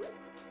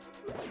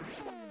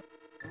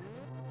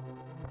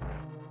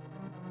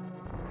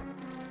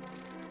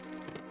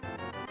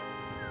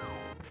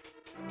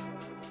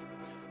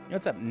 Hey,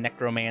 what's up,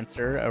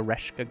 Necromancer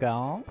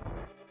Areshkagal?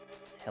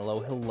 Hello,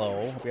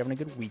 hello. Hope you're having a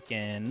good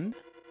weekend.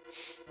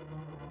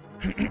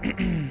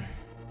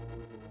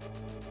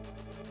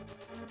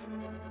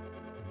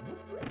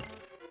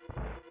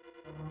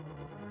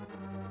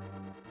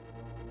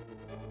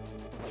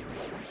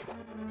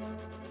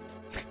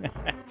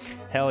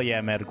 Hell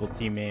yeah, medical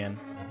team, man.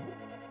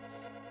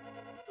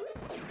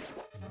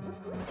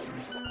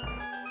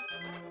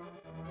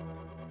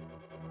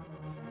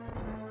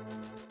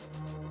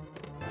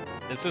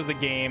 This was the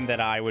game that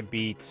I would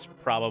beat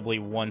probably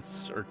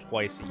once or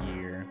twice a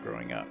year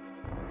growing up.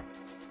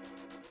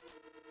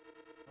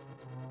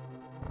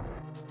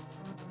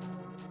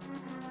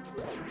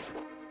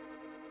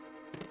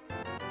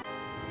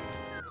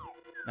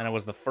 And it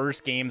was the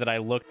first game that I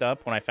looked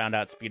up when I found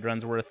out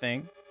speedruns were a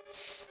thing.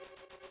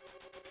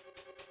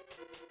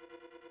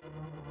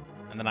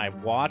 And then I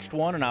watched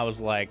one and I was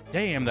like,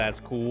 damn, that's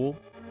cool.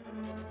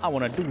 I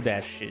want to do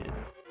that shit.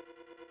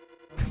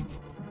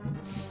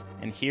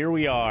 And here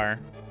we are,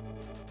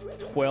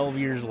 12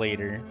 years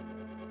later.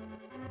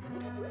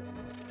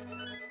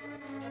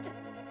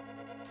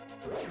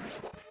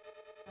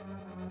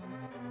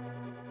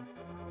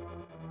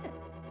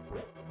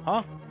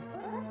 Huh?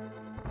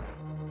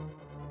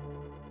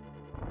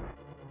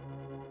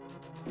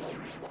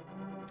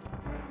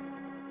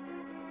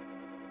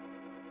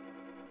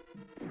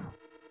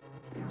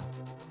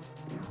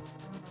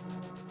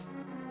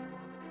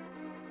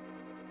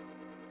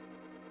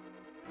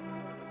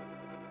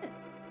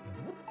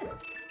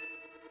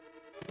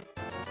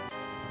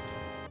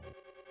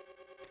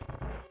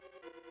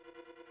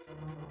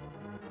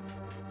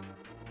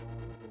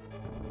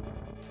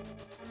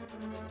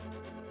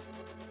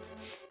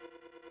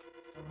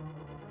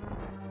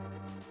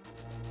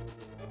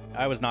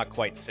 I was not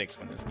quite 6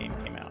 when this game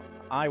came out.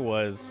 I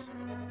was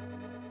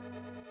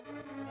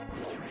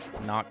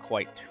not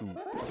quite 2.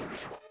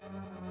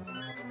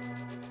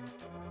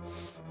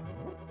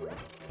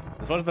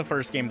 This was the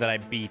first game that I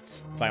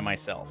beat by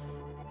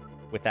myself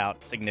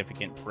without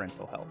significant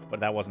parental help, but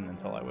that wasn't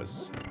until I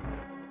was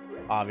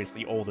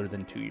obviously older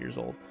than 2 years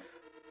old.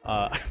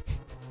 Ah!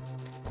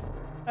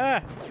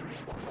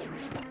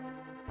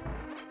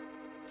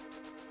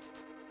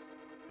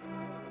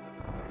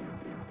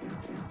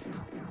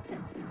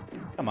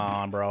 Come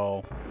on,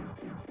 bro.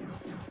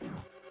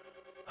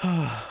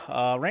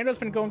 Rando's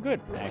been going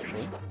good,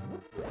 actually.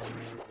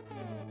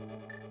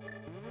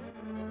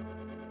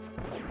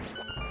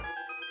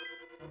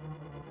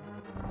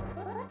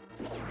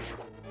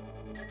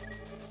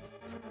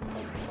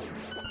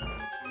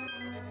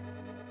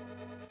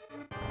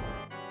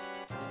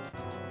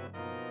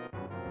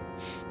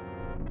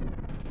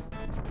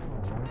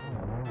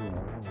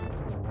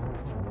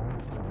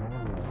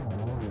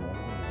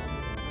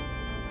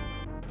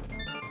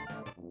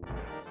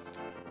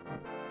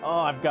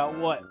 Oh, I've got,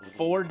 what,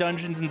 4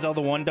 dungeons in Zelda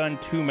 1 done,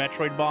 2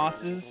 Metroid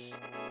bosses,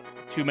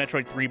 2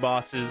 Metroid 3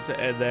 bosses,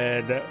 and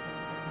then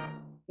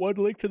 1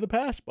 Link to the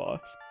Past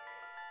boss.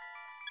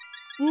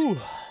 Ooh.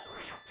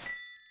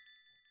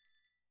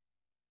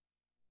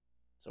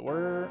 So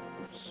we're...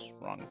 Oops,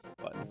 wrong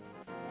button.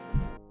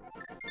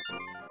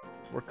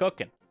 We're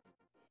cooking.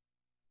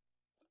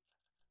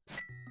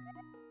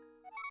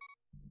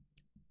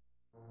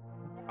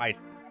 I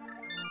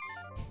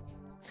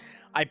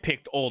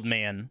picked Old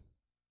Man.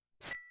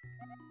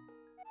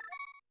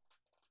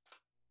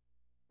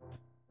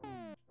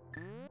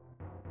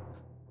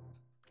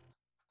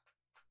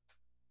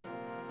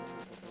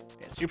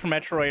 Yeah, Super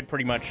Metroid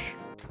pretty much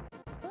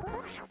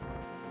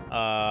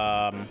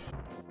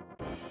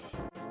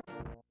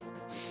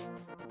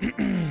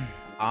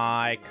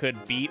I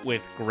could beat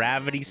with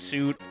Gravity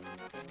Suit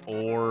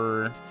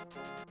or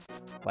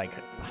like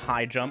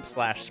high jump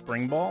 /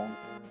 spring ball.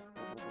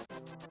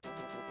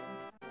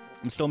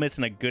 I'm still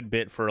missing a good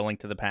bit for A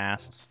Link to the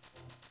Past.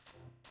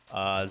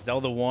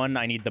 Zelda 1,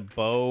 I need the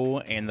bow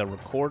and the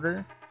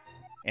recorder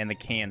and the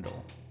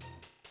candle.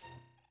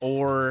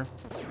 Or,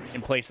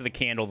 in place of the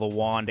candle, the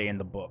wand and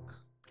the book.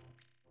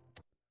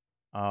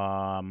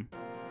 Then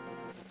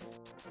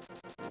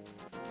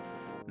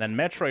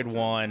Metroid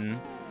 1...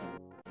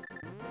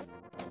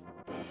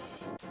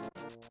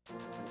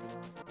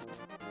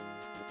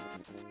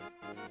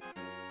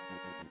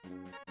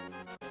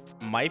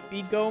 might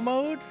be go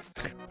mode?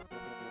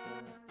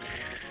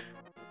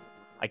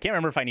 I can't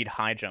remember if I need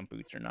high jump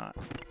boots or not.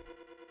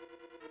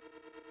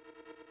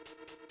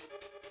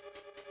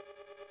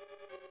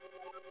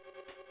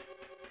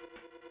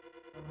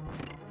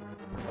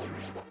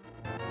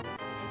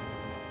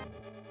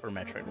 For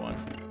Metroid 1.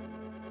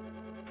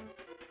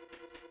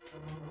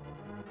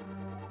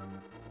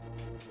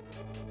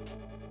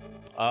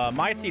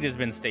 My seed has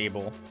been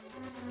stable.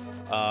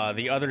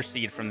 The other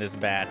seed from this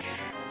batch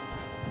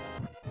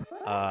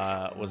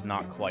was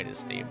not quite as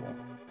stable.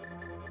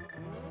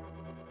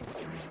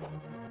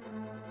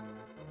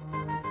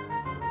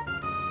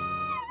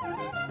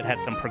 It had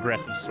some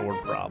progressive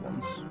sword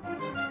problems.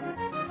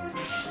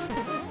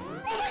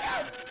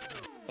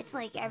 It's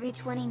like every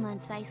 20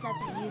 months I sub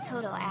to you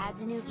total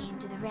adds a new game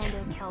to the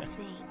rando kelp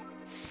thing.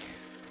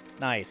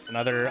 Nice.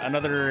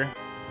 Another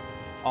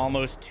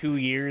almost 2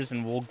 years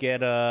and we'll get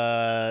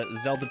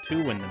Zelda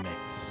 2 in the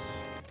mix.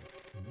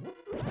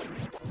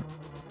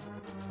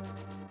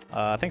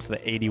 Thanks for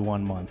the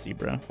 81 months,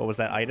 Zebra. What was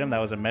that item? That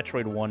was a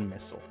Metroid 1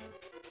 missile.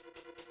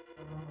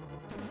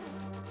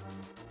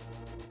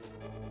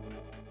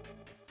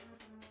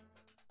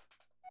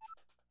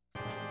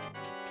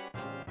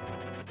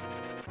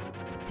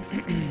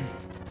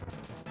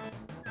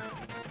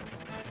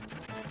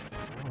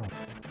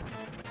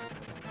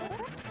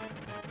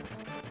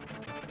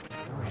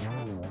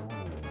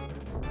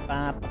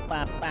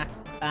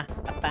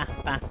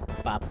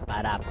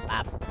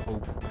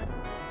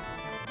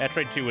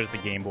 Metroid 2 was the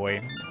Game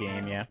Boy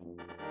game, yeah.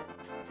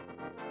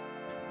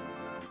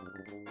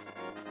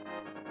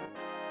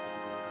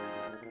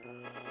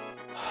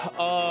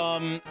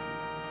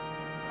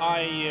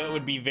 I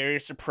would be very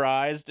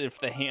surprised if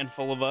the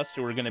handful of us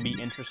who are going to be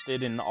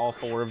interested in all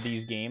 4 of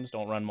these games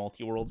don't run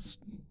multi-worlds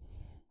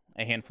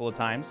a handful of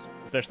times,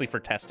 especially for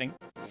testing.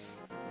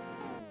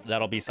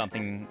 That'll be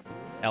something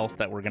else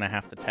that we're going to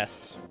have to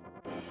test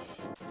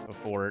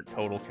before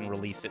Total can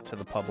release it to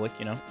the public,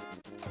 you know?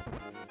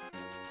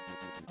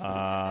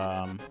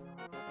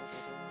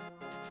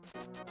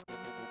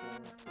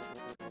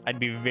 I'd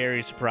be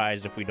very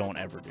surprised if we don't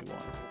ever do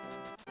one.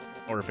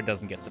 Or if it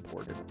doesn't get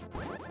supported.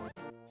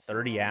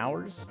 30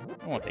 hours?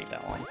 It won't take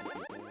that long.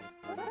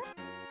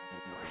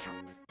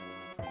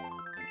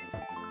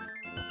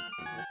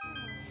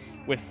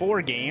 With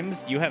 4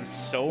 games, you have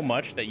so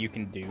much that you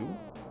can do.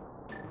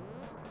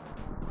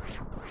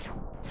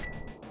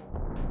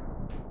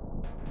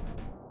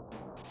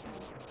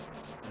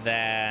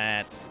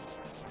 That,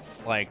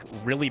 like,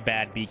 really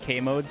bad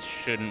BK modes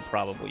shouldn't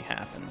probably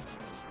happen.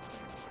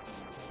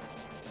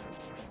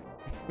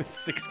 With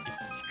 6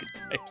 games, you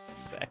could type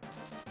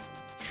sex.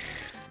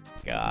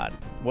 God,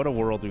 what a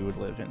world we would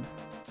live in.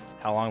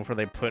 How long before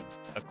they put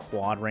a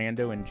quad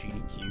rando in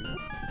GDQ?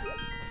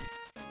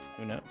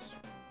 Who knows?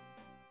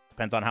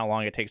 Depends on how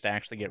long it takes to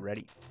actually get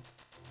ready.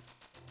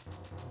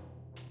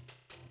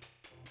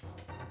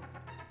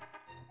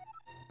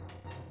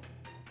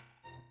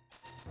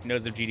 Who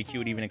knows if GDQ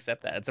would even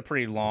accept that? It's a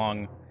pretty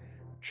long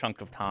chunk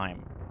of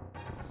time.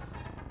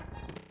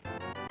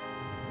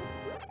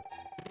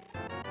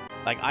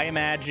 Like, I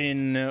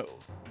imagine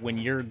when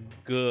you're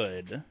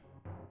good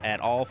at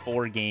all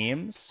 4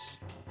 games,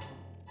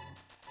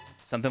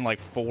 something like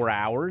 4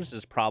 hours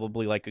is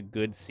probably like a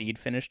good seed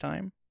finish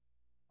time.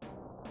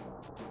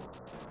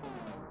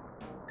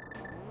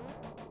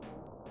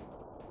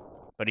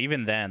 But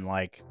even then,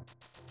 like,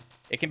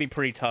 it can be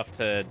pretty tough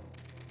to,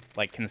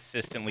 like,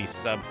 consistently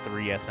sub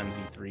 3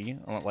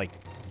 SMZ3. Like,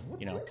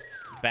 you know,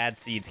 bad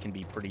seeds can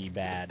be pretty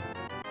bad.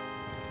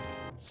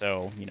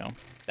 So, you know,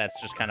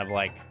 that's just kind of,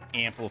 like,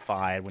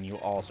 amplified when you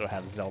also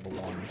have Zelda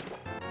 1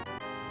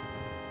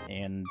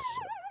 and,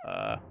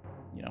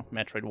 you know,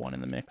 Metroid 1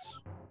 in the mix.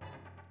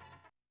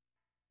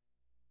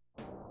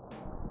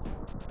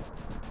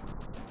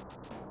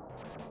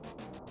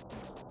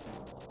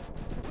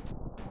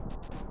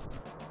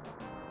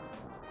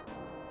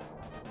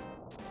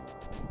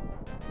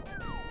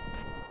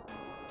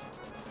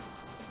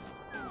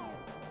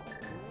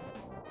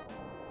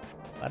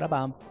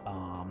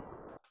 Ba-da-bum-bum.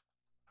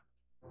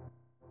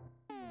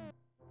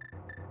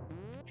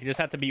 You just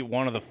have to beat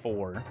one of the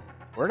 4.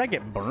 Where'd I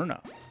get Burna?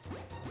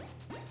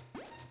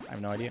 I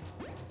have no idea.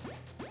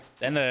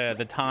 Then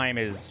the time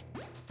is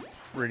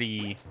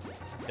pretty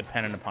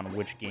dependent upon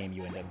which game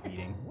you end up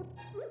beating.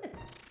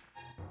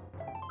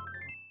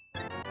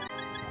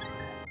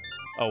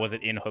 Oh, was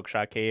it in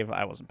Hookshot Cave?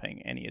 I wasn't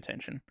paying any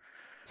attention.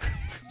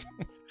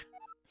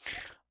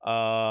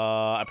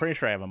 I'm pretty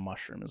sure I have a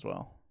mushroom as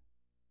well.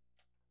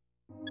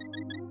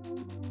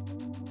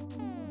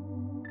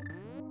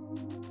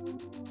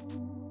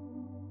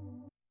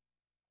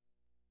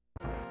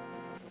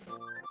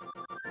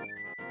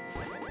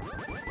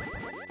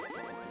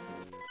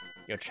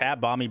 Yo,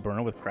 chat bomb me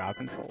Burner with crowd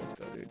control. Let's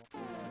go, dude.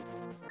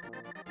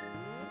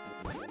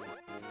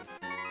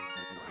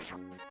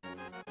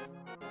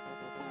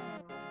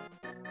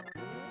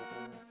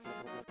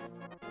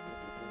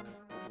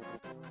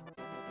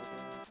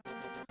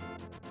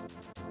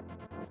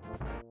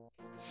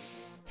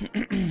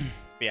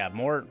 Yeah,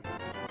 more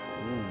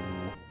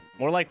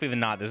likely than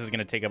not, this is going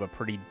to take up a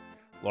pretty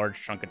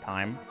large chunk of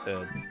time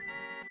to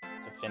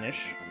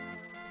finish.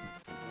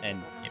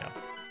 And, you know,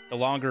 the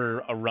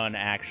longer a run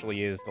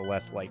actually is, the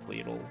less likely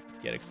it'll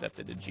get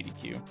accepted to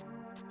GDQ.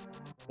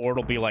 Or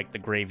it'll be like the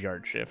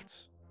Graveyard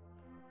Shift,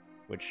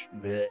 which,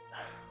 bleh,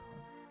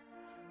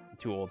 I'm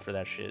too old for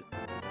that shit.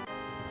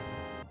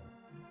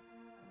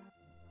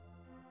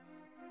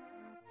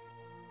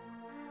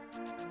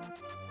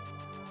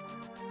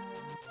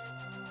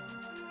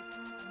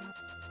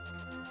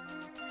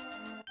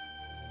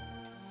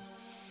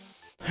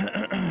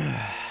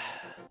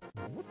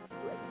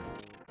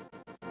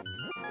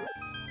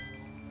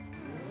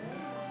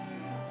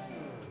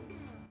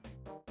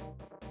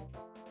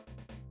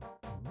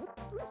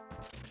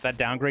 Does that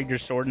downgrade your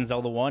sword in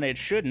Zelda 1? It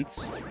shouldn't.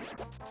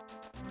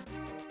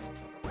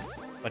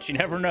 But you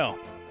never know.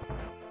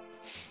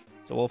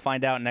 So we'll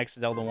find out next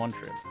Zelda 1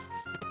 trip.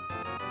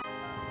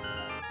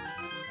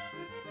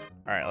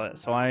 Alright,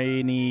 so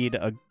I need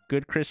a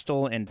good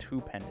crystal and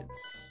 2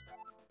 pendants.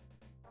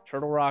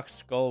 Turtle Rock,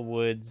 Skull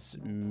Woods,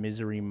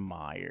 Misery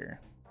Mire.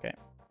 Okay.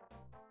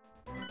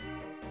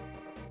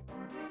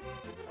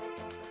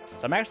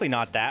 So I'm actually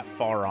not that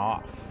far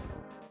off.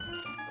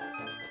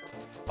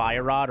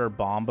 Fire Rod or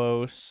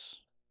Bombos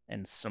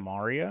and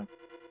Samaria.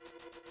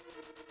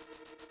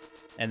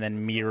 And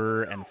then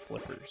Mirror and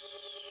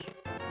Flippers.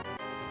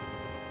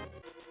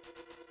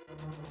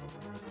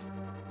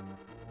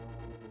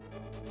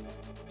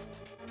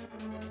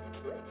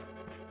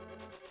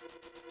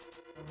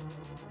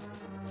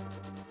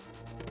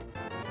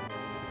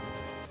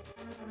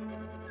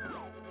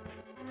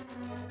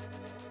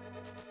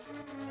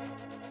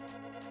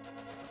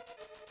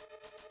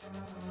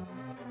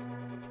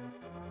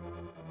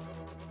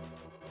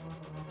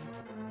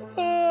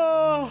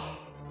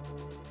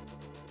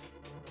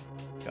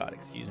 God,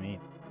 excuse me.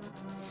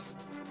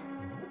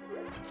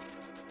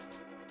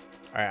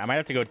 All right, I might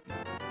have to go.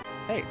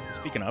 Hey,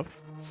 speaking of.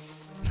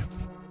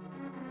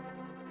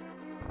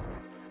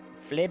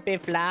 Flippy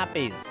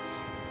floppies.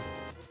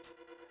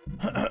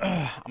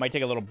 I might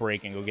take a little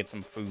break and go get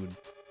some food.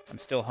 I'm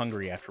still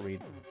hungry after we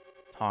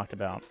talked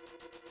about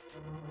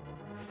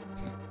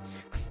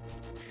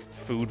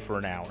food for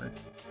an hour.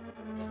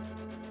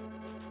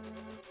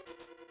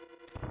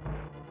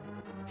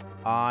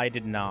 I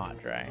did not,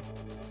 Dre.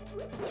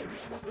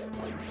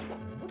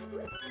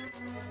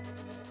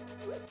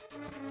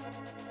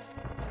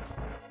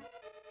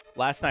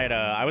 Last night,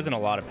 I was in a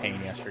lot of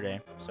pain yesterday,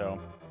 so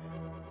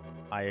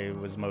I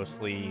was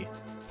mostly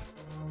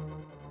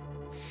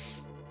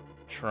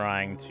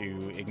trying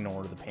to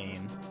ignore the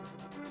pain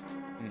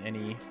in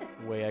any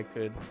way I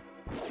could.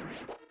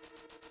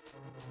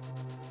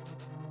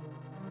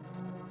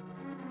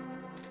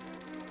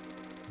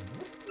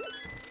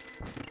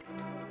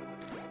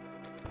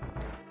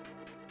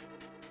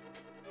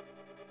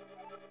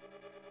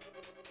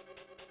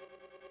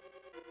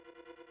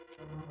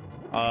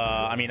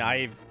 I mean,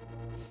 I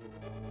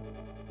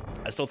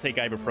still take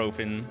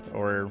ibuprofen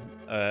or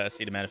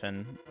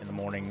acetaminophen in the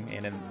morning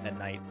and at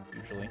night,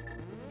 usually.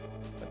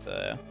 But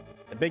the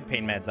big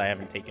pain meds I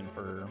haven't taken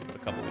for a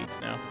couple weeks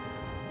now.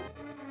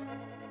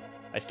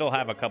 I still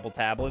have a couple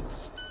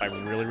tablets if I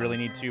really, really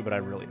need to, but I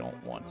really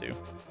don't want to.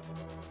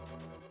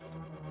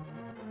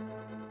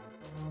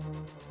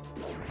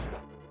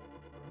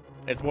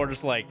 It's more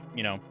just like,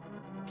 you know,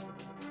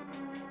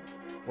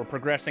 we're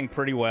progressing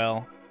pretty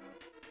well.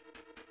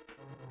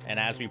 And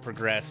as we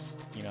progress,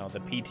 you know, the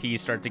PTs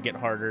start to get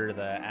harder,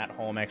 the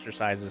at-home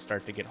exercises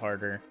start to get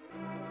harder.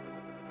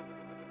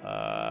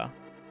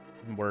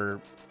 We're,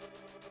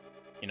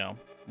 you know,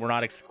 we're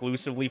not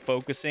exclusively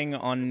focusing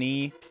on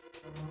knee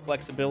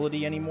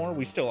flexibility anymore.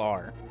 We still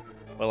are.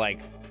 But, like,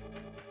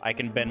 I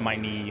can bend my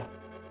knee,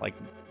 like,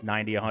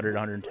 90, 100,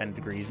 110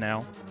 degrees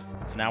now.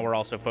 So now we're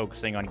also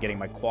focusing on getting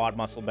my quad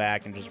muscle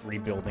back and just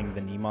rebuilding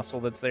the knee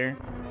muscle that's there.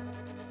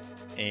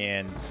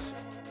 And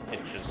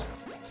it's just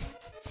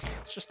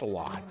a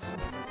lot.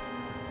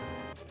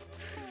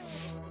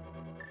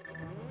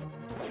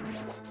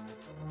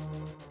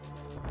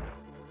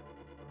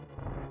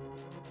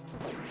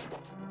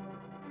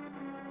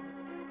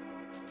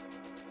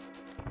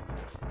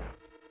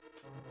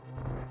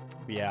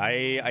 But yeah,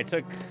 I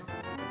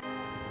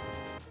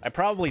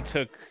probably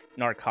took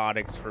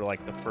narcotics for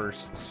like the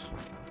first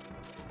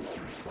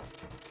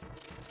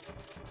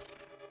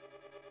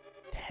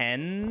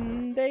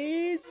 10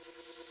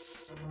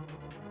 days?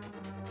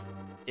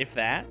 If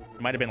that.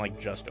 It might have been like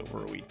just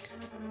over a week.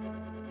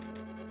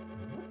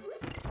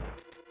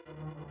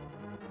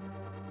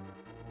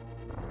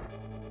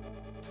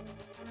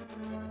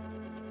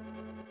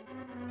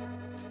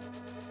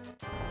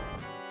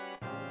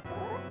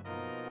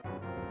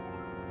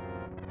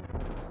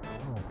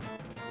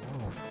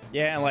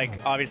 Yeah, and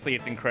like obviously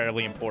it's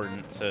incredibly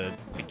important to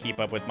keep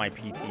up with my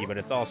PT, but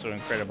it's also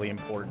incredibly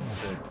important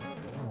to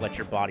let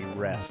your body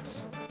rest.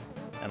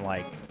 And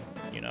like,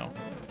 you know,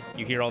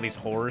 you hear all these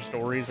horror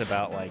stories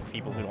about like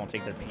people who don't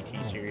take their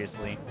PT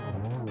seriously,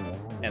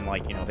 and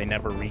like, you know, they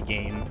never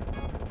regain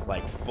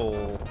like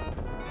full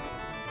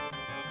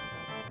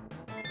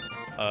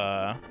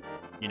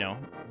you know,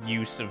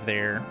 use of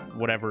their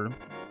whatever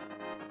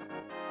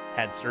you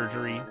had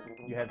surgery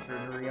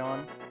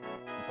on.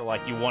 So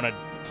like you want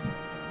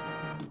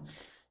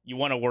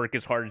to work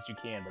as hard as you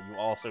can, but you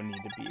also need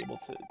to be able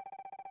to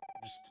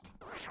just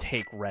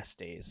take rest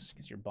days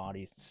because your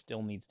body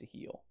still needs to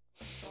heal.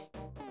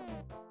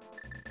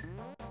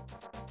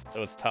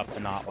 So it's tough to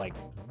not, like,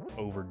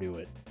 overdo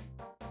it.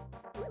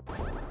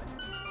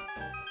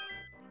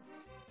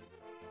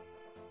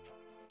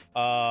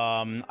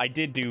 I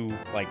did do,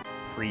 like,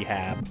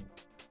 prehab,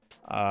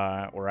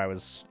 where I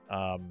was,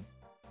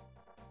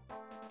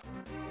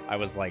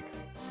 like,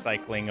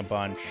 cycling a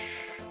bunch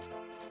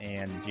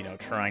and, you know,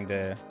 trying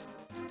to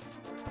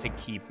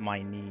keep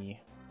my knee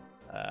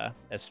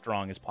as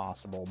strong as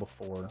possible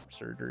before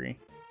surgery.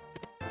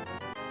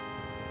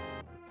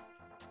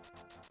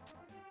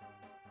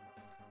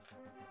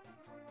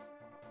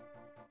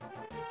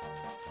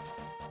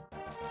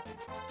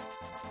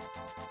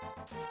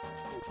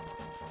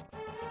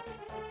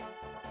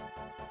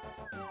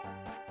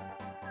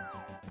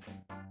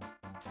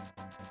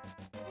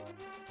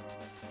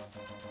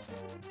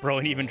 Bro,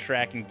 and even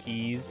tracking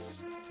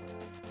keys.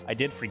 I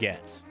did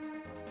forget.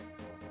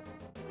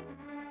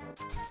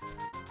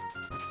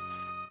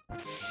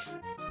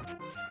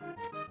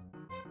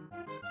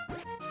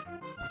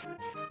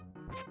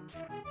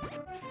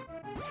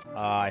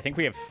 I think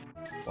we have,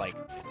 like,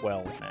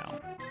 12 now.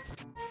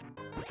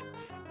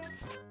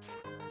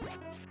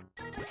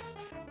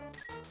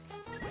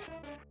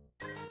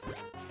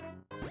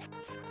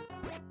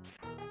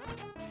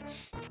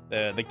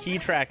 The key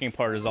tracking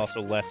part is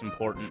also less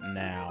important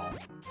now.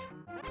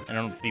 And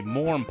it'll be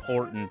more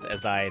important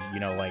as I, you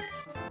know, like,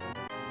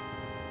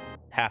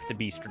 have to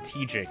be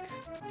strategic.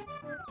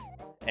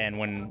 And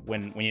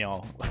when you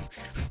know,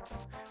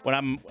 When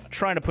I'm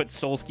trying to put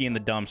Solski in the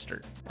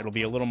dumpster, it'll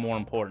be a little more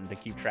important to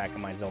keep track of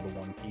my Zelda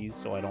 1 keys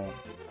so I don't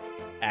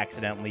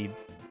accidentally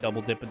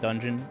double dip a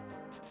dungeon,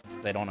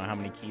 because I don't know how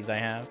many keys I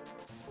have.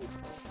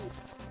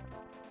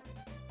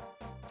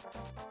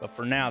 But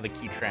for now, the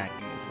key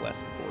tracking is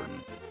less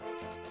important.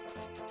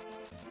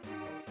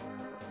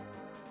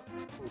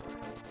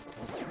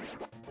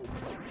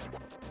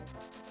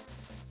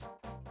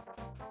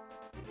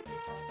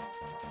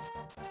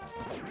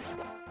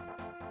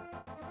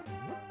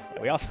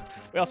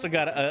 We also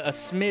got a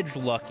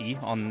smidge lucky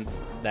on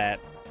that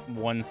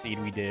one seed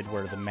we did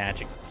where the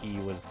magic key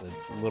was the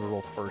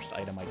literal first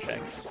item I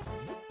checked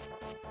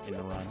in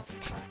the run.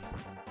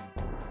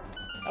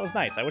 That was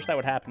nice. I wish that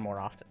would happen more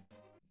often.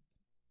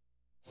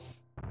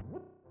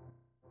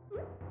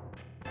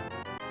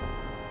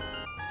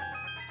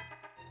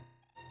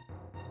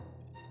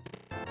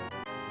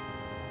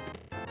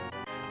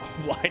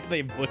 Why do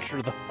they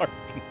butcher the heart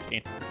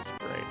container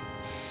spray?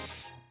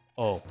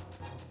 Oh.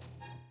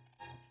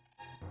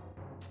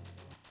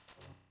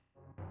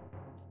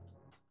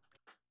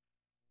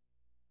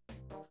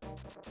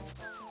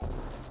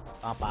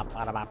 Bop, bop,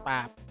 bada, bop,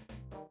 bop.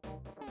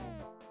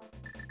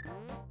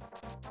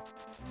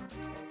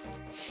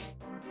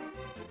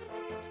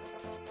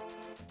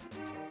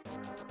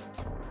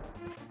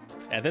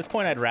 At this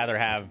point, I'd rather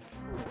have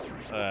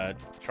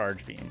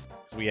charge beam,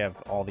 because we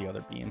have all the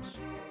other beams,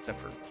 except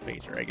for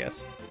Spacer, I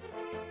guess.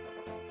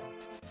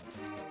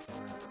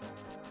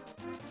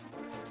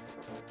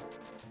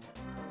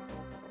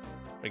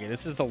 Okay,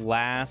 this is the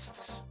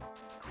last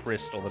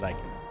crystal that I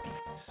can beat.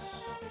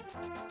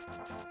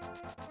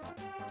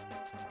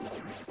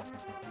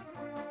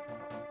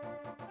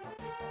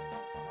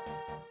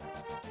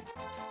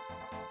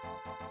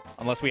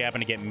 Unless we happen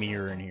to get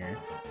mirror in here.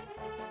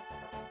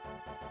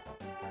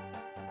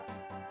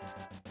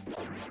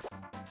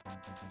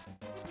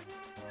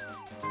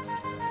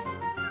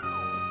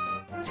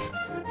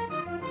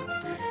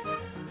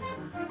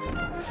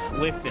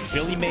 Listen,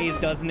 Billy Mays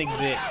doesn't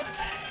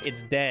exist.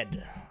 It's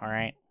dead, all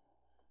right?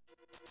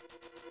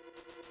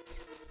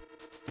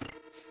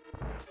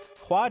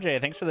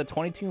 Quadre, thanks for the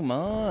 22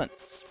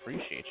 months.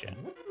 Appreciate you.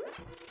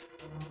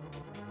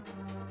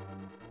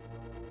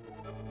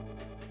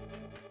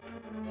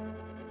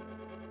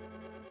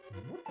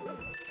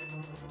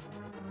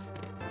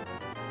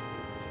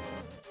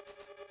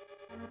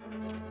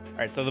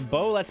 All right, so the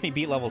bow lets me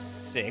beat level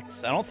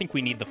 6. I don't think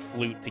we need the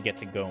flute to get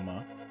to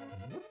Goma.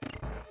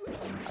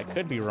 I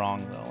could be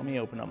wrong, though. Let me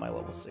open up my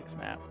level 6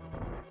 map.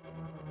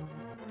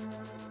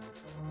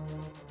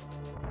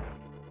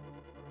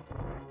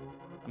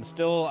 I'm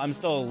still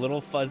a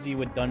little fuzzy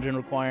with dungeon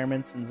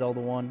requirements in Zelda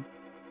 1.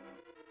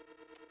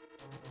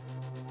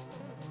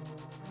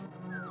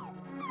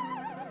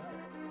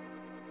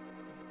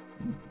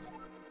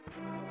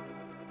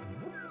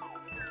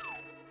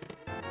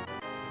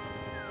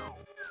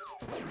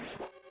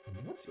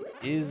 Let's see.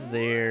 Is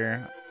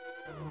there...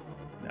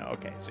 No,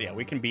 okay. So yeah,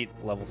 we can beat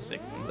level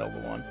 6 in Zelda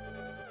 1.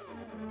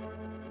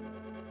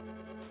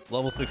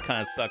 Level 6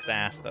 kind of sucks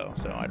ass, though,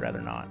 so I'd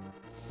rather not.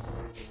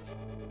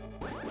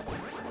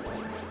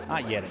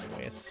 Not yet,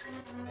 anyways.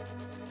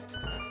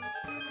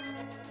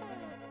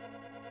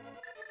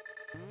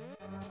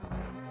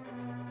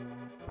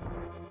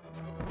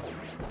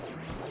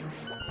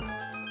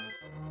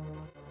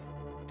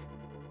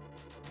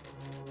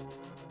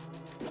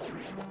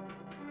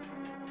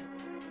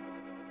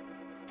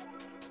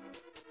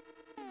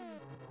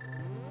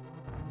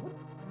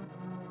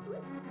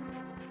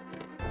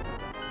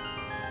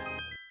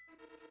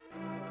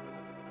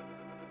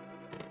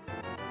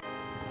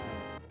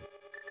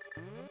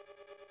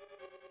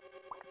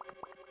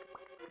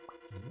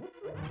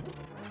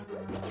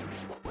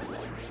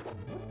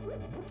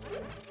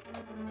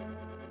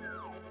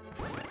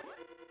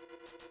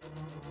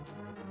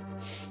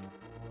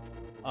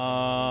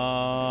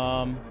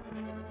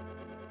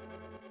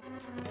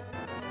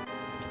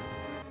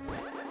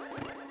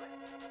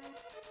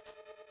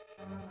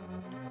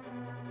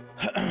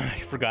 I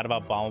forgot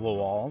about bombable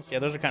walls. Yeah,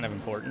 those are kind of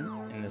important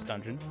in this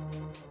dungeon.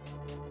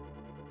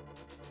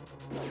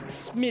 A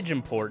smidge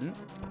important.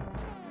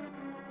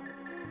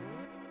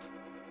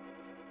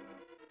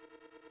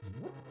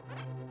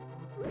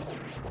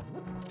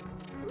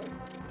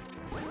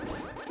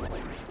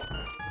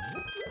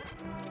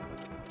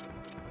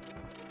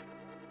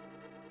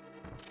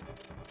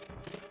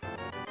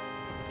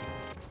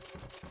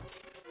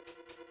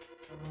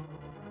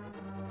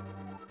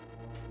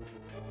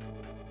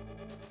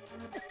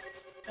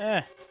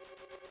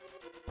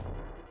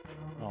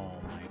 Oh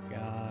my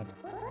god.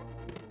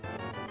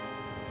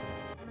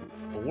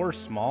 4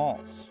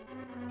 smalls.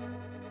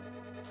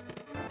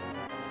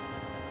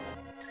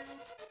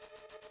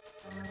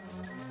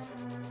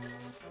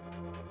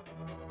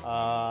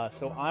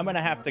 So I'm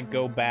gonna have to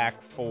go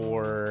back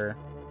for...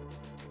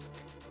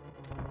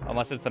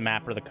 Unless it's the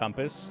map or the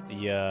compass,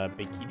 the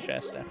big key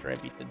chest after I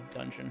beat the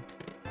dungeon.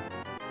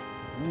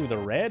 Ooh, the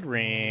red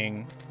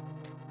ring.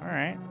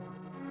 Alright.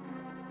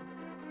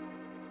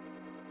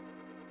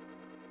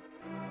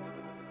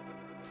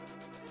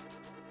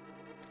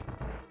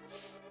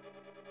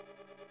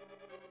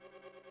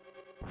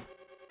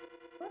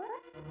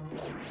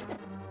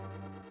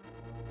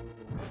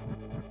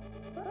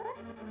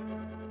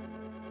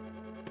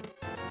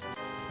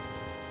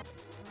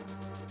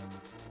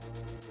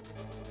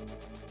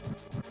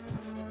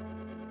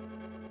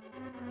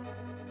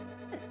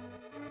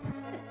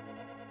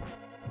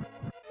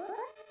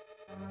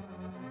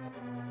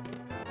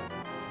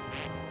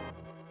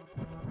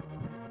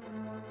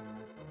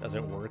 Does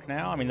it work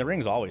now? I mean, the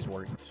ring's always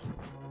worked.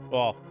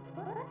 Well,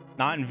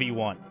 not in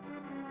V1.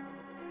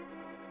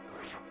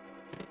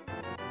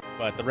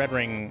 But the red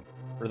ring,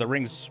 or the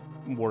rings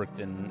worked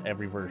in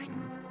every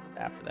version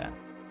after that.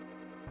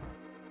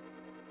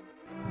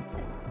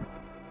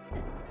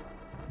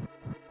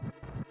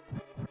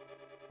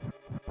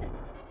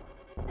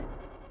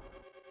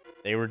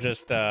 They were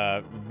just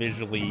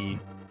visually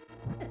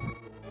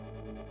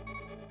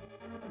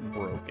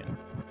broken.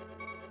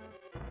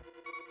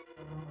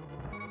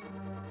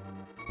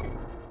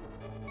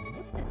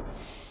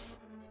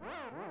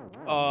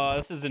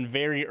 This is in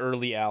very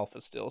early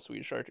alpha still,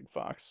 Swedish Arctic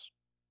Fox.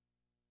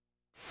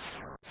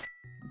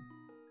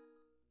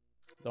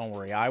 Don't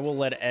worry, I will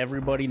let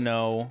everybody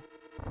know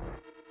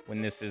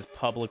when this is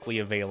publicly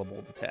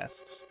available to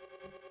test.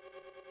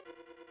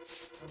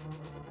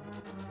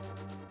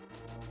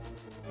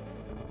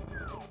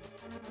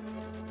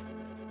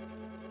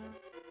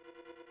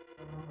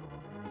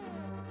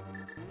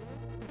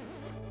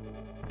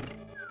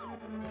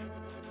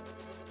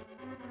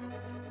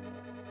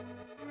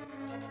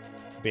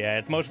 But yeah,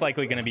 it's most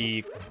likely going to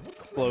be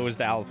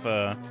closed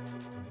alpha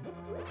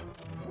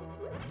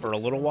for a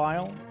little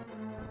while.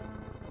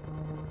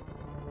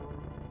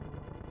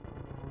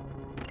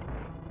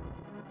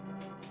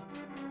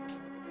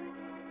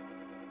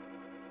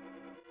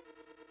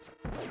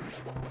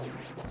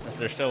 Since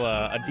there's still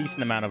a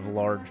decent amount of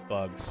large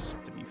bugs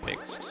to be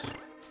fixed.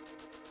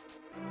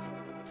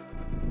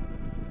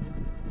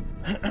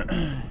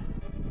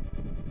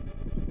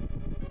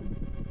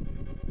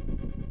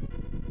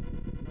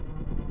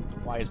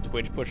 Why is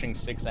Twitch pushing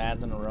 6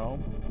 ads in a row?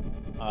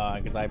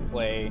 Because I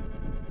play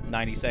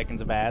 90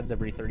 seconds of ads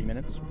every 30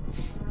 minutes.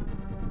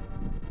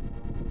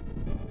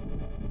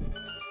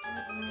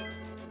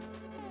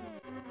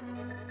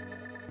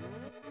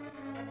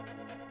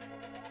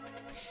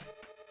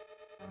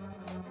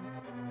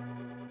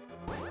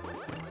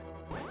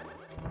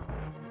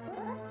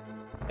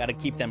 Gotta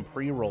keep them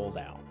pre-rolls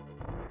out.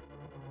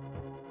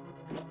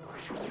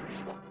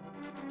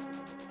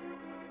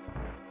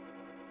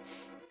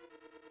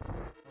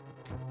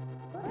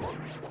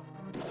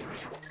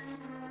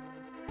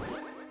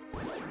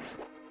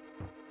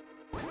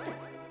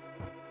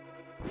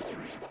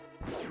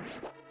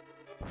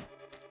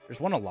 There's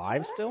one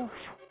alive still?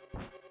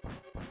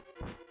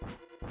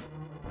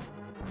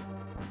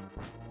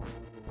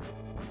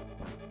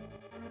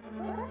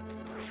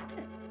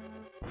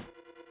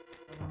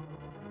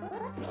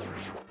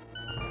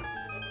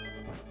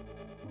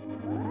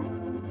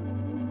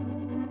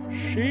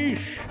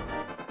 Sheesh.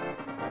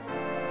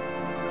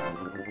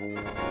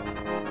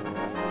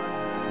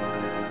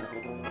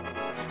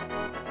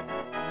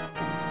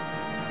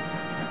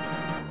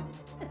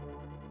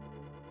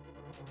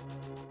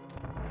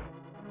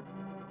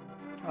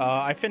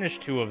 I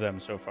finished 2 of them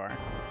so far.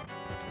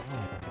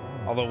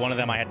 Although one of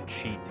them I had to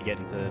cheat to get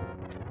into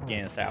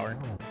Gannis Tower.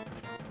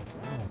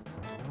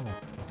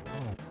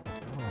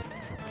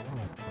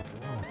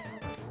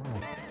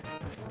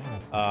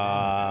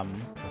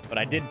 But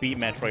I did beat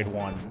Metroid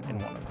 1 in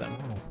one of them.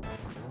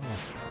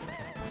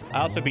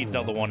 I also beat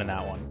Zelda 1 in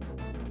that one,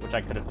 which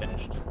I could have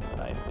finished, but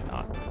I did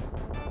not.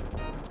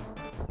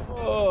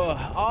 Oh,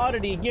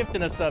 Oddity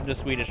gifting a sub to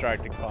Swedish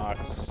Arctic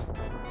Fox.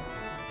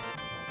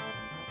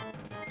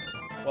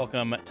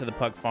 Welcome to the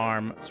Pug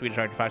Farm, Swedish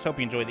Arctic Fox. Hope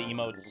you enjoy the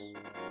emotes.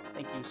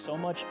 Thank you so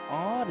much,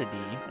 Oddity.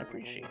 I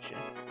appreciate you.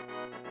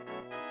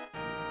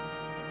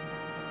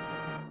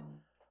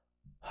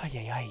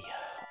 Ay.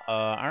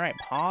 All right,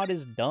 pod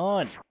is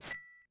done.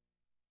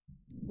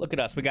 Look at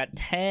us. We got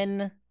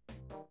 10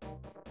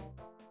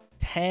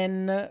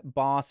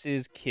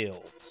 bosses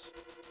killed.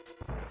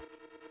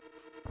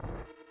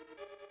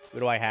 What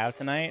do I have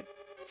tonight?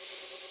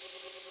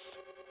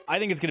 I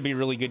think it's going to be a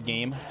really good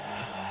game.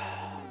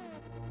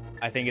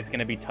 I think it's going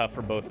to be tough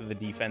for both of the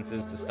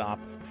defenses to stop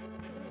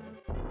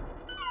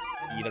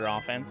either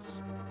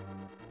offense.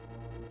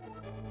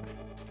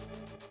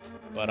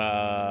 But,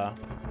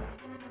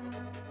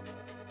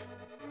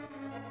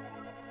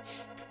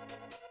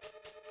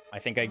 I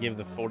think I give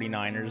the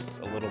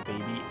 49ers a little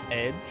baby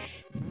edge.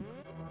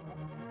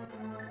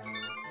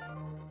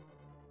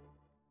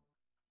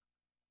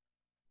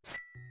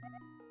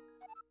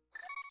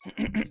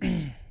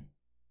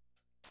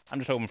 I'm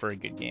just hoping for a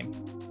good game.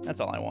 That's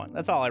all I want.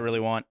 That's all I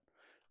really want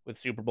with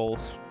Super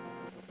Bowls.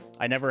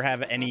 I never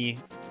have any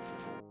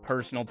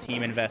personal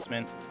team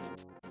investment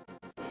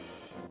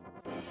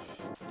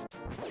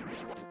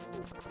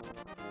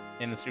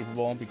in the Super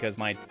Bowl because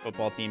my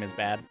football team is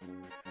bad.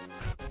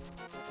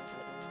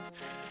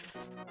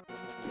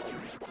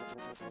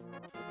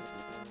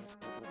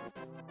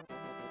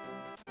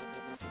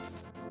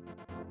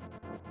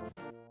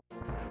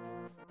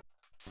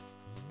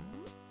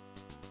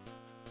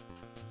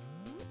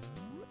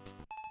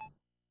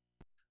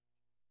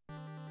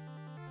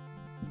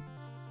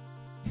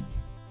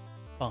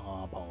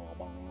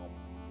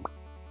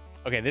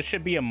 Okay, this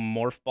should be a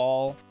morph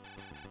ball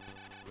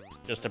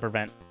just to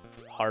prevent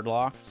hard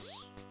locks.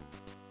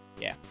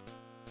 Yeah,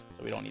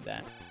 so we don't need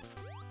that.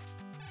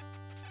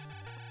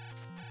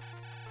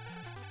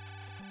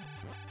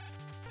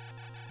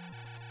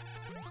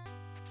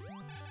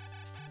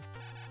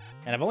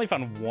 And I've only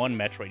found one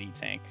Metroid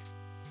E-Tank.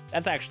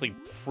 That's actually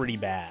pretty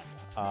bad.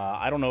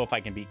 I don't know if I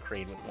can beat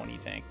Kraid with one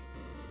E-Tank.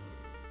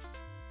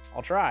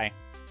 I'll try.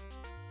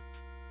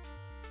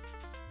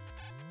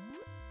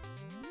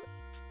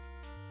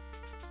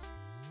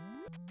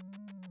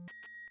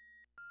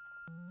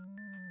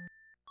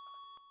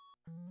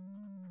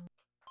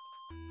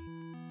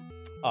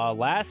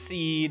 Last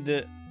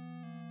Seed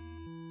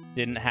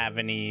didn't have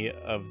any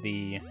of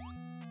the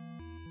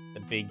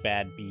big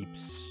bad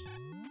beeps.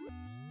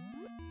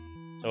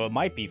 So it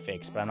might be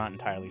fixed, but I'm not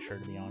entirely sure,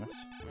 to be honest.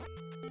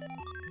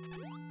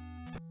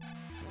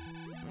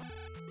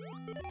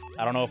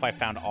 I don't know if I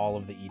found all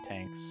of the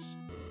E-Tanks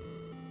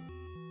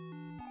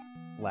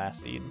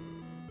last Seed.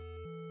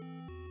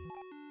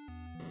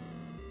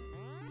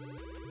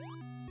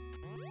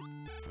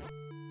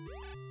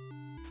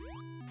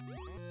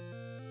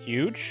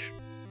 Huge.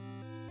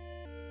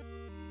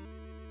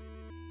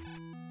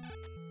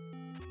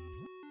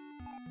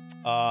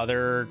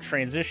 There are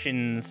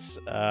transitions.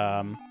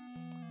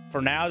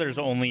 For now, there's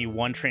only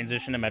one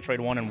transition to Metroid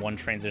 1 and one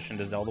transition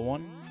to Zelda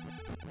 1.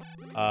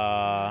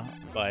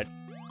 But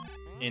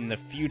in the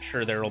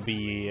future, there will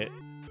be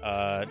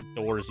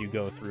doors you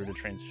go through to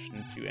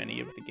transition to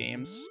any of the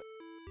games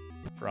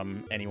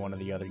from any one of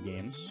the other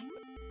games.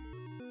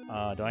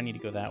 Do I need to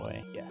go that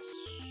way? Yes.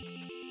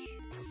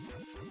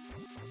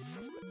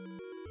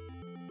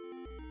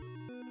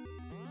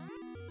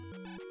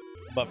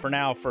 But for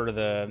now, for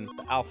the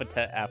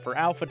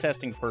alpha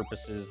testing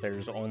purposes,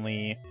 there's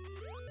only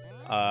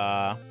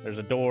there's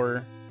a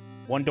door,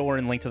 one door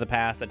in Link to the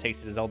Past that takes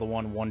you to Zelda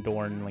 1, one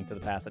door in Link to the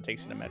Past that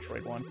takes you to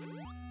Metroid 1,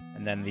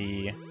 and then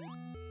the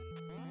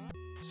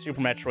Super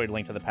Metroid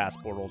Link to the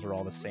Past portals are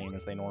all the same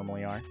as they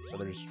normally are. So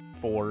there's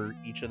 4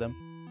 each of them.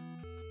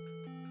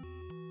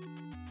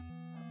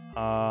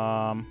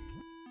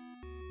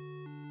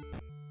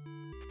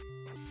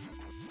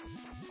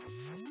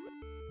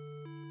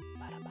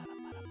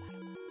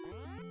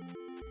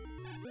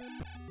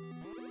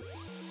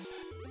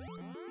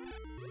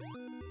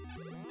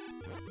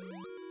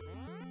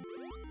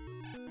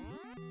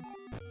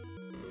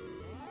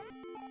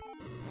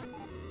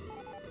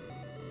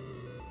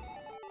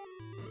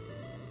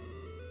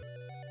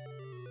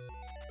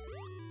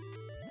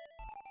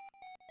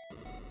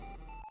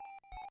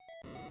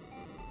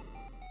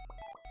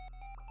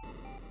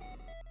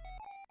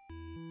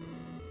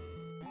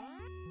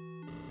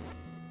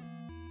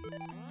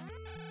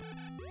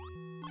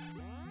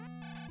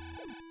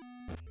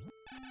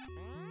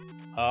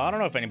 I don't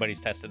know if anybody's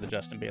tested the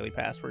Justin Bailey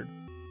password.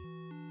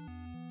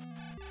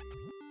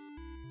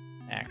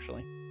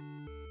 Actually.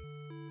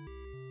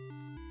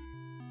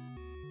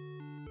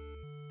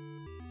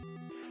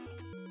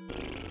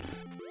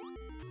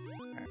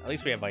 Right, at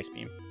least we have Ice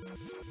Beam.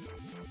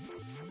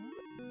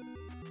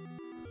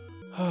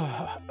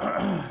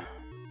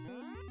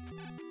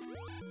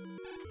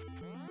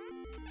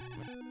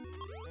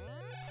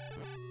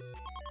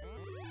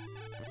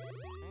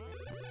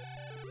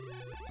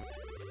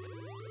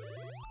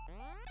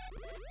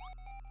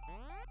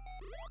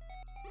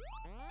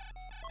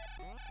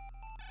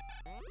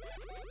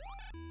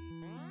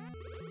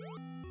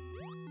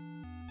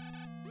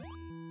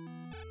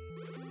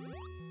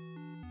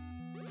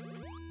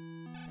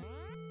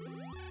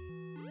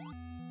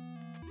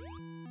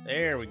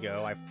 There we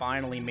go. I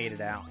finally made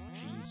it out.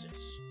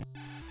 Jesus.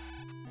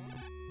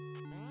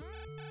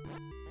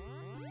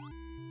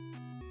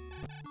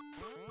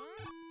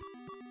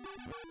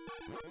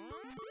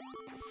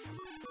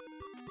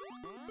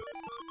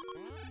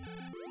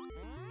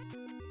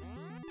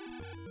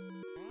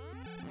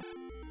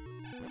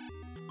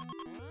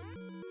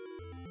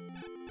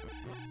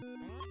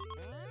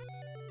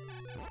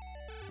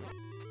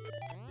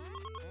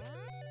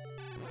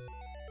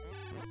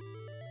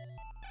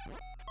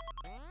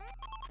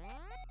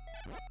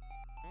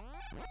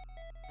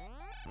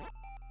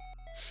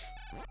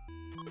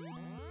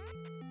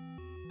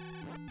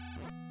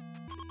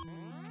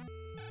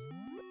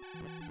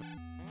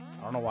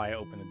 I don't know why I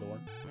opened the door.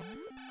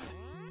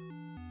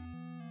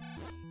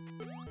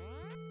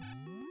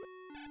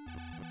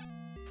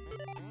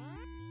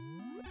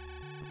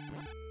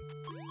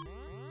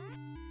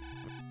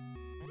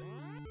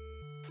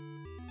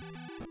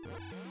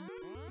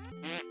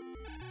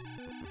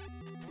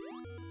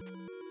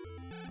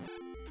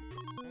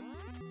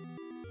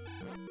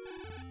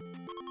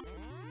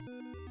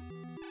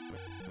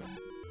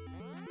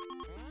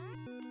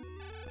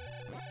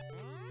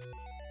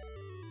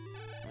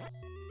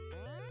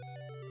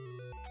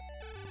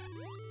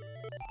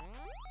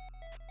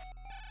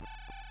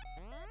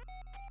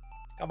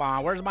 Come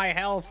on, where's my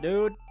health,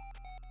 dude?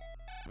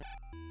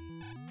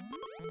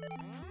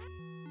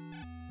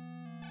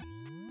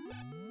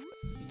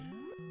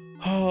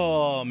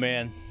 Oh,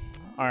 man.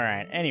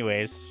 Alright,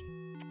 anyways. Is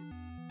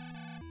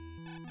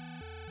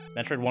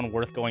Metroid 1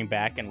 worth going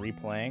back and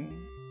replaying?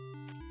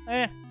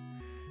 Eh.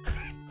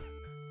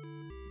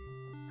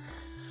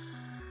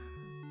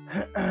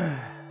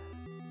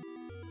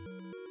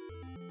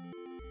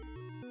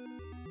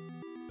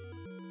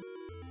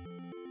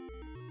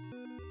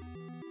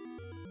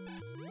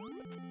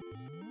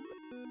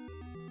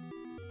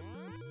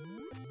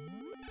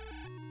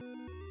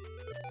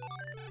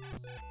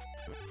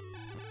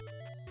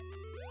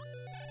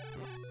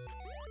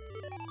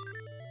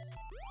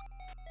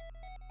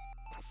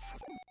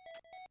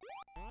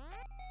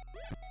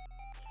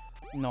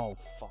 No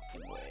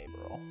fucking way,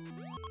 bro.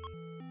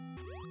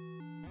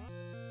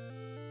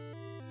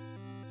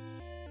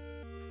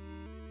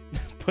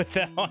 Put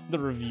that on the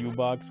review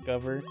box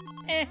cover.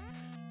 Eh.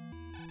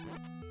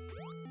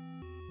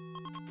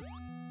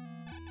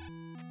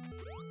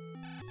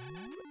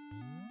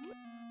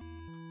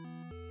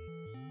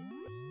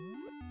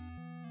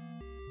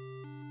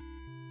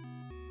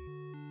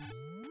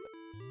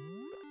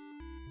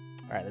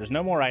 Alright, there's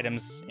no more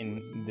items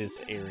in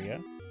this area.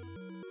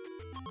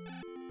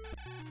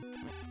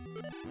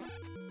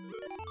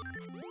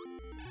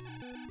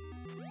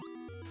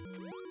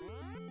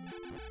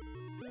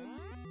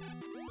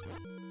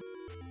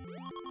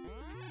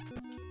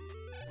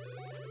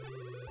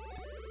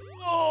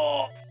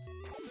 Oh!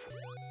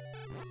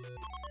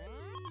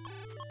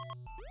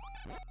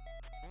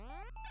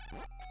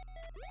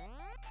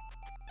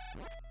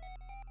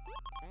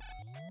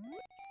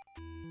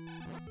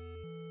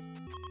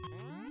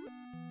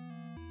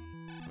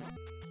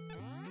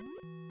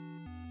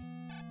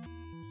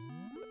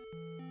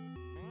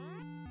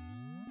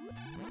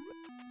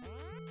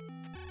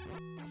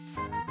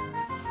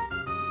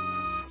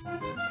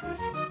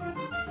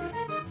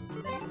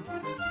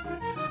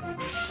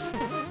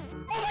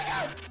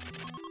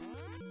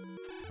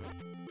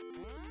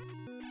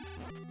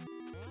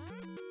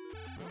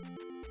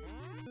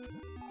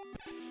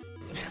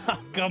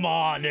 Come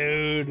on,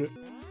 dude.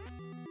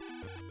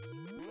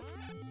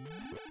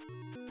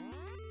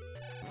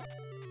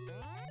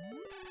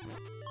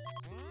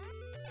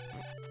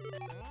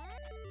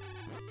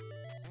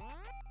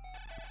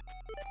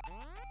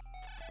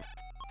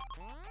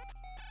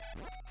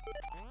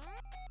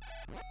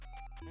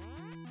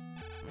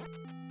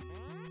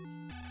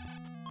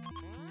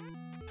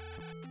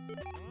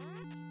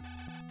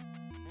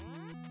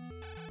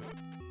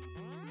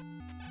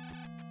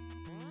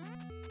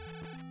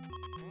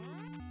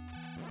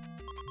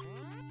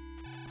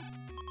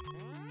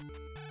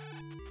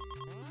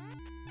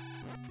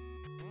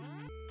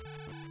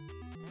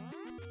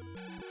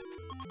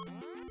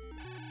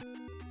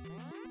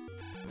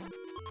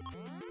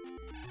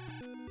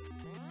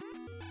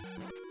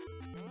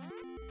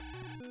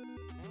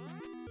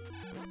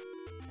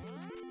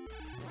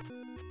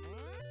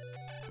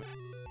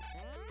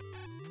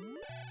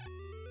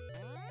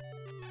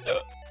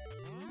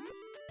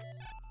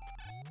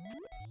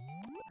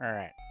 All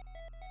right.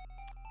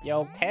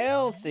 Yo,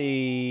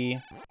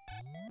 Kelsey.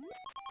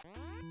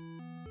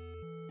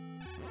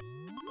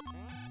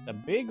 The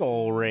big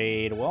ol'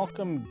 raid.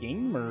 Welcome,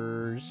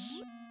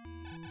 gamers.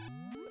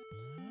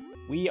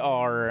 We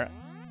are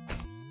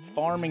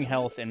farming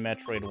health in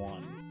Metroid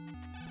 1.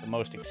 It's the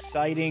most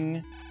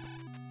exciting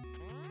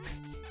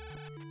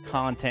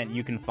content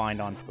you can find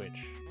on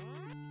Twitch.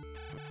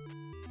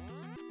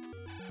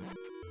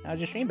 How's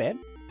your stream, babe?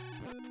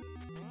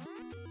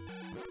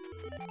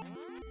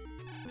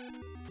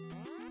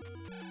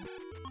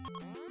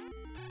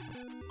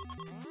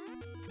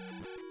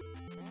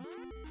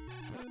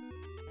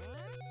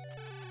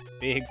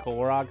 Big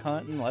Korok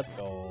hunting, let's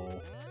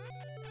go.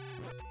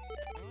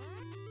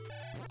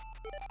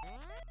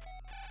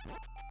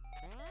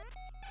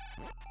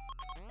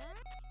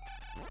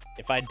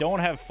 If I don't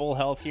have full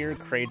health here,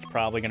 Kraid's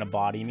probably gonna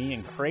body me,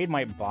 and Kraid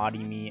might body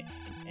me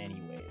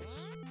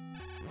anyways.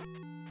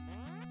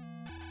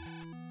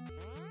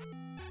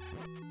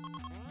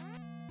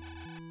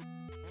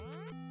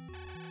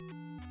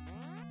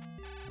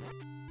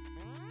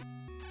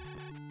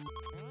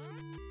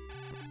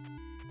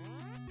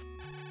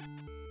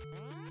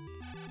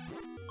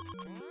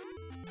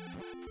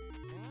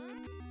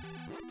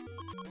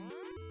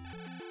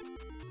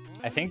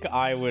 I think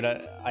I would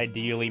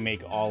ideally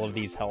make all of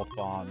these health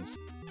bombs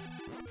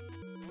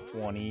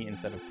 20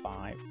 instead of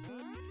 5.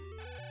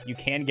 You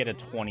can get a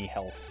 20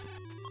 health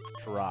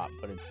drop,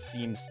 but it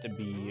seems to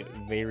be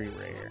very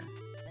rare.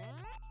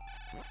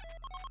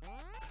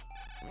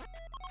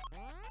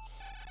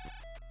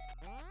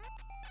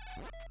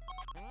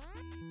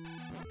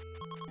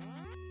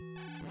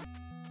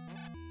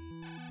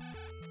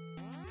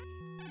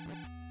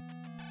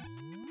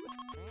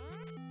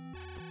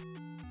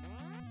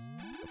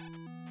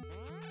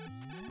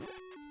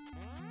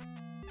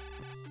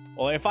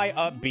 Well, if I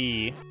up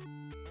B,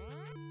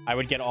 I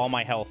would get all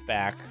my health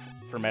back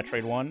for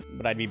Metroid 1,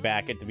 but I'd be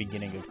back at the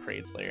beginning of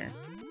Kraid's Lair.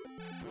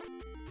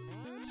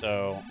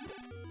 So,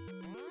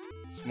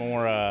 it's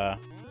more,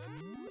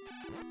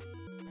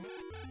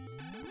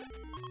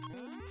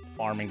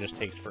 farming just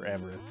takes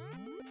forever.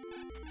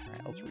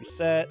 Alright, let's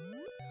reset.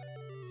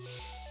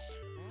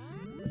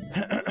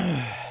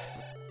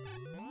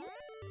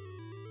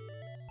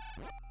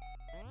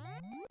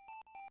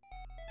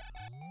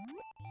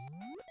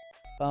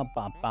 Bum,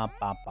 bum, bum,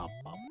 bum, bum,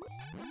 bum.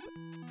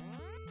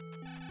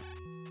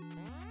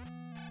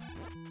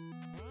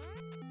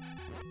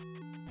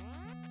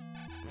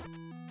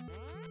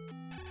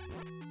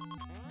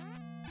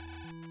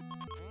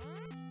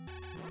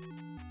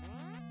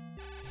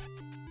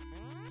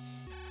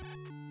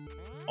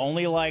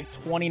 Only like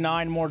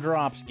 29 more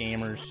drops,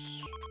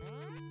 gamers.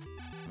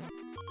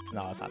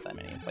 No, it's not that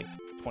many. It's like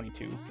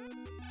 22.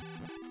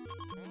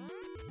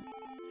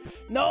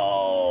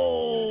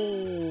 No!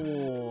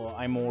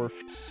 I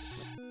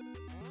morphed.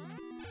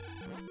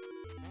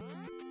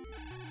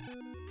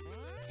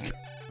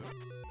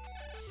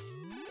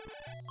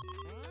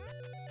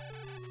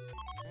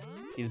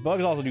 These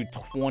bugs also do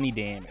 20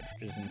 damage,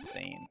 which is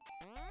insane.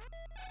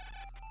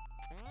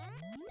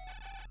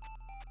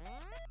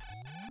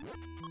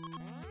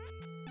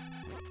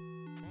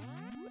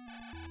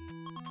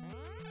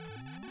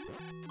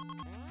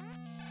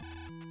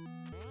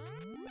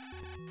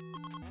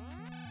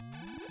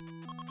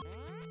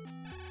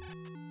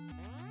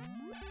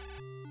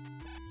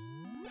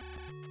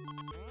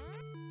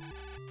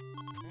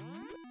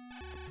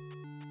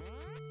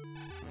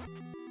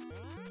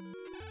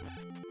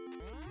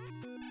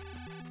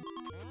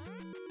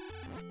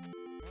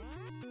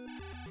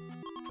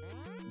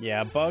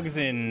 Yeah, bugs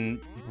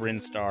in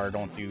Brinstar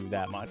don't do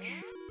that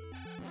much.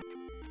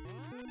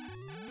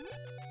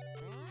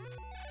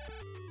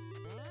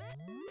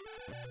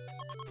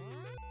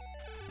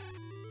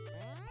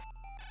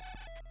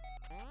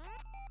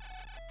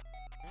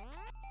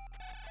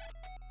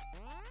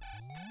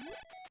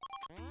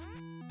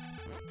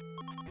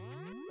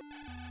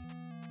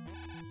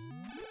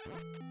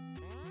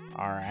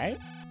 All right.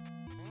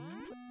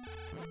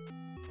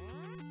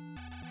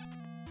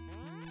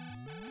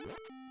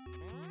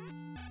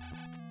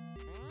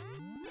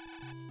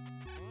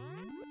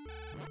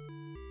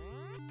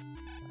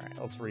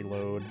 Let's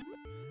reload.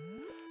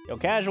 Yo,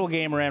 Casual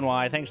Gamer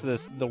NY, thanks for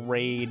the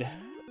raid.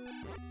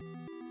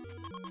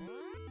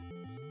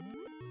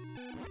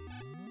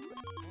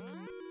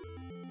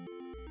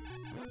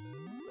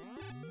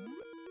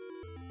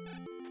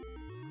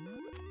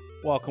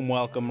 Welcome,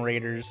 welcome,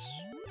 raiders.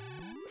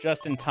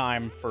 Just in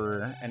time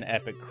for an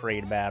epic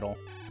raid battle.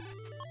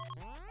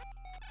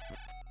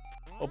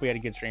 Hope we had a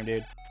good stream,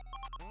 dude.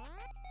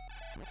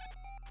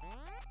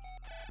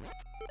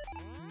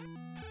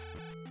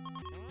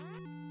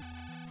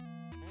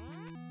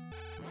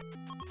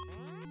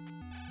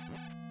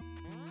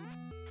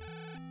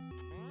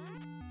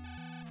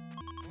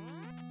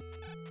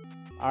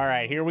 All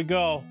right, here we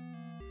go.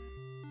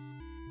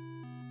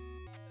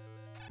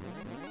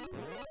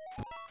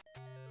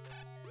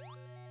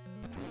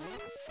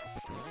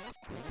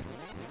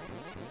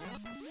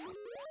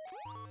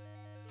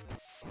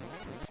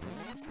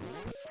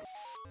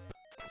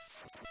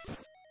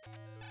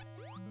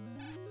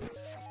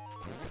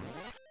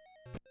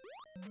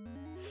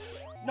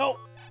 No.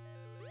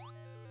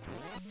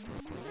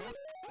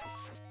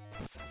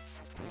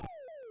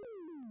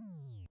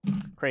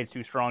 Crate's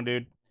too strong,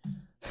 dude.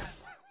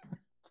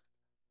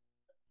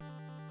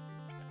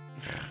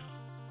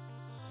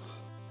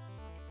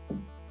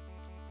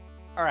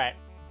 All right,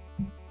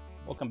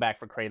 we'll come back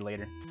for Crate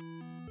later.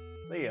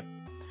 See ya.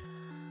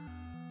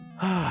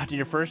 Did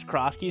your first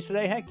cross keys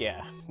today? Heck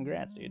yeah.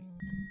 Congrats, dude.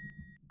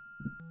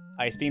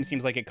 Ice Beam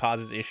seems like it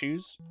causes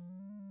issues.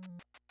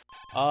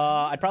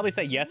 I'd probably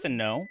say yes and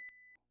no.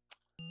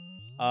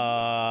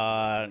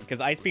 Because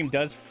Ice Beam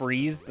does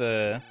freeze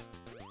the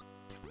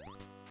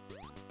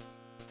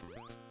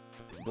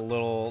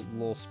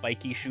little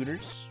spiky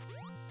shooters.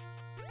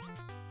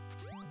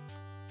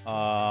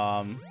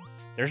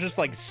 There's just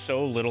like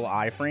so little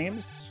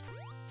iframes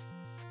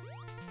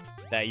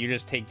that you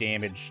just take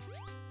damage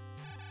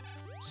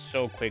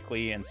so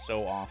quickly and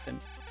so often.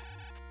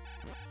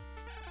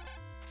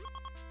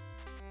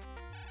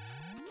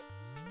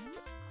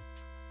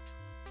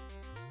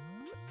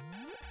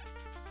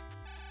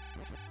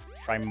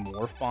 Try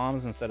morph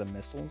bombs instead of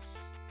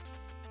missiles.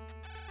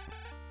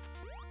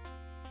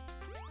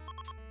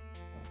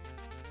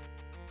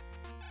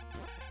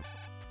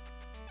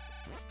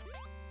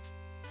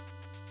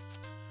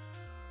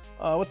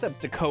 What's up,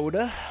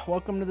 Dakota?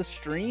 Welcome to the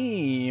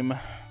stream.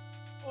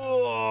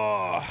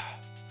 Oh.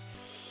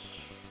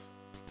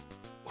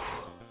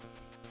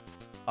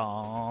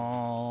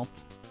 Oh.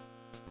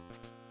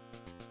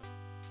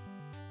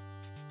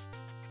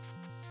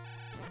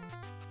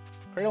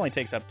 Crate only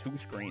takes up 2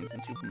 screens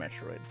in Super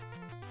Metroid.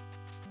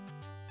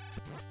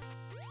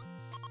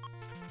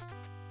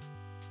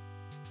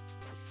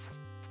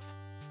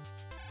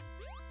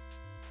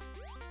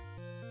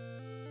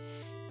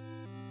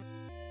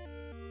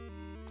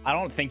 I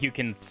don't think you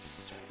can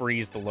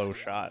freeze the low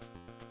shot.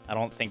 I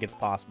don't think it's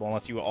possible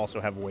unless you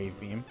also have Wave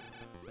Beam.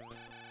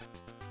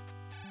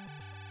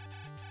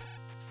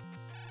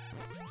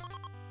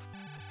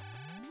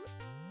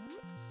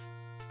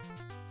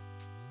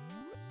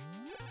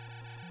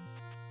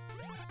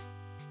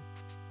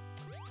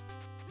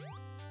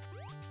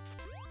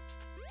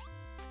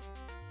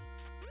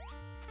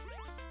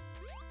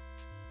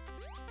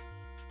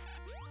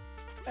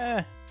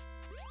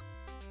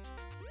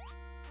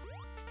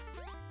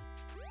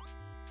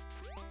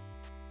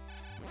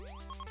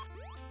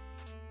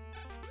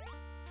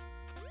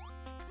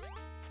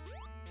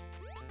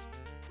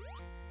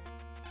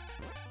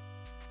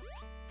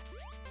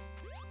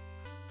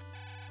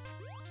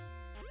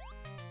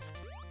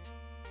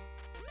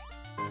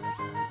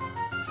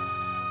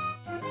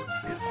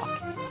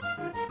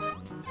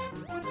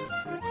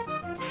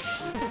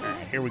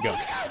 Here we go.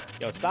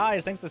 Yo,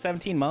 Size, thanks to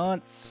 17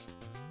 months.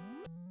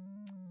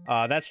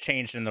 That's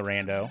changed in the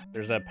rando.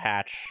 There's a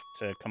patch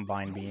to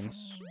combine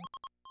beams.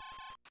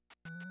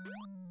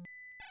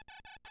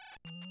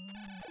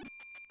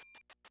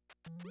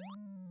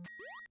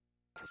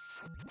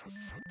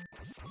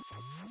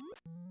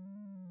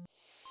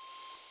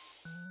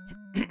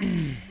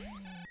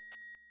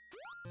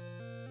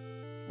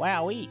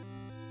 Wowee.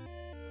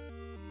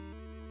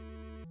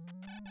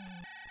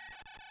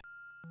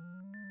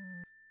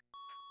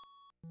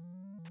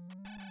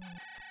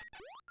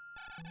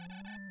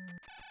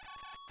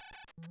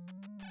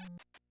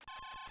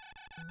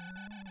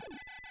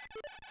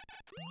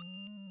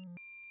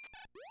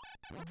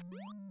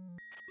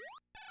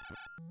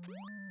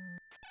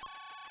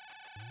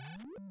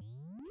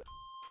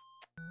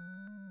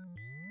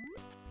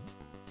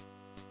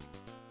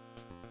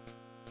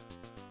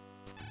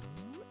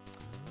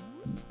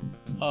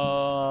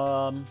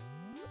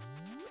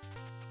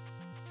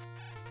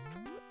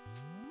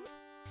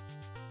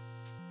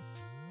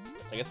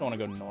 So I guess I want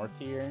to go north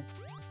here.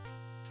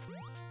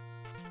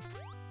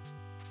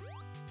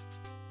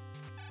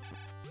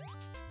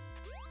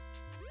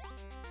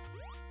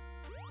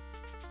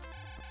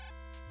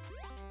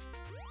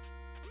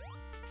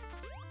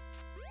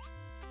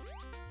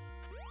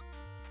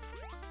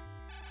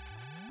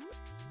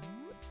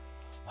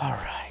 All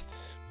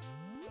right.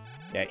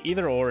 Yeah,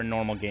 either or in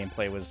normal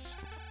gameplay was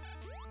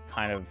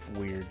kind of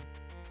weird.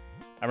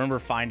 I remember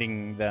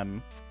finding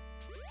them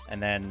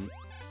and then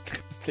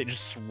they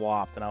just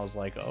swapped and I was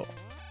like, oh,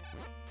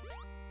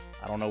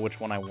 I don't know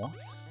which one I want.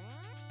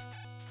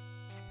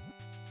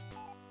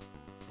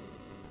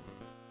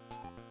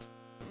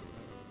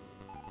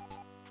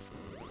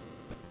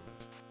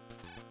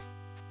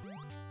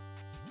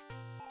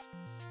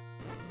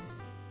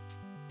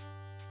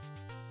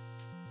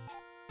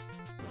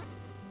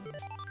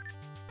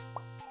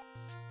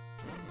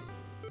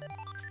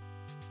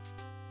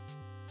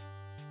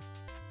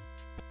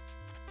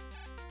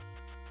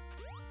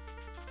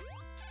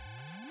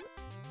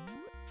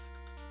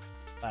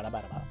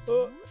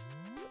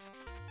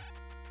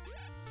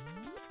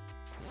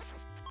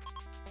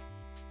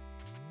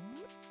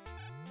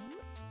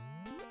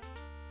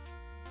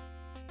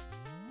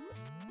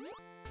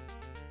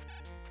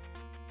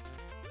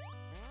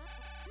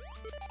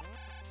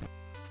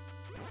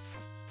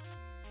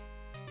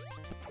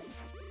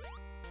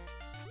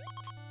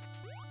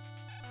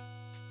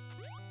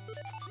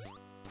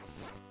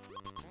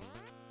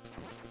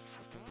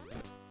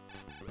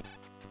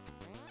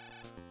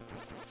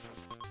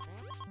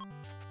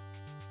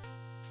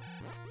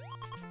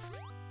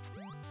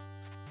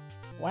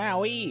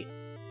 Wowee!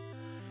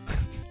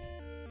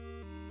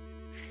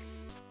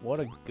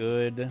 What a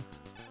good...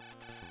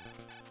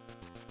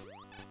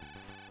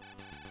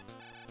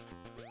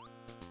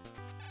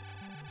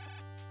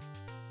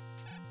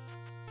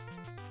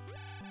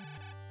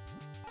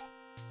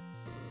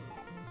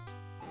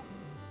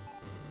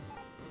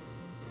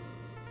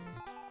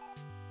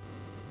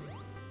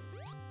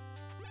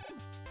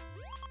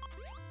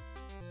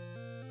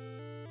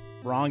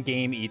 Wrong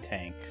game,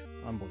 E-Tank.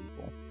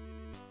 Unbelievable.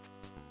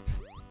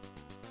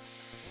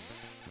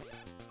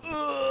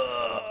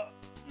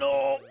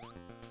 No.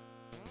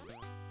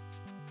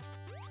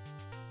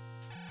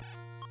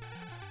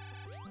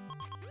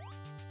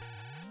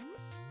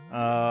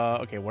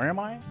 Okay, where am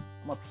I?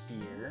 I'm up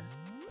here.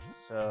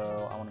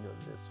 So I want to go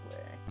this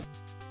way.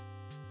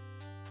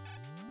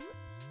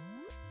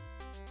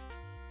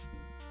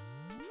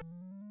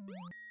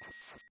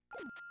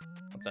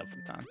 What's up,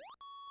 Futon?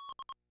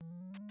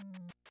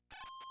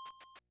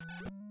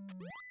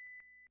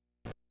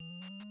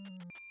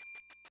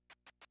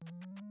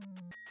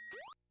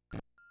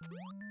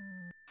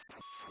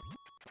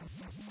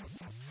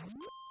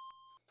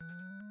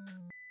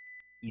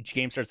 Each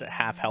game starts at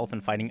half health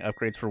and fighting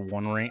upgrades for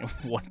one rank.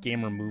 One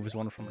game removes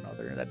one from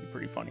another. That'd be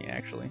pretty funny,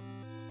 actually.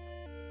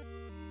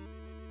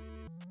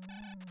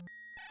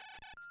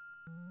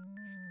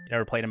 You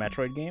never played a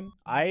Metroid game?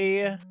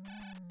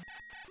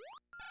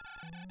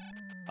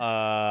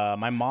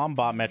 My mom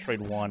bought Metroid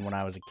 1 when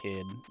I was a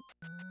kid.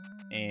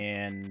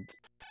 And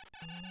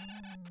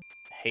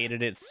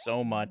hated it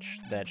so much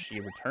that she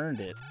returned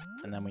it.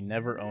 And then we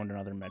never owned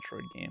another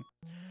Metroid game.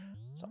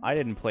 So I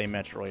didn't play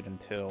Metroid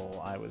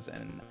until I was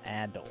an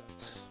adult.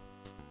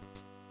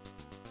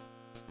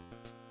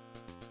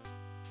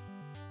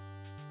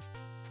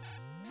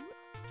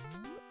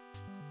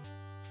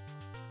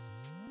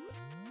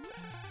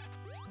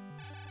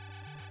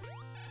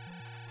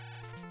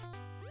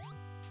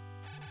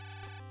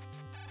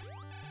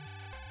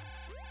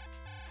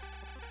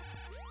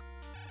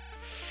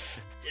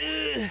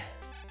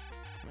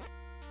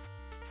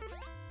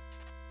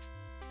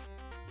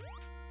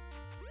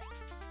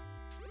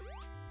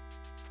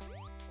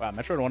 Wow,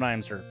 Metroid 1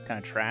 items are kind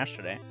of trash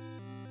today.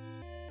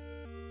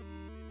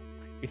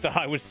 You thought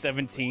I was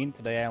 17?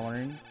 Today I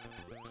learned.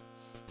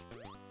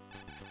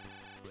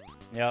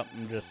 Yep,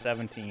 I'm just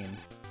 17.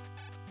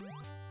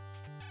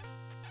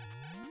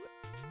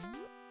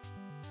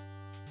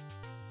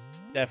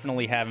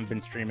 Definitely haven't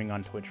been streaming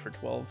on Twitch for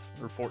 12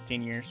 or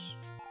 14 years.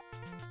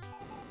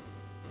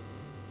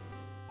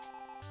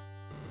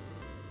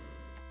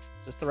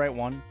 Is this the right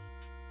one?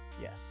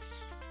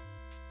 Yes.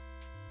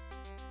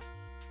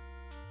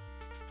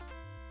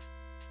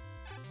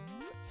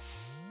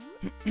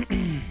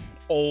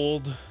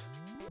 Old.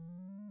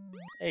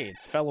 Hey,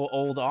 it's fellow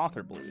old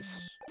author blues.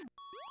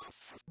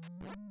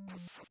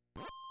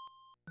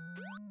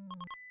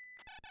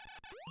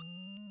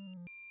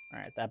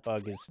 Alright, that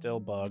bug is still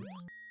bugged.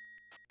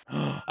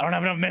 I don't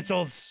have enough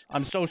missiles!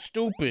 I'm so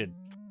stupid!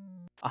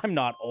 I'm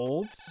not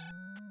old.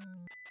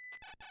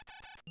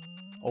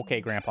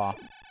 Okay, Grandpa.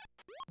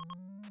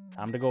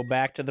 Time to go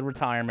back to the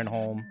retirement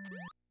home.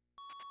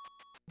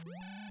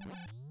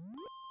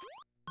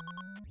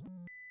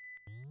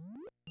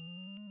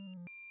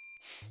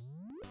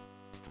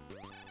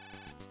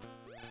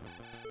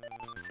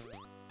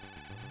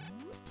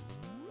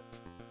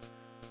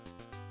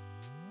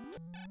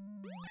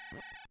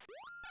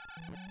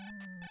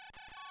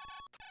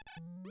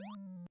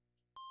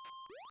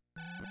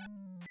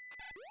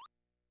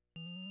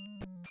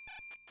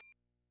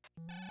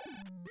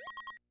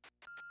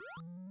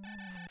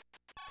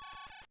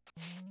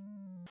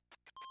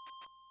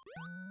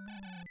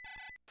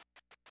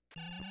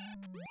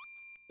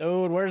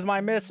 Dude, where's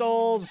my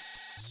missiles?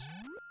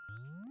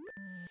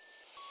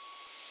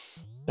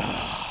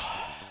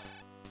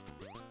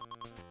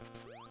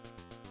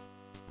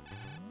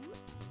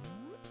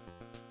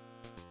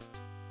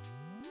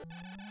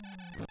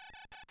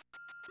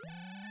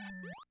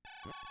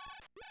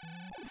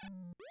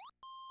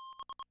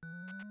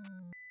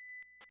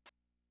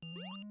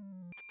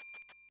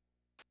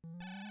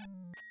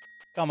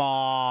 Come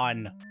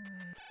on.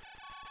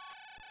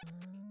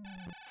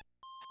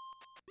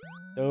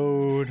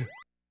 Dude.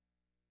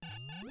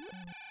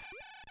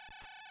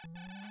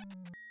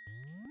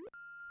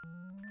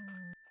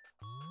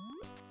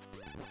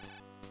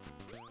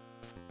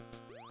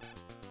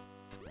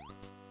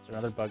 Is there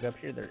another bug up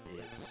here? There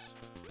is.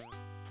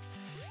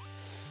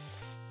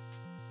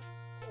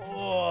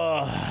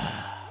 Oh.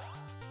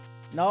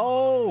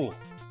 No!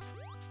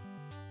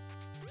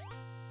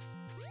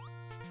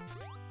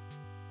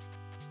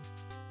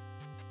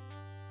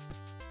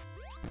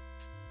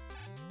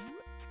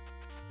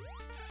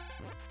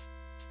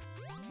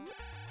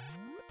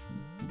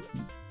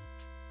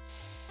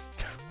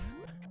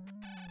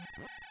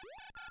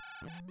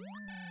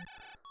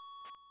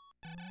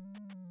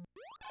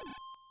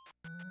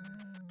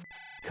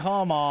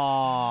 Come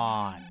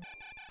on.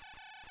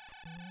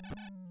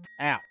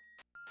 Ow.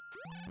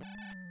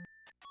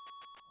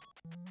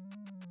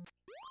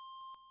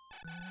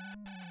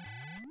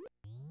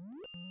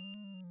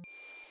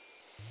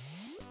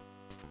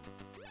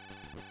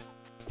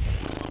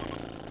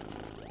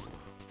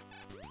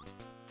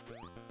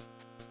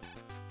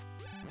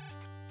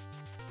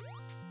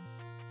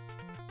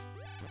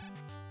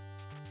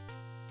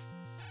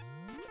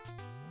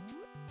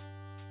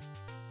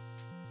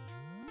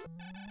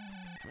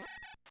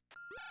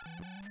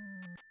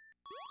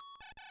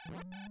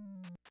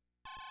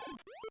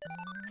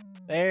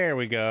 There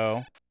we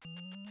go.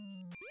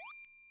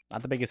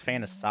 Not the biggest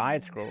fan of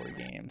side-scroller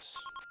games.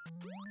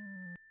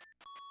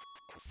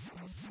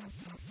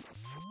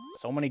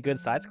 So many good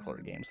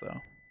side-scroller games, though.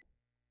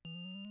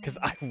 Because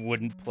I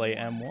wouldn't play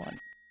M1.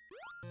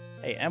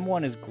 Hey,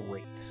 M1 is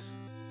great.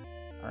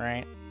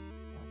 Alright?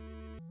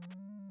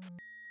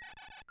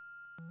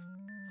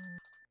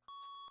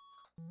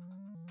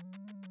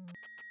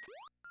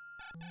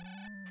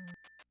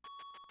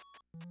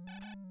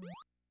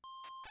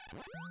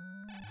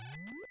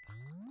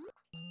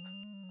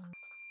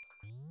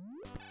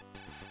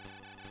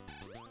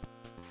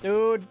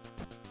 Dude,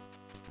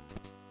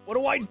 what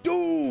do I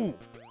do?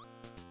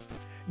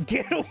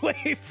 Get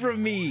away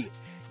from me,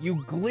 you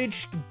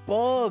glitched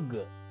bug.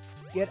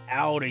 Get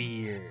out of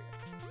here.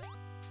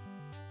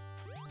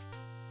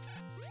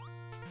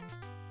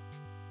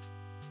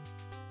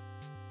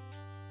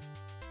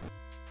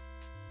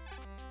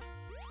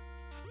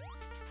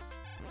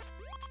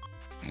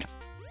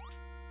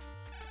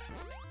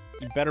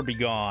 You better be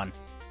gone.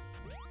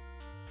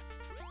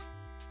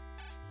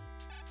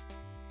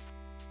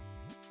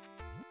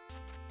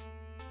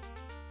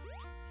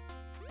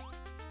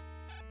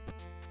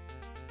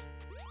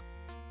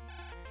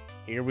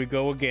 Here we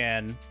go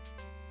again.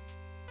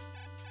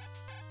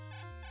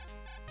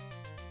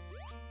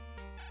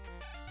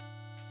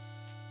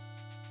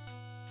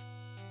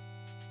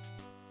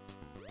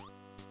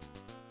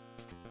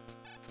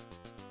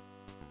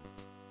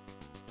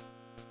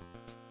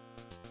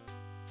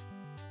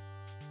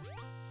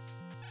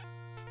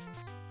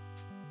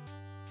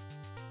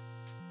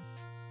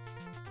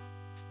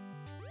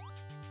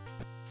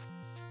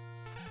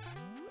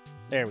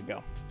 There we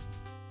go.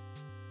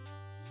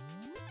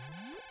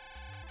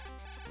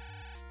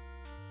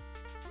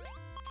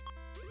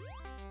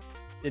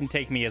 Didn't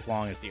take me as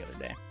long as the other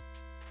day.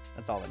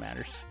 That's all that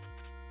matters.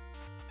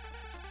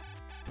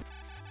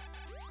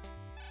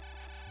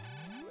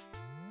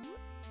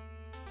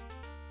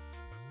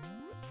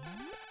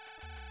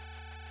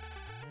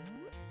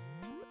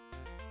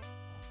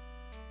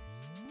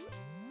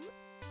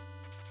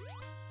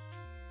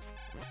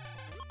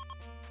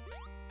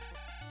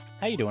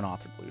 How you doing,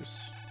 Author Blues?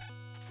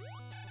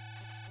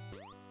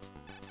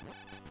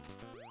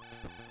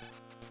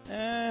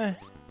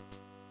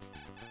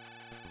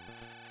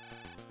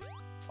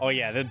 Oh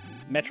yeah, the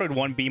Metroid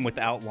 1 beam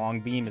without long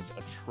beam is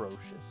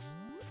atrocious.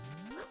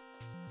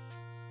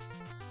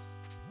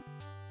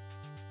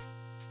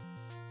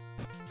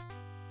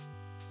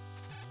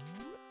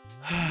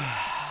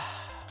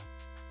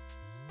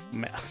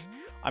 Man,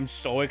 I'm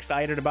so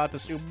excited about the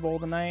Super Bowl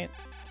tonight.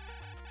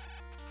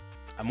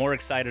 I'm more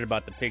excited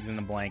about the pigs in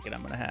the blanket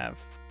I'm gonna have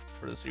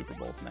for the Super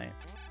Bowl tonight.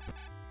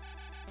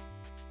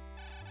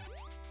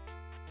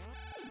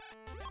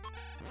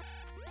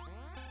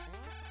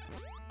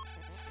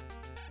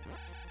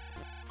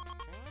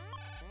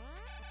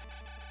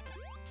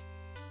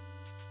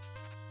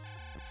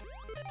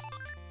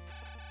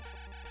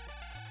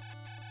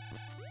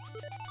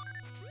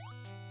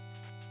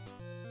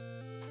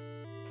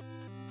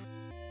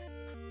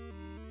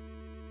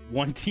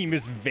 One team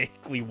is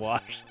vaguely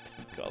washed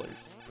in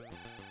colors.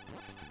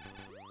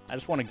 I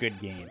just want a good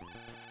game.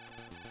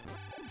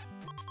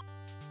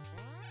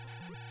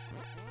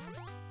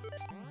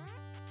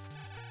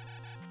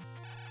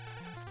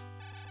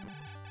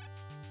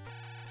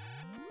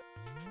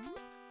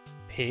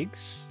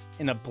 Pigs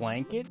in a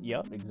blanket?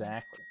 Yep,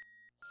 exactly.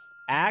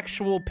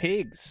 Actual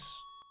pigs.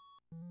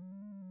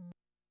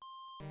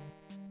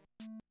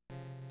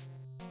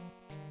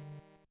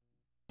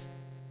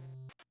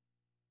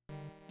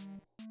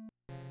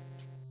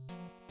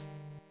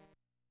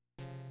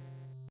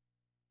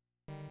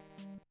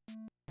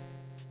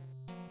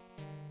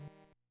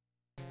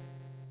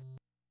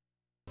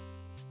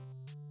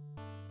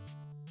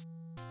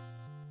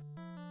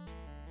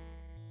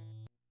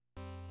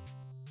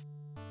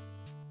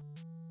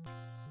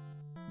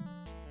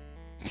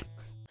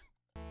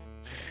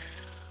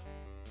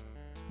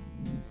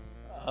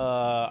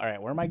 All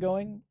right, where am I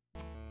going?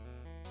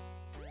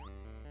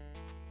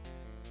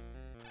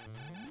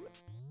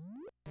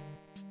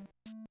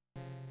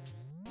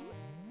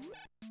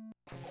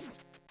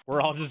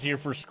 We're all just here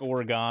for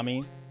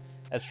Scoregami.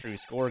 That's true.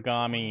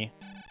 Scoregami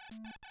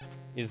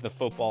is the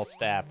football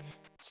stat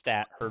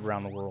heard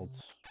around the world.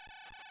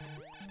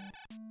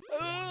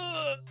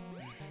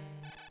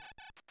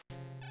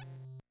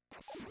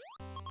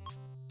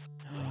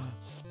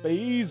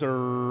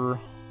 Spazer.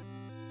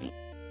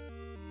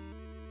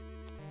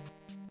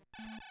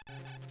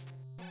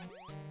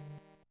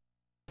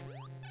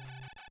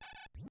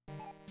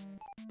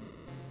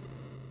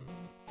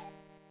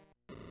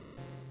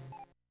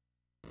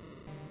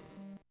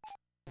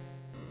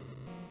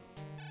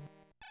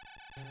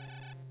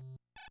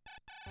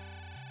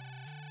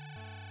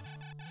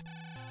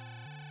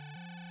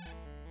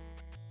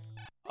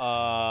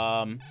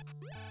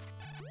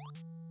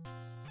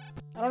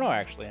 I don't know,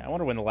 actually. I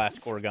wonder when the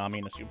last Scoregami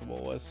in the Super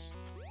Bowl was.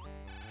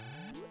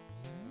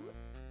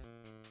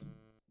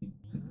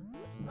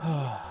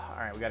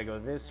 Alright, we gotta go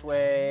this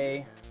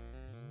way.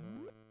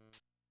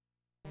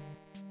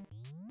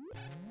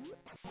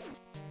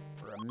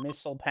 For a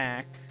missile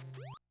pack.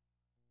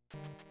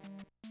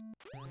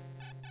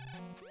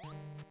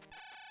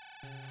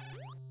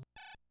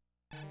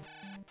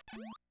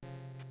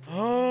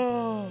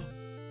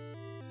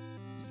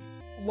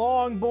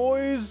 Long,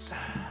 boys.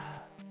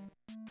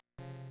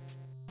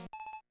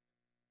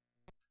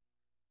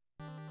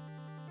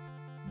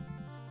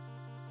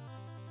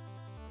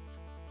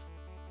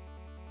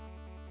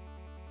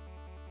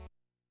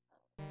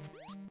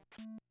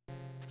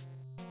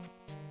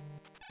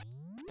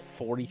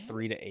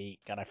 $43-8.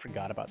 God, I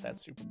forgot about that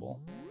Super Bowl.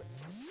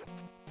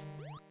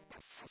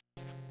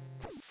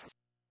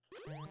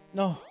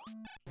 No.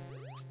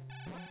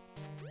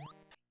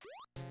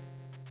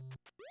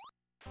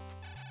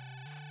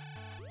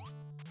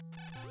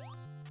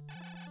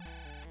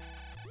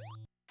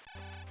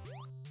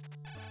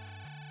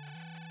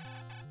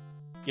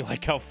 You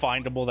like how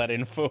findable that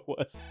info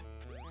was?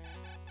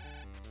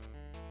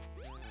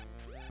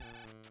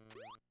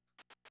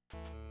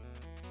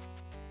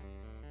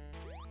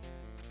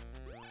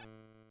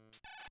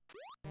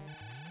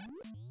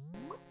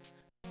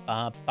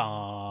 Ba,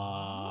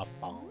 ba,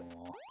 ba.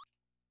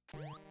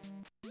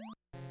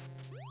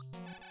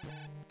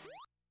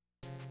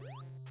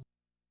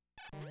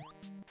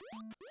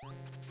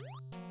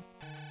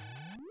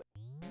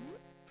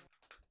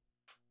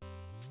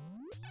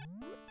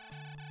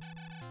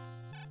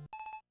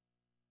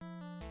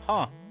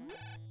 Huh.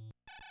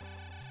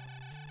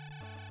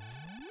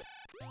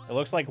 It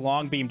looks like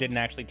long beam didn't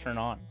actually turn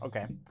on.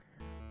 Okay.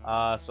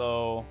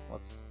 So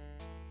let's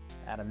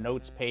add a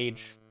notes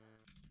page.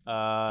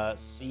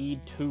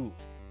 C2.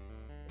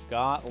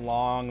 Got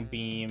long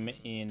beam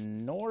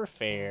in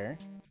Norfair.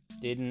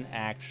 Didn't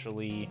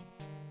actually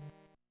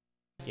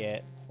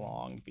get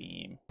long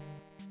beam.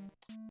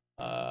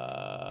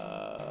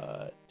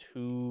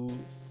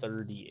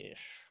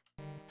 230-ish.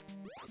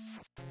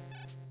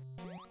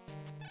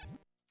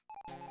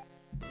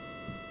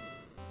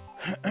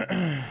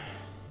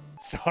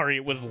 Sorry,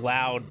 it was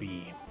loud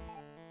beam.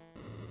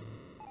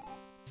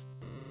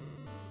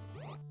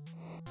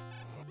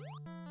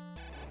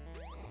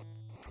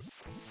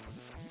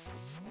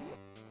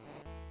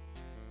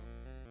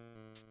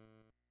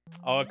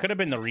 Oh, it could have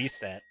been the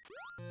reset.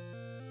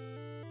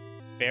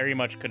 Very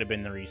much could have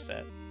been the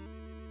reset.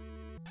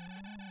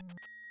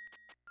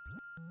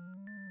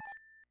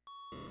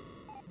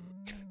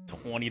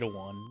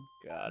 $20-1.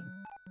 God.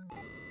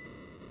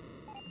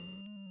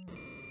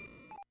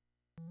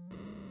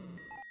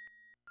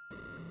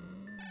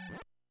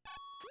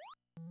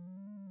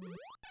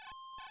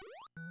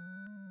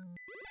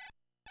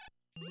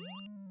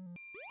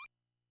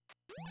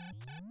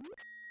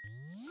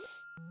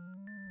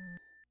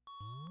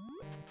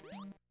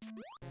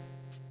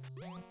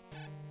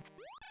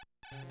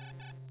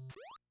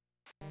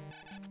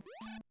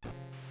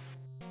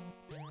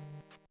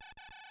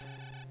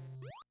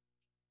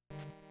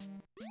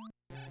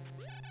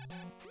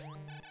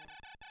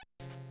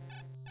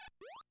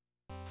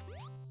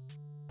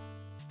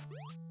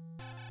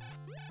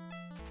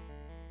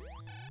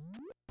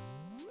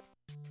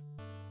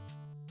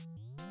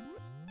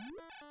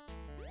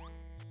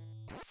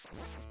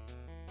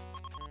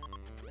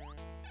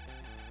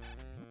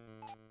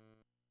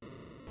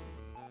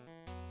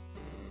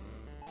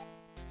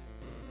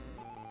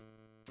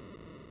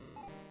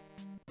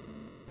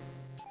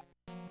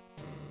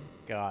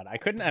 God, I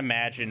couldn't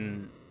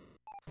imagine...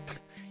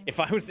 If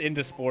I was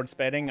into sports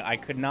betting, I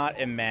could not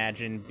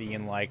imagine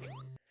being like,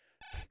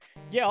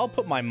 yeah, I'll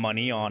put my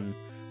money on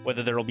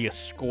whether there'll be a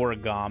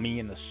scoregami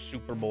in the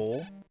Super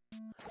Bowl.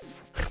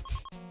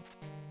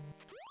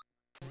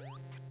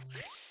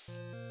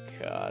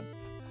 God.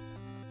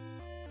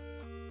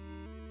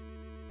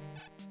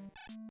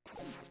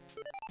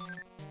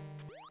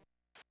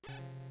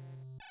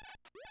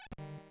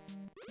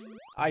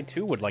 I,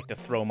 too, would like to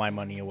throw my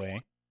money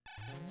away.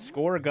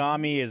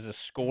 Scoregami is a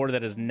score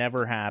that has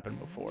never happened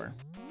before.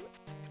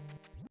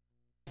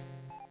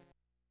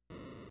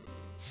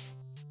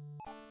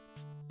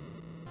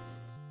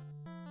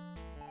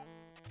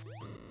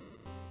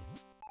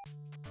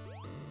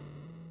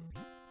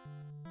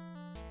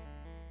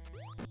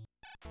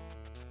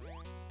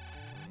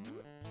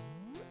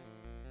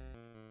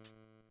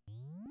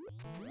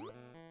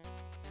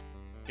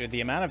 Dude,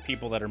 the amount of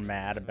people that are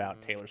mad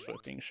about Taylor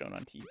Swift being shown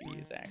on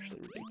TV is actually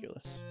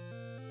ridiculous.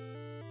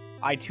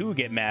 I, too,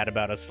 get mad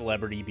about a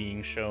celebrity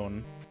being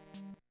shown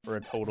for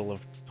a total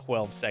of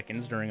 12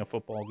 seconds during a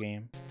football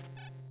game.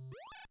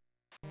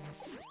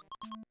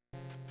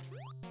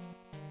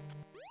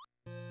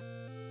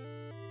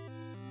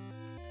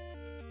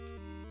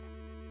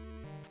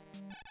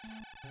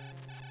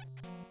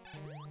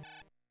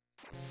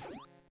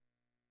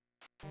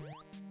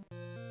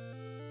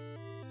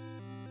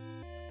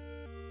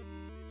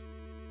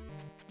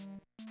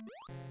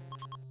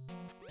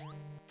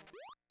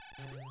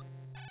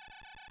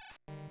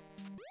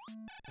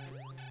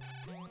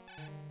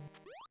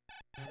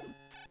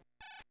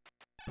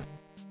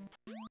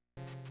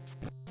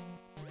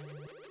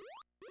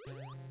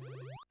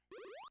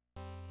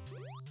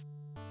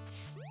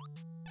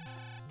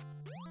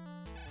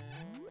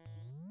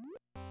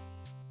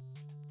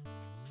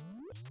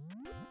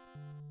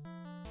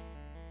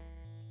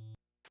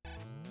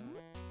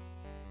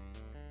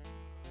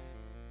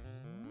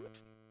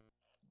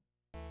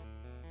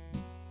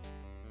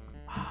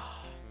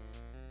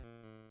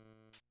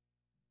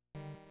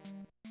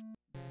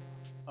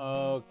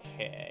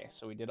 Okay,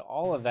 so we did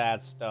all of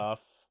that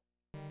stuff.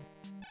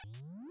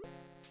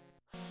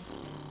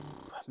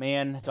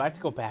 Man, do I have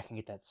to go back and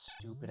get that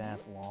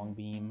stupid-ass long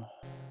beam?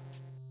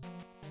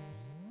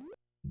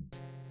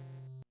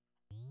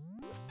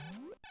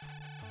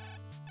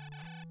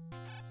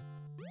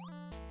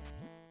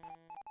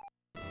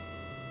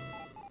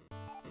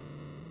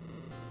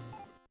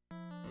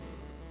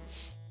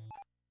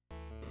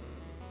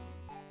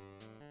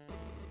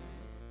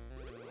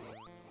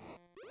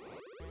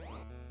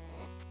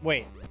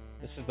 Wait,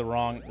 this is the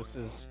wrong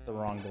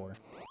door.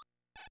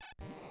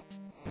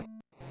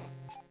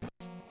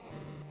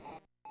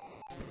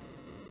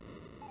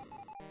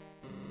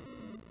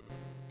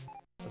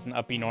 Doesn't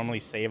Uppy normally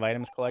save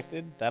items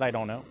collected? That I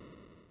don't know.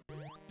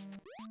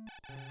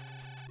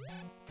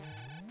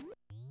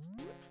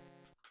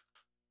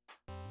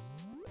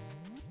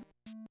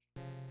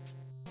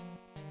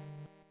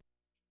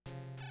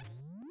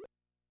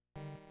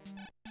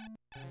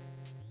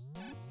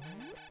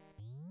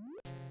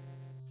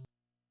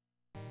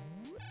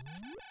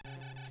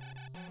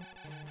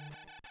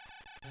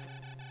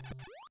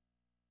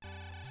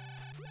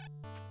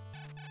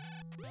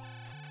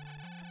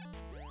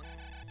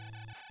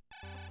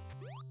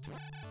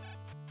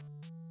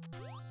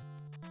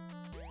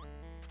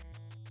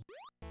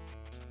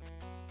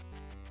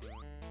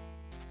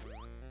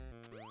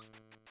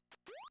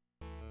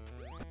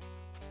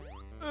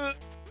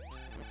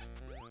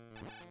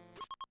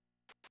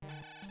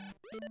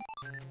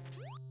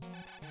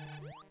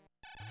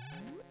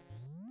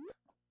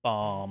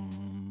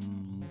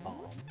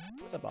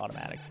 What's up,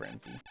 Automatic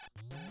Frenzy?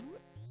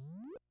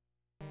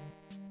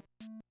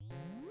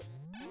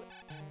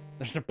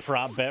 There's a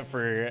prop bet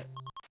for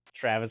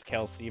Travis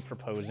Kelce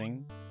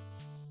proposing.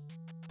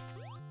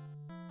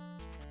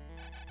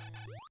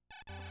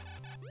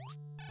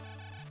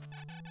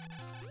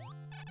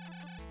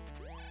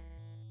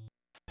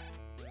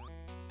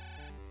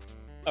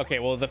 Okay,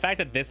 well, the fact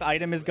that this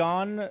item is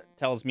gone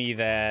tells me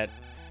that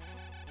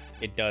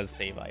it does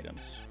save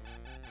items.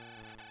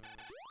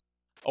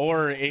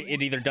 Or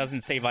it either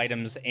doesn't save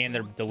items and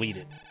they're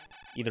deleted.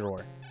 Either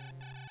or.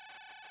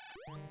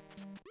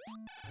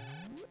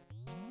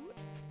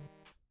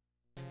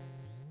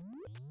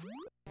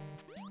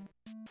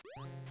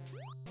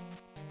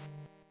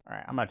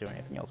 Alright, I'm not doing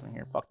anything else in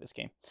here. Fuck this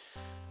game.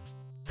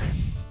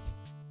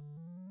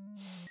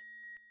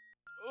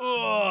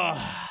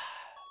 Ugh.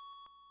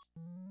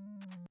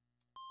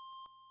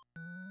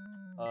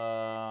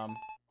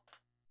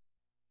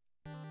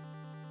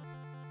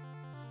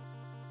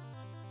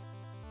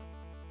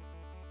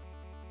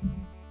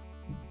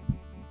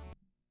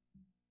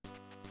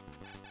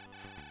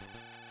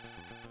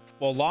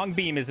 Well, long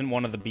beam isn't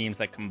one of the beams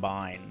that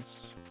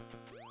combines.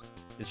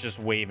 It's just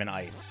wave and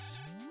ice.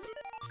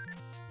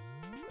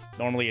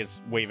 Normally,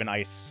 it's wave and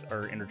ice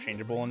are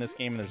interchangeable in this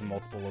game, and there's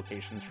multiple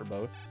locations for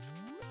both.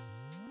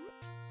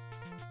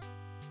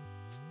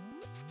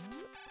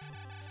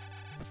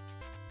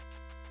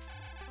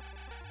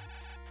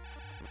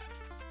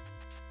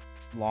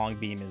 Long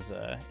beam is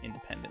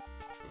independent.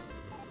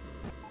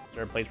 Is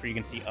there a place where you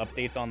can see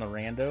updates on the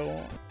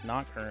rando?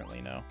 Not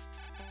currently, no.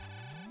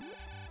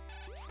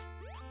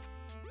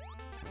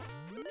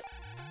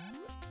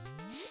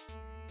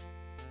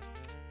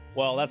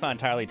 Well, that's not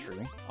entirely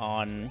true.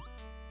 On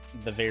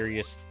the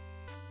various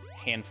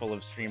handful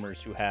of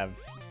streamers who have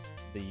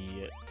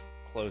the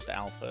closed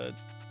alpha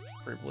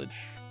privilege,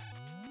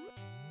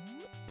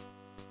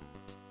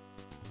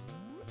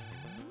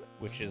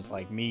 which is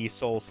like me,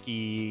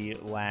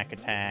 Soulski, Lack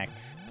Attack,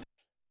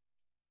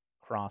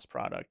 cross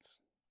products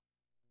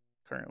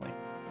currently.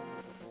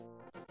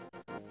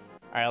 All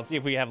right, let's see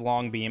if we have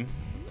long beam.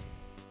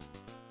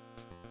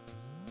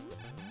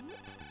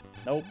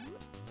 Nope.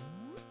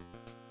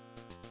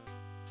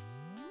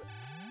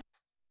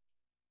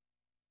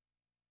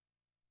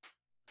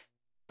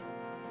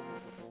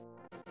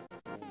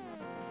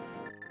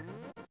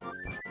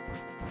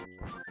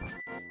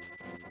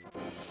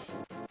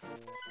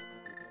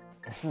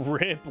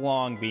 Rip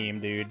long beam,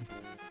 dude.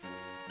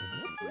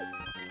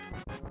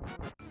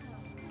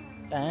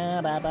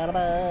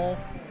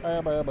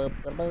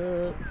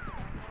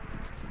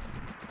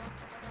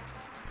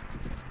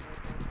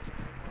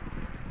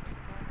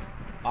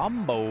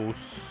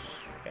 Ambos.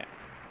 Okay.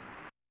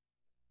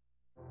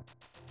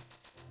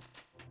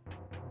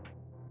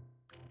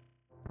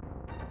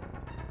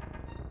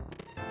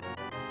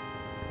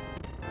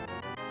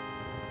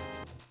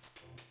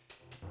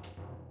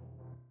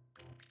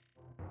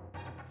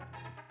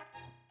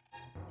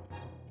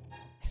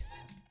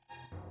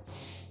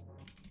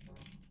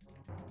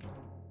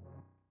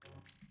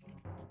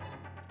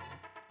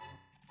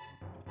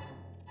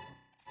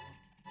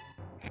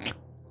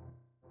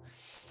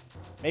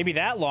 Maybe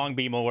that long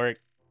beam will work.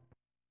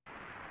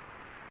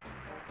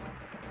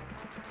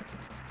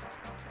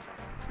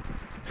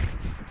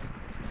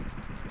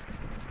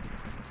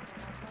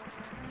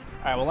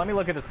 Alright, well, let me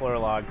look at this player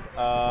log.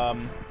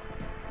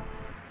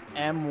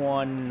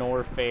 M1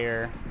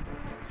 Norfair,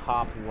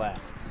 top left.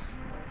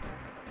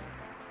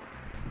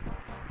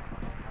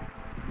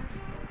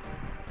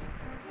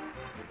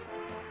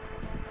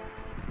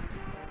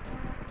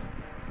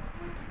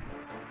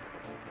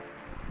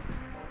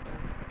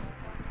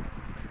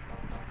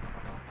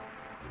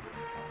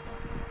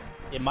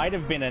 It might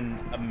have been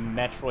a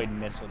Metroid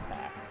missile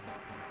pack.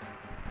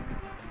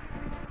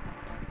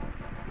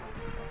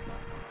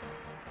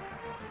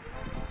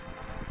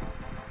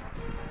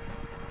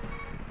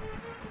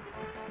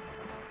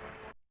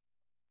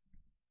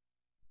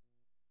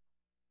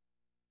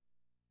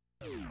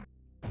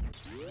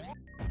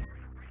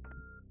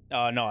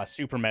 No, a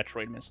Super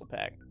Metroid missile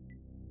pack.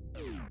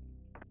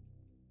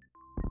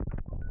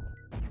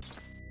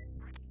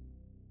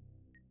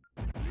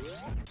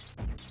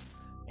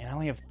 Man, I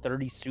only have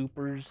 30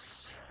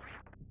 supers.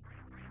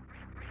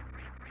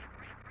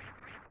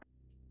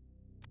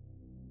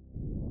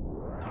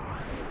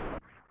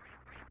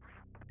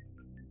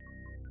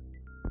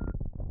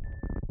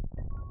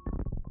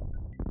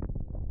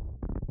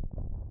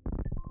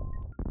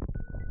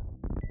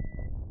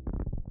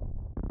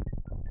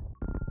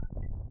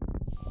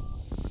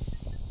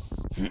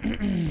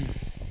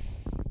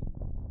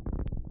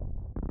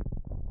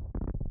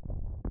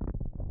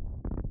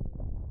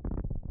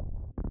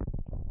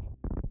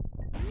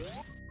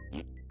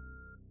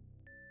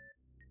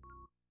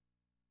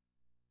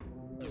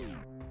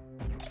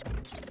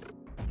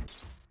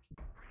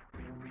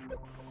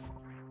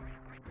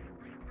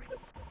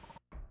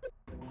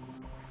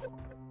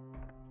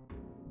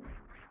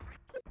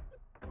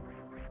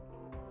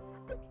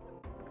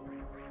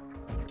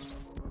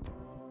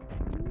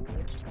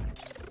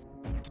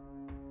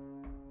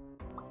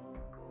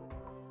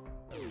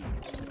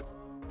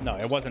 No,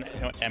 it wasn't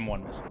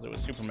M1 missiles. It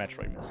was Super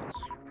Metroid missiles.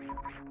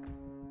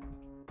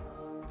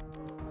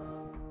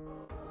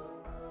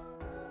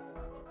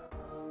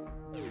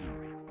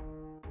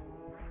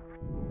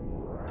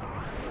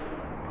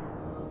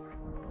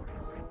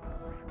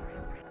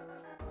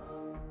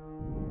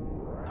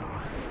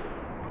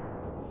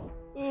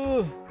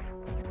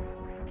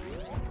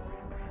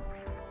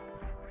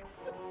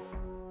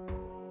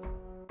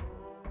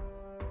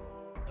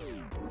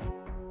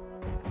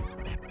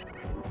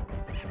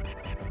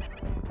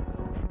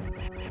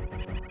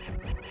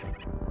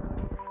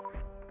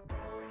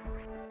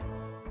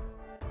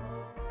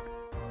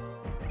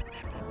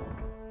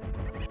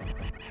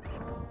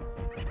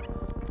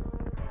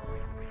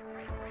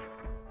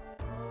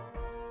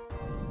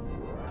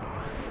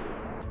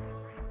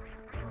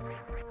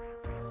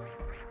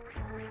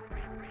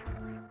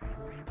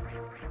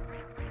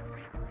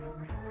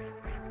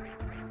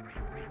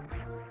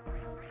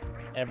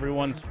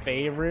 Everyone's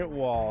favorite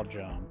wall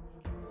jump.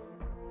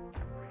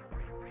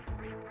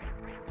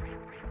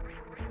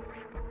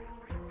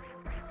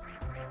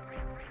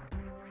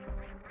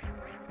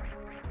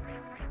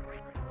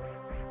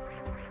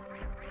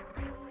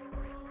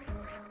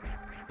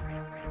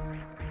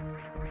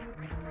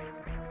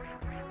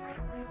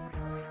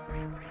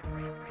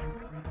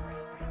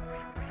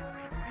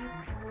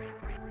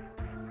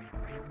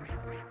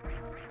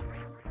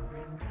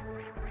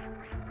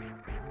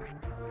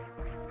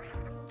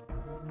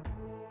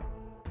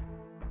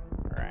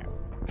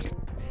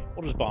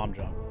 We'll just bomb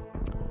jump.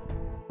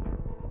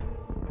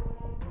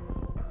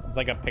 It's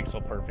like a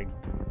pixel perfect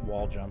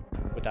wall jump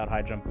without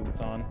high jump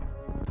boots on.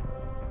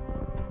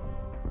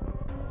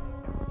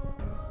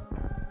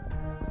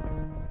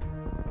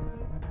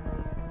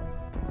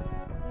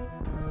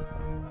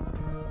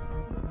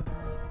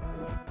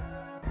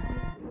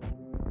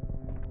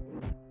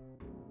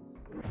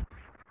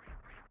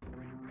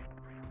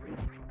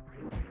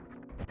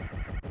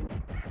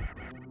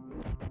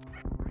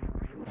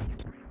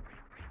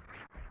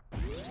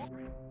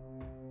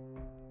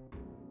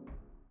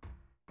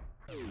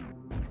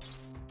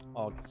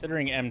 Oh,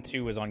 considering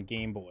M2 is on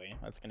Game Boy,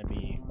 that's going to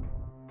be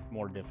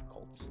more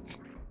difficult.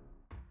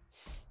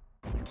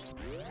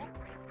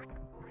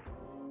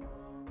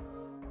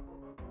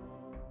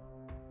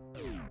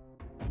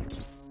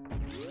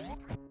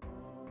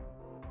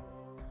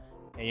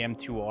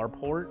 AM2R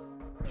port?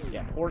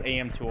 Yeah, port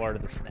AM2R to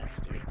the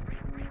SNES, dude.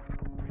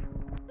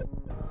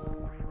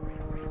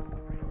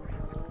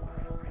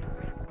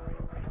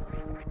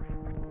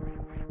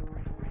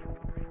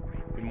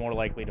 Be more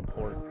likely to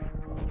port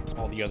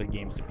all the other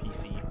games to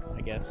PC,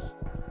 I guess.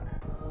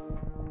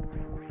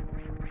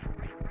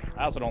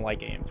 I also don't like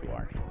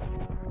AM2R,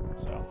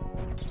 so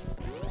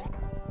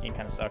game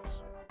kind of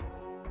sucks.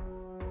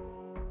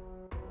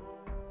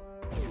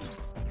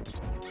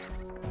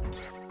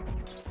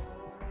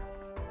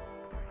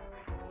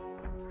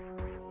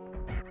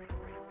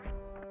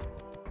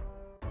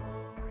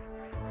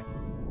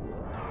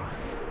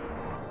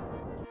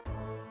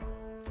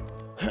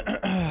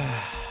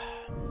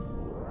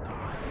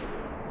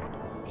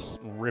 Just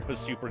rip a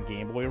Super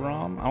Game Boy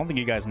ROM. I don't think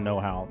you guys know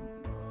how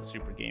the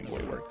Super Game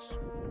Boy works.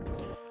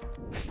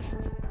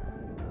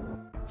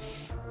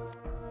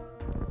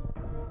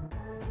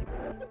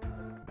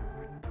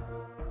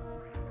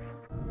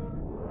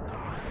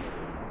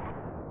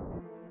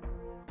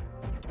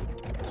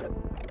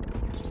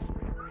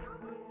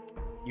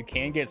 You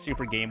can get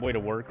Super Game Boy to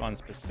work on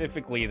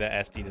specifically the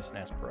SD to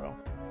SNES Pro,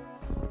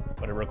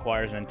 but it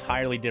requires an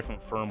entirely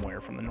different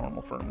firmware from the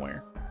normal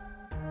firmware.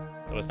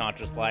 So it's not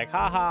just like,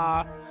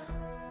 haha,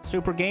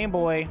 Super Game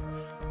Boy.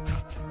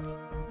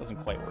 Doesn't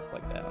quite work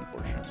like that,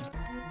 unfortunately.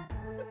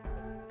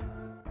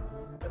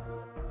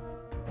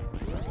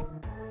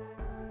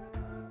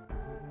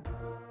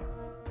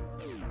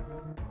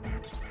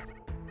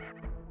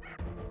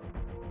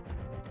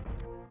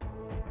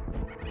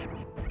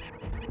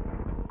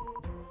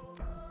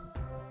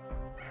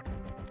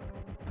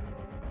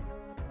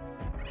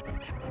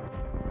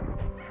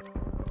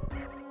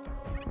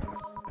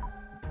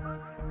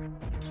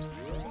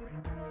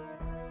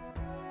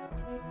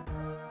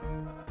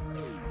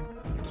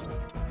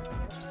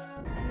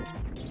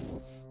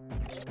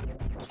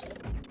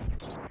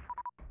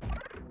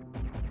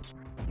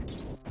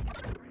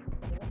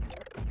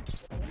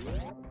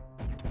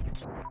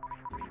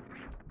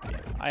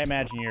 I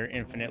imagine you're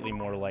infinitely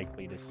more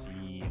likely to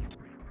see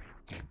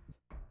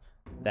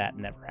that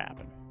never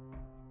happen.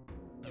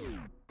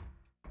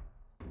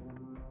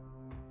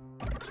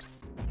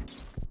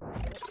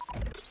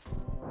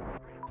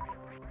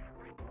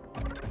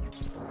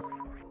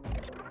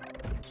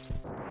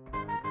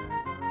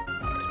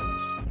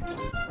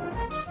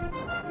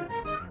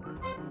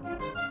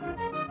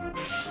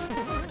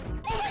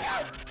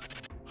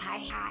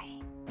 Hi.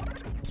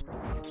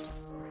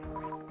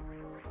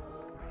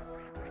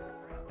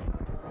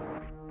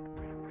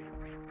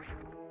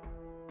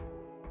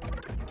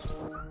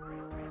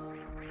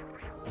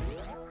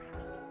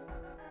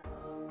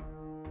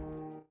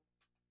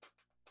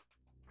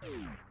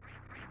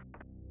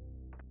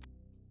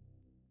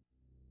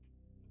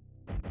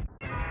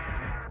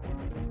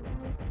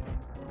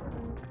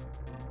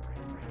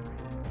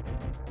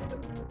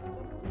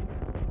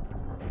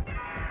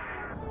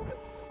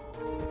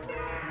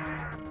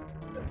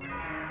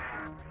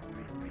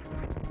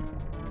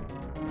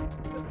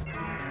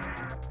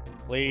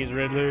 Please,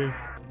 Ridley.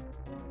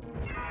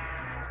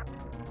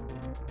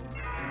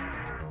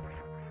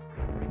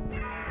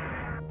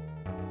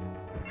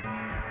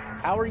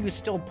 How are you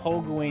still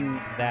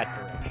pogoing that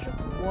direction?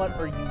 What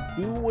are you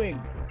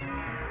doing?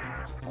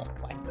 Oh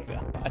my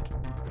god.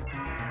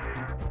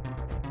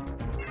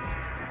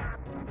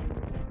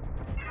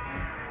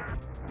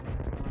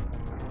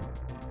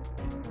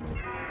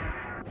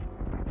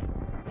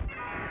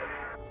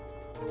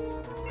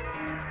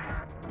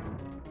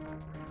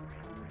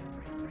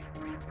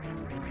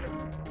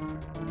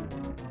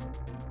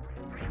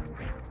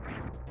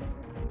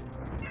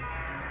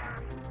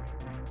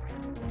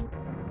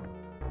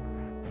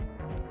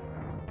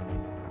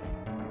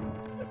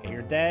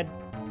 dead.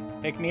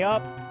 Pick me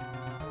up.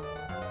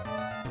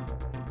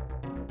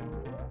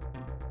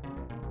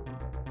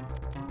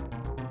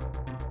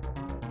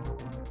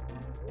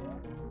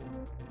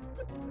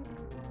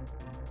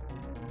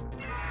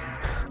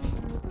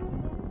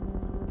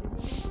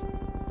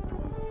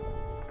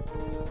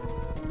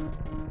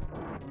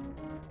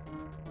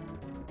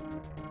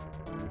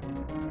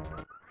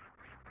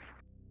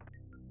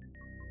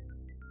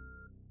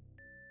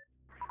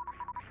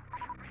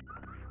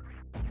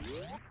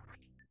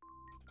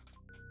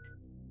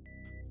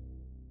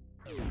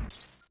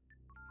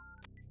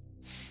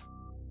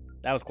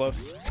 That was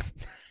close.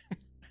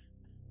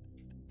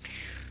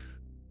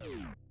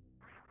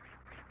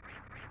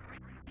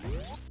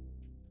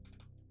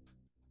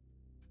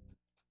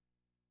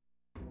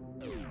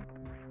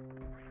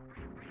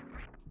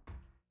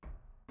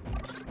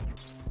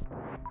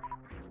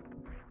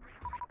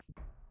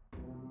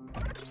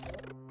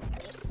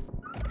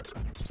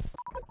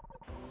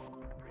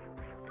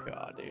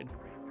 God, dude.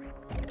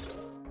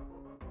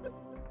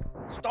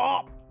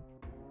 Stop!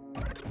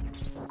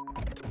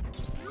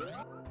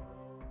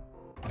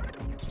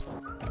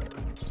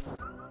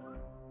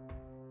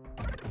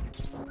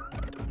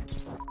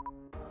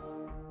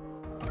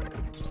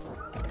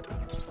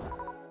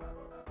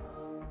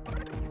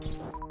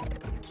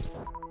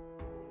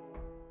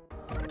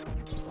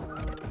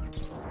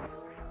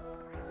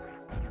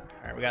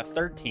 Alright, we got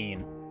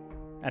 13.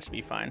 That should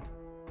be fine.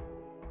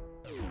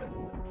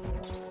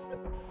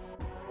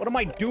 What am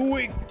I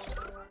doing?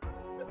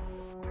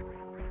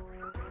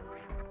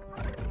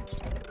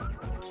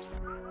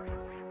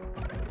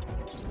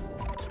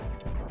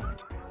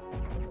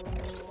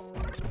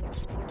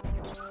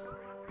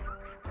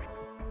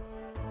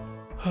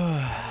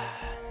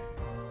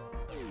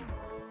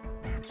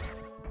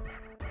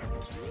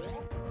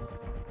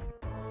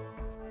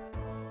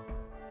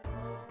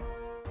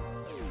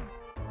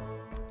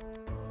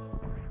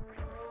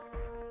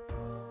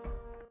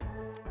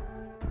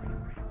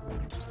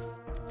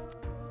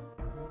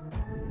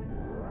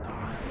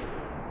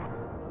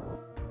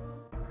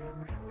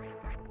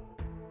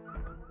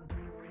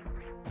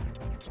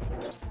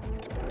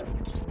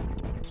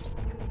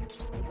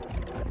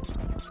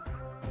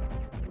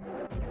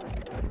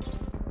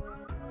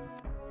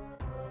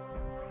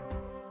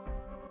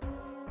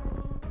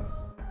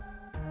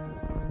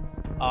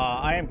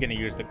 I am going to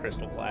use the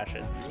crystal flash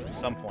at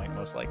some point,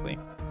 most likely.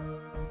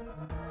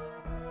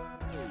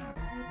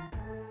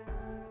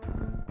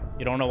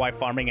 You don't know why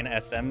farming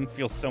an SM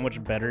feels so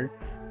much better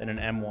than an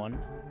M1?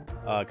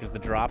 Because the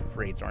drop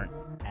rates aren't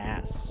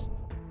ass.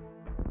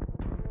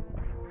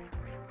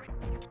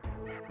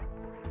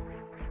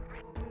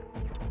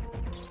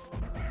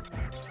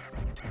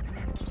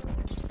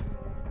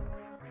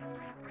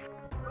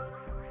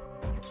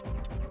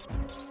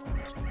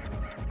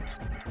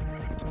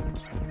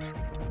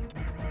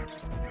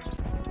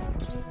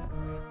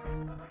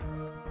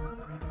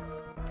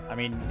 I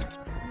mean,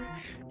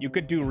 you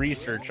could do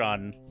research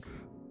on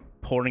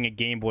porting a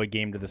Game Boy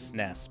game to the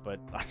SNES, but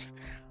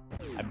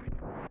I'd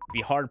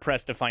be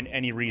hard-pressed to find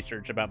any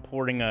research about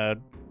porting a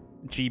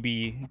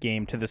GB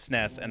game to the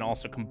SNES and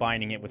also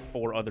combining it with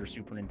 4 other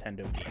Super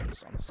Nintendo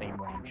games on the same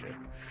ROM chip.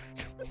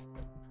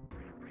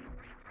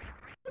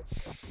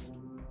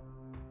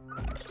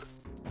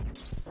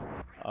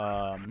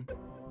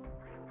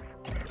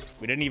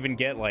 We didn't even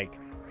get, like,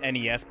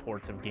 NES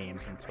ports of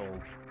games until,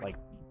 like,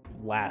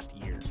 last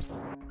year.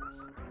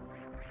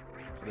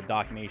 So the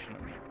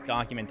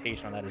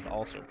documentation on that is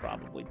also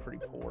probably pretty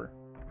poor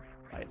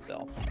by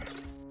itself.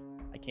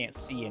 I can't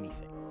see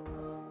anything.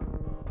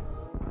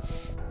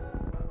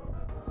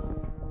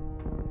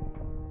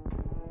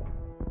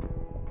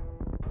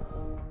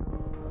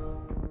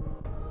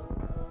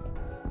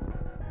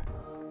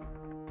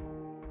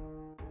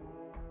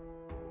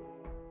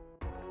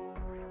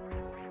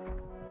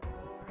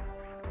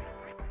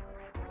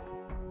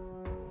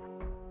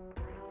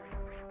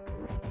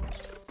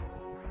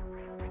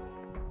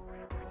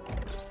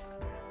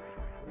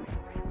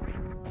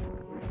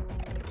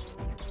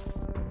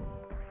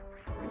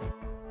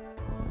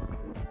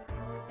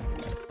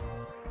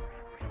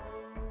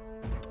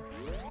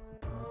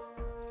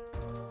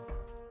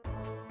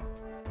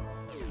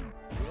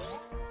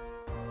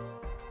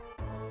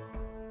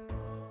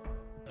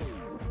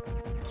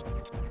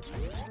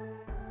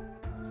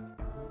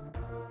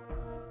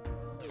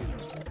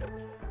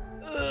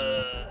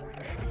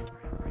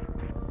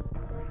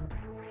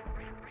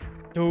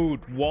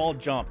 Dude, wall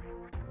jump.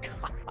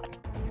 God.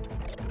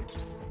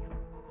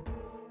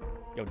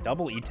 Yo,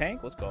 double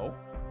E-tank? Let's go.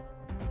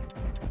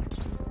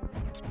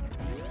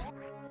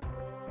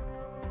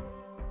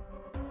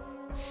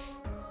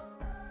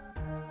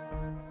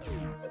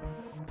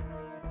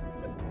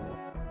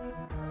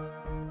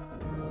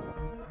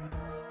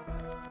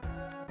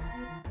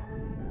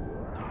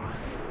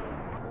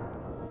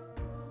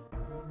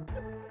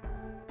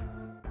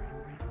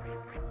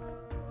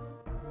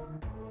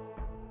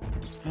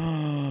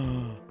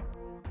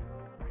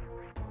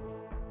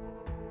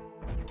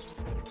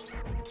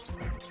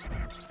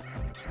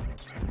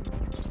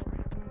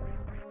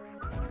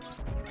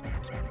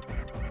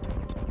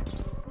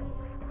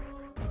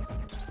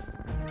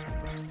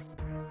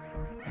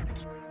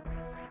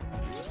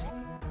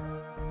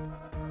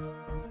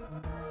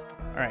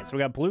 Alright, so we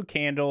got blue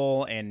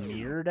candle and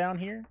mirror down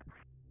here.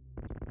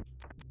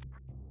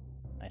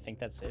 I think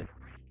that's it.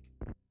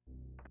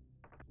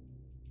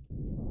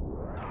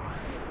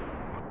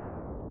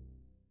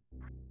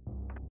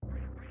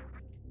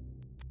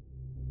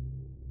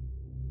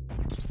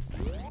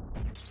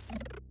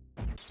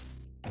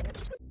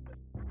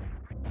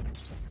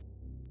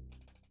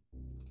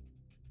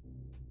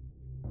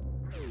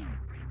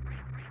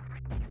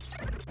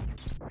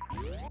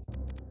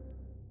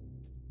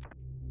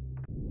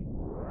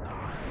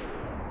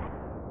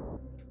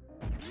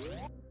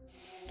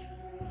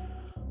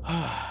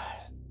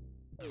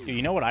 Dude,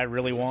 you know what I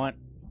really want?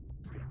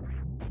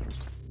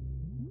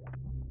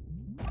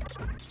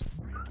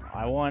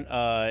 I want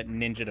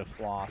Ninja to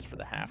floss for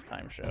the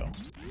halftime show.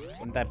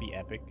 Wouldn't that be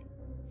epic?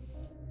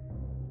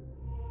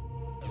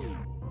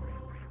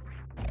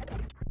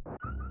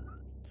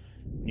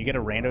 When you get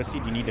a rando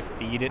seed, you need to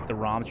feed it the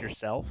ROMs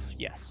yourself?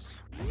 Yes.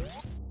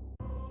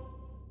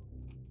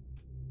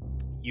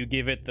 You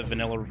give it the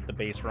vanilla, the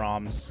base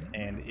ROMs,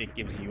 and it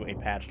gives you a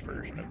patched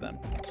version of them.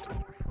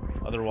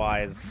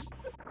 Otherwise,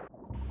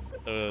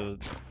 the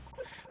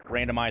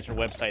randomizer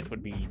websites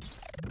would be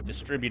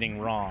distributing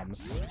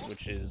ROMs,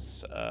 which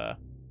is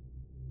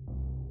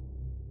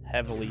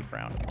heavily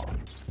frowned upon.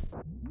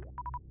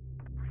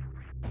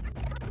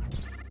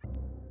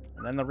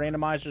 And then the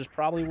randomizers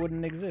probably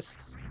wouldn't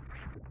exist.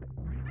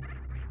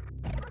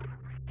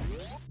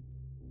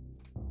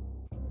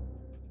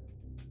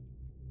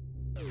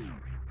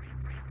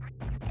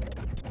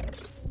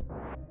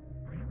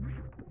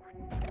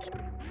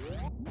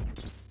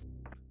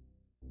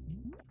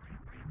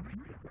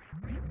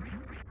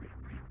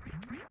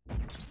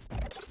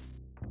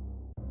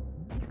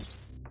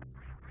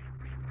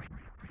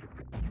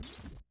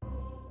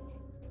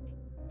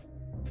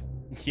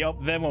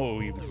 Yup, then what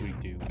would we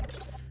do?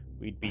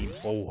 We'd be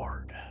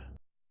bored.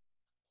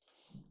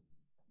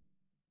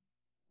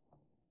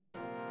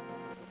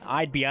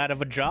 I'd be out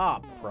of a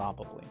job,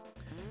 probably.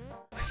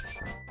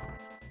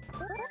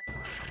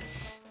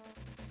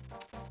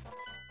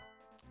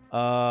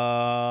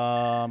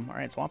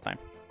 Alright, swamp time.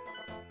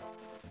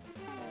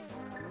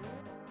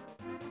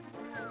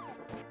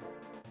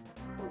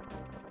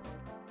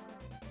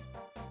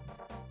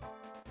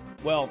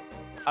 Well,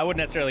 I wouldn't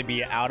necessarily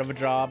be out of a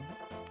job,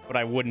 but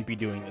I wouldn't be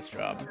doing this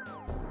job.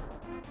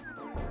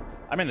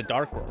 I'm in the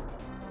Dark World.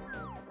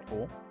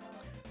 Cool.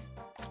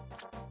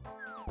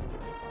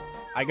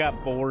 I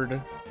got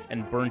bored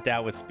and burnt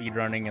out with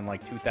speedrunning in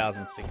like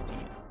 2016.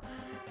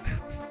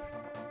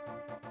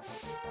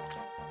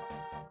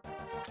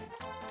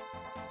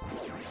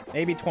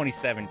 Maybe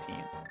 2017.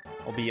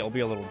 I'll be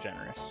a little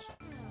generous.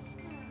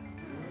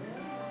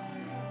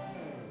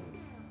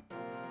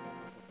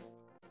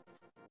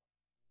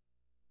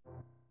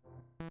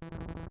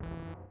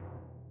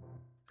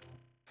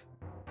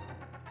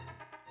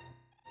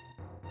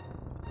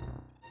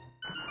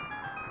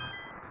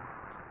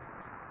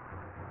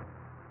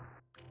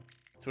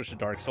 Switch to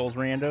Dark Souls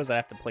randos. I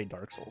have to play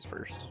Dark Souls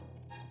first.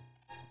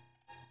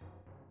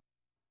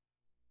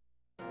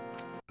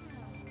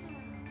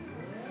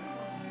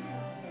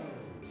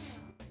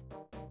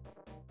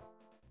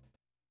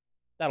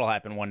 That'll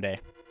happen one day.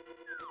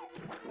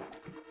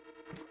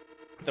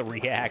 The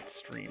React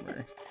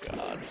streamer.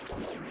 God.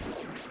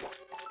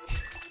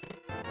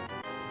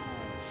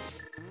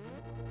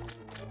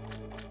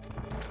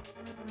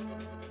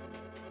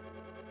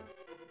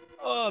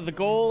 The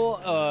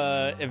goal,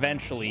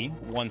 eventually,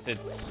 once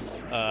it's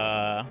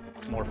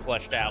more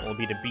fleshed out, will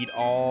be to beat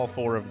all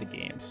 4 of the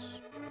games.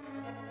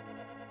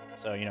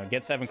 So, you know,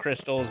 get 7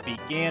 crystals, beat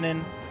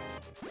Ganon,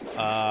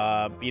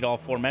 beat all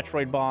 4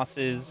 Metroid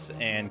bosses,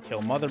 and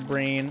kill Mother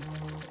Brain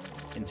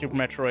in Super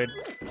Metroid.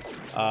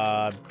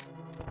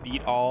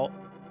 Beat all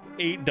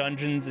 8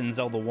 dungeons in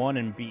Zelda 1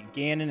 and beat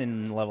Ganon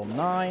in level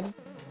 9.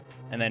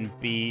 And then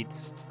beat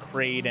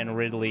Kraid and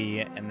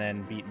Ridley, and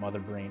then beat Mother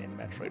Brain in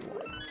Metroid 1.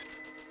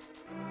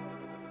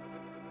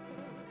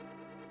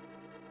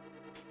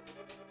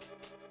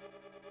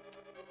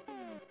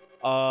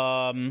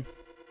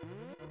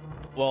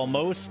 Well,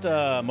 most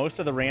of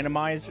the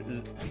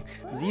randomizers,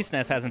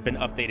 ZSNES hasn't been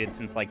updated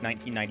since like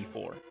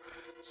 1994,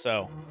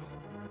 so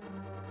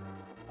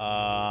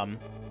a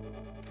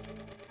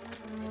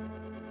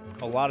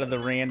lot of the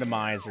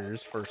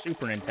randomizers for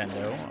Super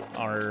Nintendo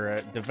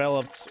are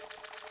developed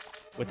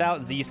without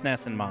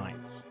ZSNES in mind,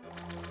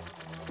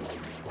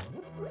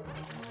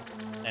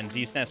 and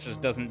ZSNES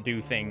just doesn't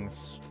do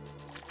things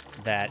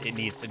that it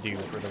needs to do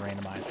for the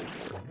randomizers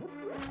to work.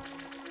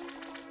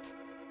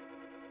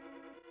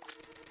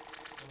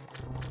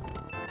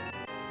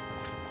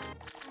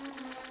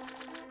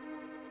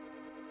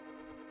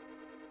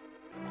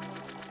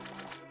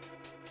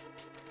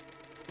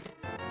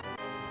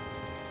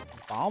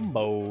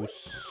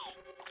 Bombos.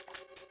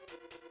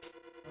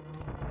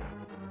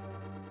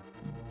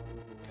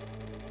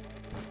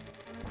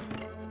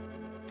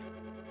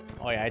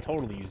 Oh, yeah, I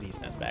totally used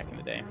ZSNES back in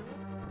the day.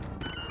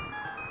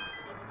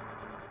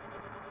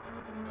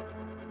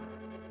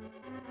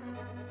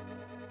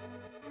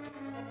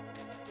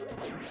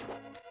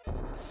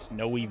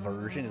 Snowy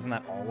version? Isn't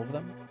that all of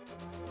them?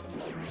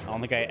 I don't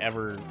think I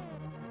ever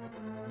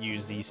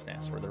used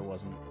ZSNES where there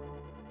wasn't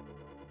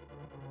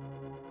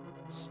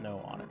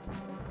snow on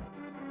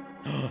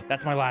it.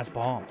 That's my last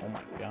bomb. Oh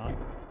my god.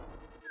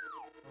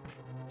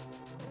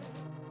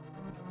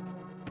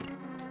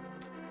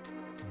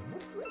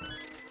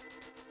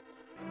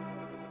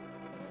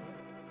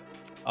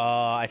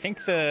 I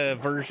think the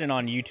version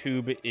on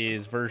YouTube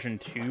is version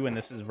 2, and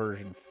this is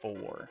version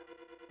 4.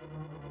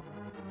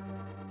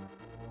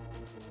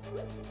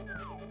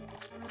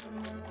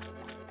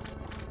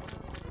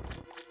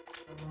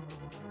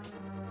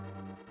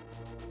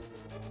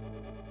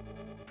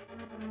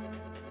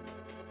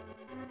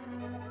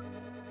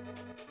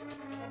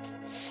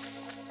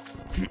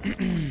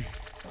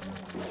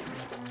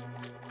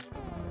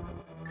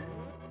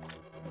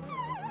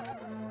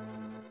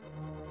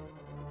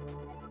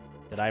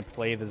 Did I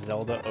play the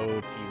Zelda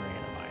OOT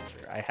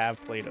Randomizer? I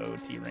have played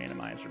OOT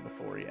Randomizer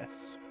before,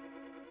 yes.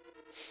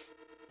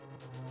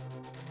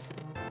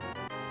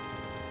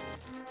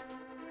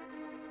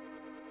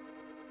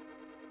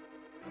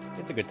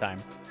 It's a good time.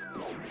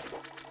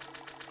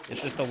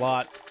 It's just a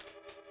lot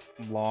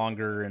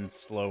longer and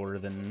slower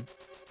than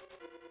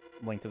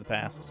Link to the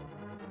Past.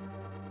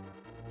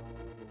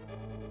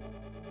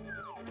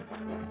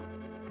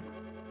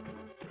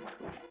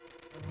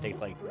 Takes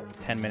like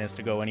 10 minutes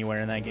to go anywhere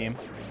in that game.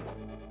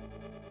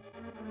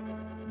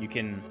 You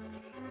can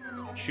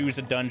choose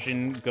a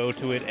dungeon, go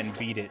to it, and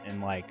beat it in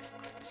like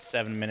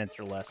 7 minutes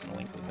or less in A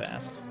Link to the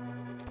Past.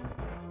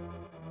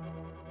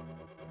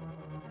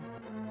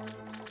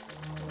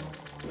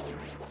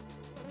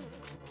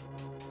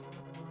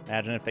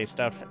 Imagine if they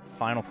stuffed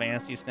Final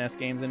Fantasy SNES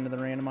games into the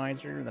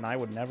randomizer, then I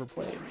would never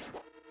play it.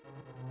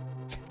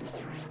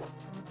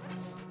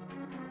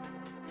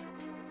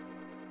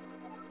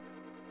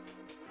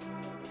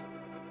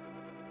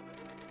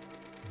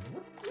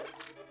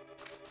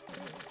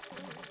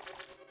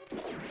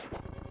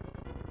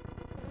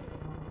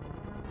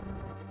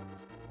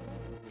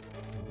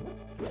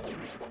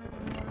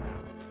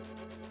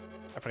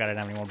 I forgot I didn't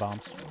have any more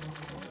bombs.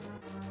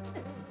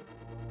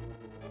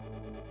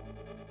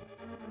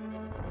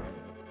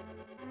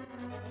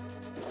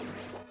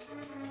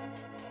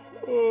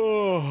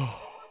 Oh.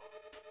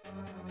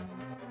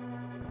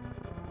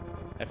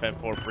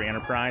 FF4 Free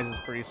Enterprise is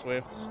pretty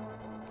swift.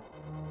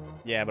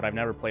 Yeah, but I've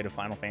never played a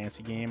Final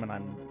Fantasy game, and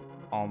I'm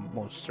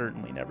almost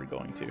certainly never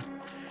going to.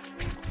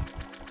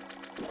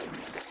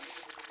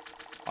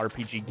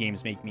 RPG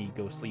games make me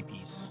go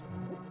sleepies.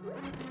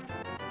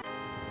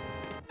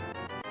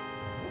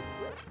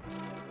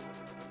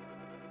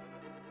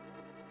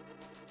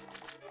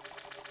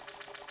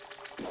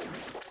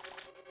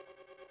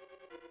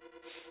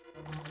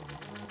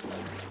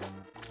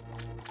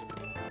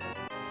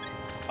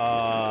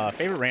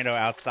 Favorite rando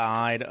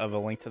outside of A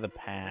Link to the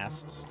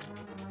Past?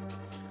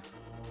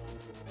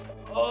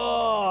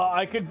 Oh,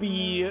 I could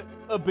be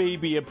a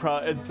baby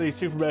and say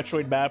Super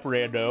Metroid map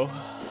rando.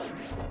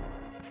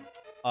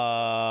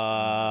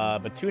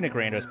 But Tunic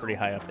rando is pretty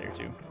high up there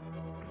too.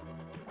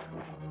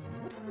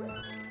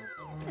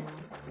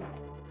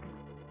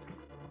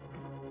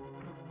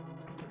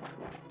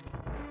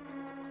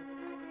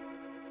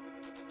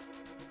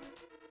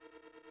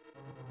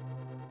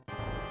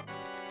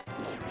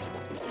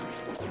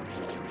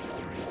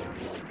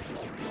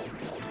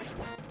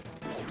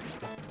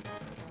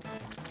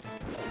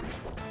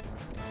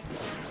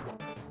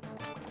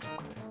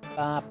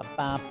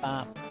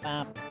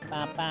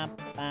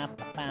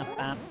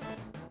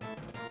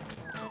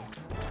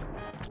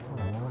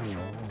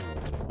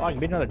 Oh, I can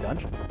beat another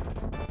dungeon.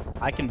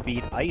 I can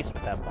beat ice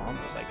with that bomb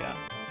I got.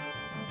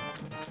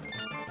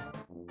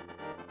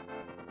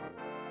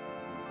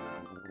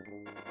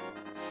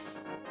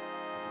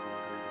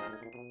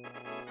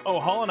 Oh,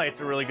 Hollow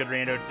Knight's a really good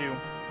rando too.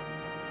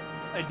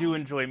 I do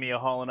enjoy me a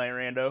Hollow Knight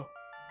rando.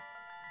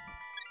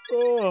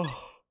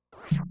 Oh.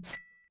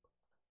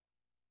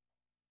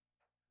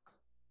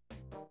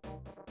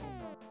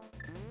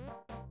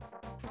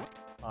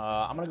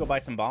 I'm gonna go buy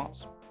some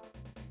bombs.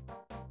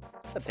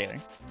 What's up, Taylor?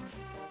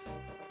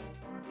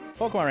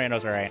 Pokemon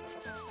rando's alright.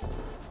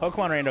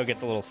 Pokemon rando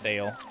gets a little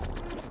stale.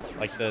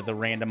 Like the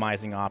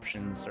randomizing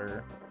options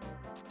are...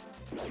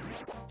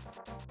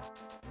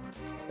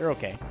 they're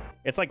okay.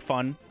 It's like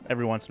fun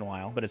every once in a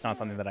while, but it's not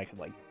something that I could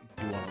like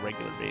do on a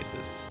regular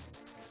basis.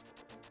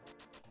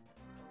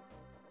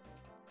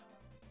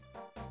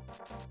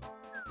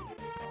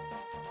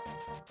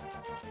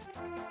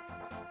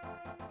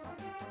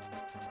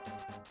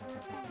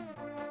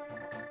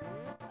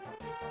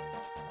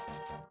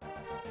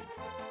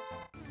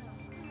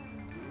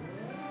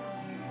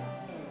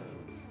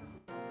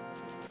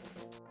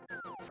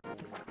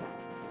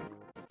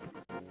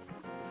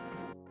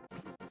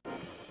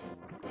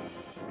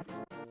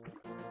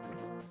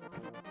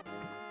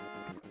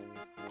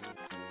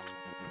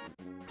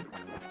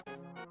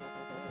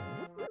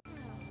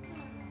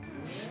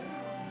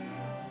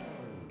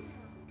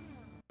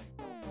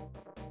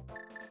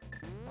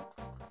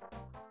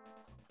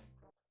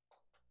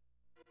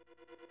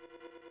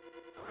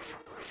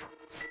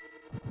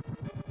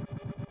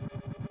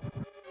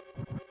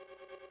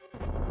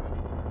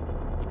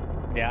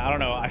 Yeah, I don't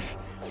know.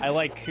 I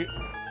like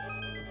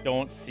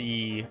don't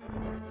see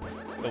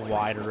the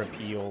wider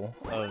appeal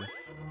of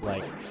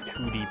like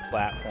 2D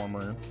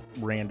platformer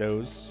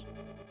randos.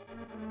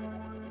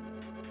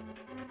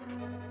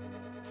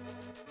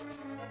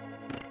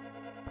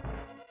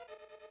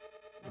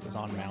 It was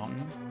on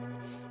mountain.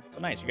 So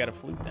nice, you got a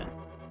flute then.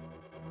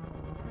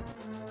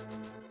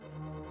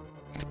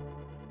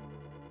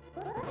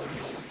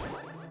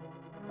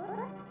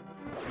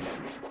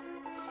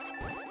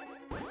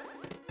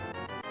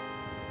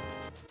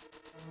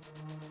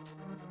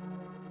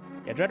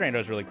 Yeah, Dread Rando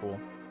is really cool.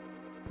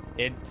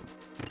 It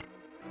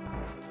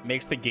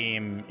makes the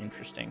game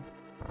interesting.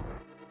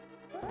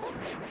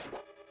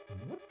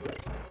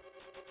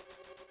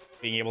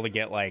 Being able to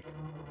get like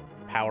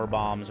power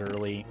bombs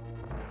early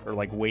or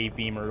like wave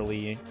beam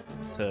early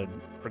to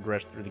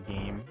progress through the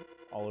game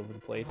all over the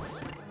place.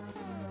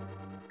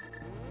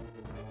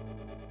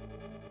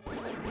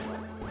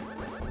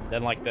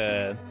 Then like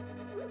the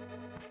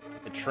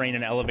train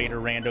and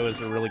elevator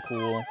randos are really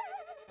cool.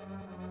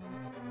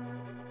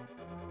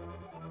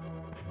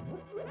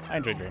 I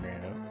enjoy Dread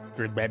Rando.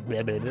 Dread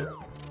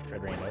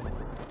Rando.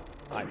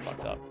 I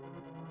fucked up.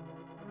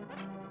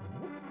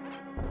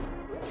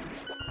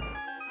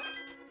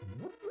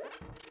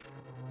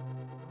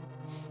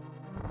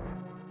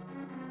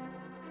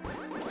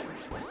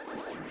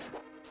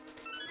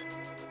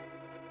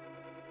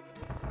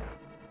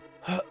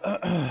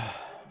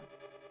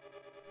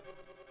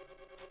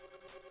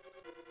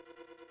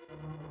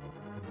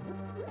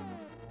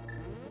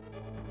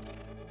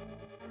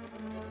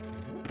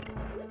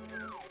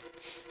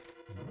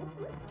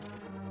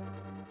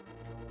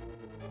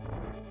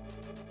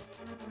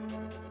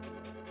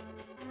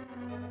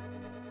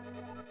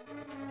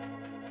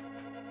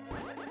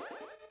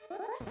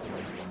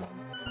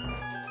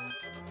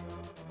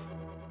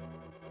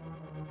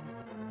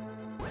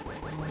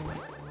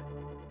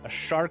 A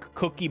shark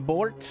cookie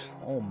board.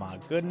 Oh my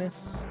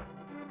goodness.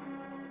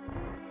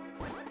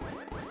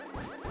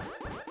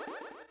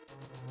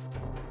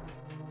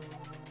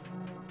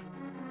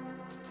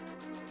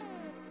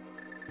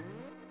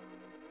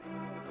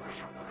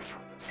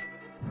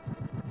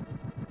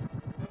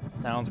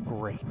 Sounds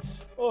great.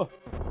 Oh.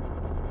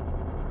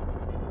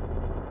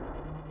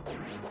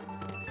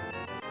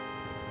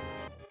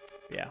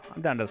 Yeah,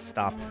 I'm down to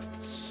stop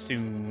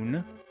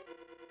soon.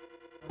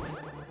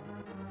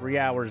 3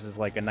 hours is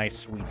like a nice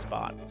sweet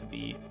spot to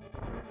be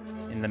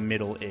in the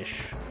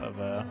middle-ish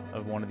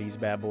of one of these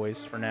bad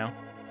boys for now.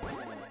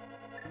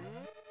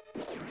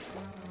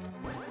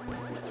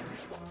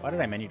 Why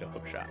did I menu to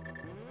hookshot?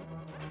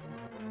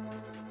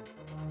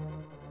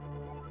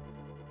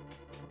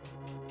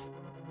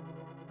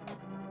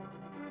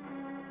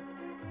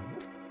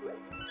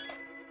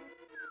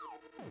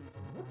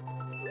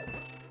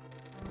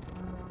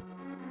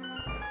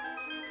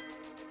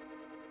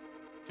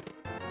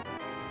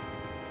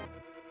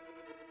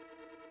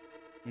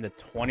 In the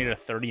 20 to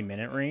 30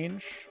 minute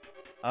range?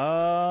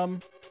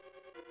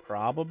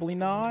 Probably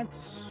not.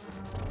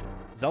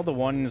 Zelda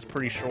 1 is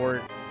pretty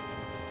short.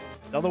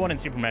 Zelda 1 and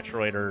Super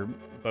Metroid are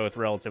both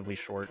relatively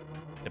short,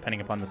 depending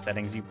upon the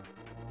settings you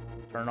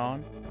turn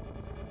on.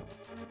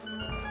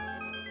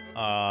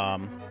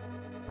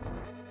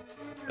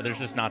 But there's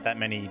just not that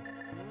many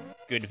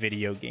good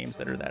video games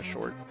that are that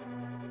short.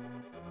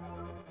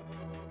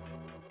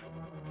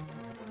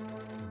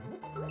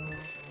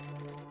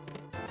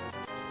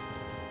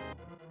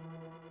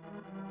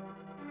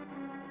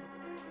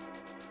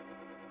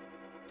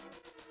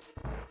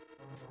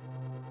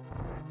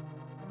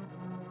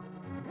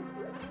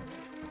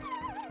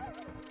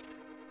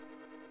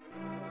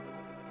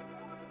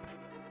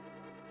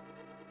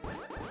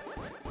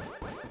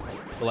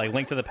 But like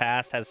Link to the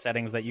Past has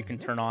settings that you can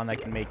turn on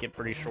that can make it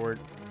pretty short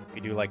if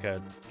you do like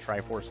a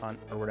Triforce hunt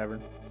or whatever.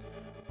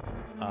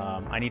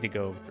 I need to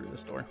go through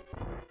this door.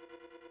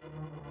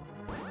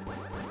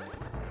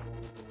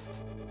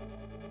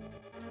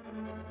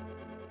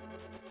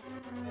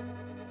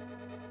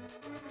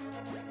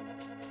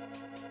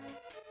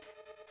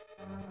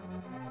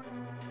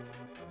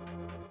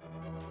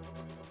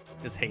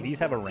 Does Hades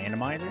have a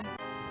randomizer?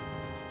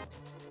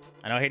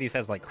 I know Hades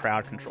has like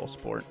crowd control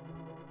support.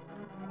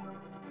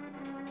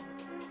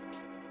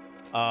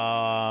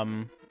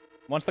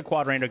 Once the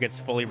Quad Rando gets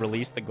fully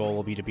released, the goal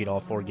will be to beat all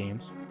 4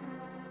 games.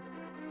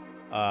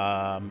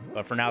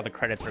 But for now, the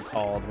credits are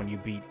called when you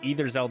beat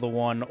either Zelda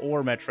 1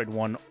 or Metroid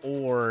 1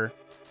 or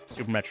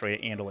Super Metroid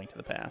and A Link to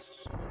the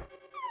Past.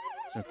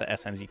 Since the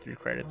SMZ3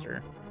 credits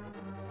are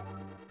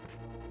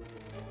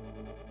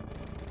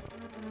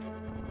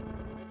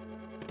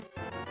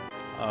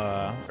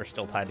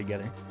still tied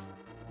together.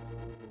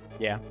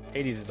 Yeah,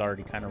 Hades is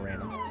already kind of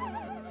random.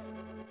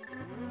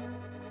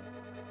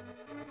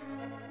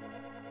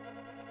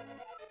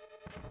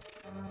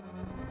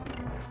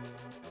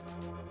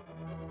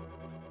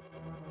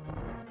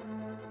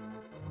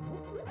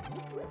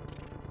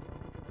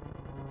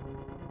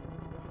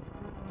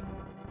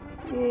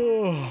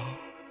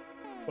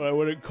 Well, I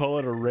wouldn't call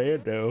it a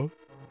rando.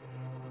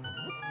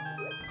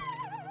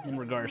 in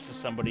regards to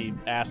somebody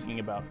asking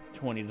about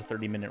 20 to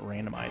 30-minute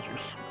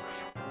randomizers.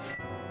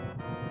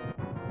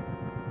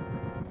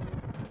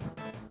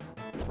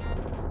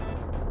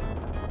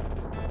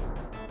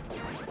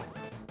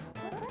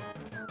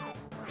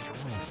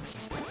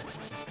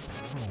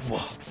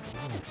 Whoa.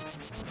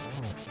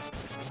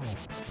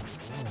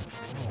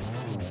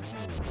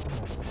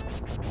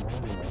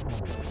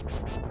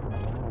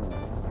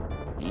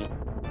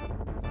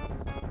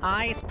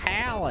 Ice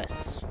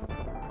Palace.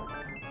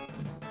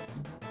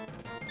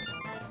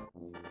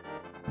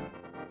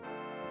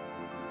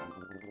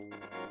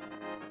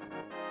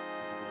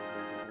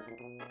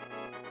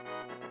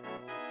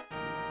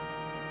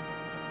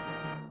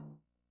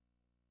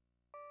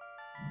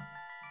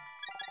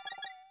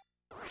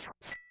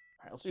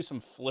 Alright, let's do some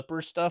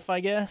flipper stuff, I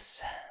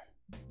guess.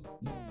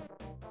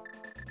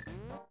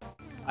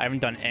 I haven't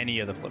done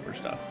any of the flipper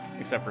stuff,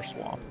 except for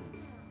swap.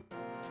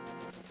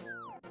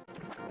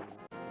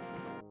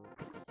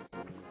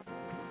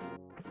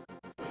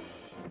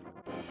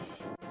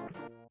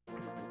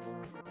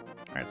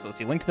 Alright, so let's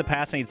see. Link to the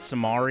Past needs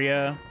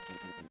Samaria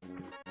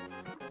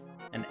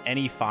and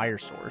any fire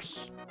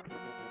source.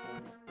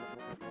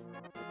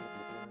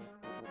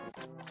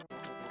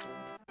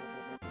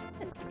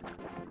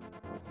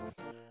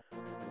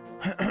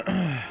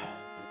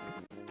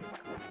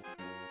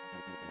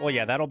 Well,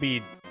 yeah, that'll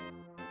be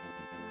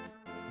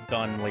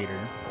done later.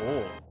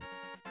 Oh,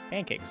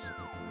 pancakes.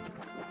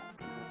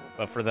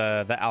 But for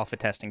the alpha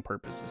testing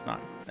purpose, it's not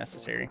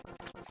necessary.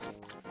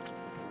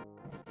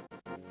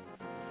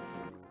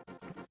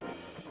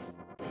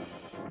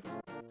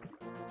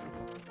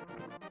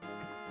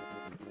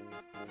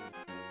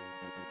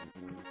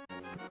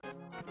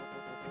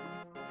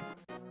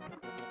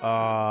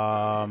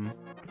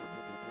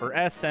 For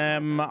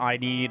SM, I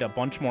need a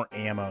bunch more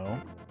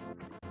ammo.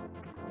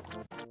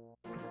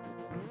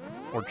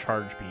 Or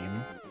charge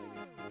beam.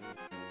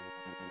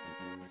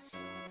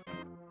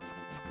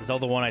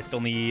 Zelda 1, I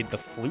still need the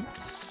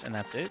flutes, and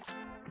that's it.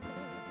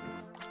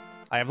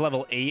 I have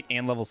level 8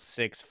 and level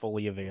 6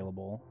 fully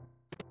available.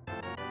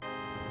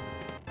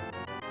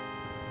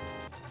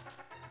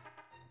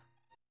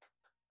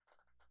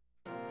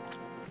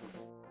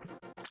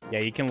 Yeah,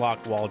 you can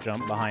lock wall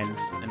jump behind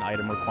an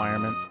item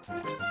requirement,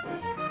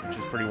 which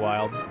is pretty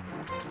wild.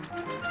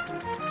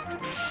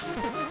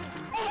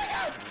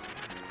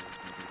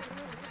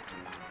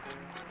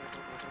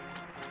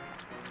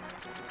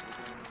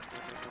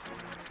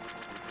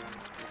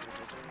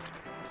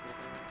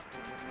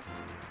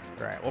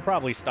 Alright, we'll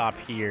probably stop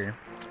here.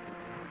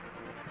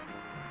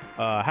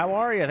 How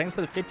are you? Thanks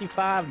for the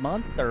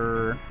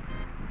 55-monther.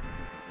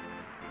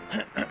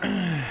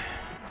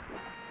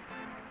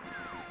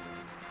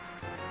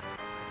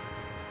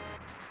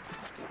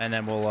 And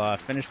then we'll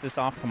finish this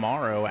off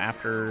tomorrow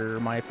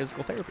after my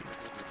physical therapy.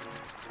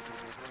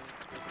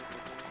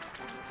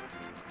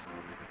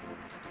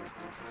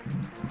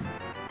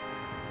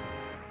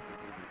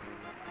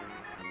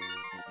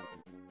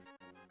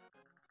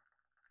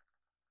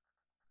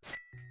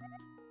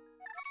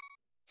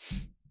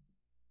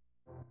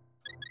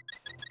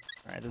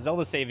 Alright, the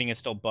Zelda saving is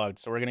still bugged,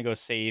 so we're gonna go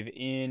save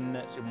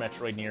in Super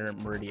Metroid near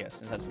Meridia,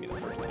 since that's gonna be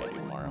the first thing I do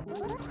tomorrow.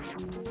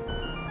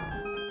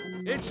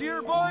 It's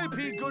your boy,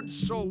 P.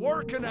 Goodso,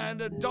 working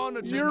and a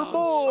Donatin Your on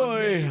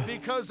boy! Sunday,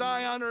 because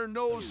I honor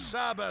no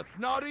Sabbath,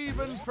 not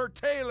even for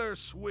Taylor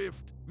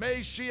Swift.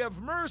 May she have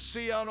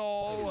mercy on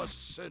all us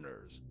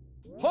sinners.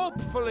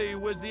 Hopefully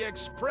with the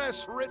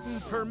express written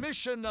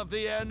permission of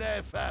the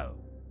NFL.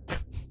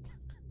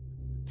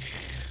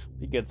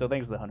 Be good, so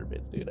thanks for the 100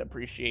 bits, dude. I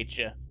appreciate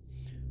you.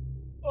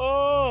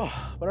 Oh,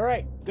 but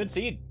alright, good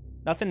seed.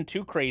 Nothing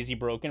too crazy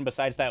broken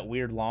besides that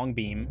weird long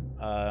beam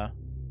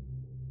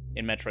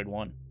in Metroid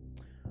 1.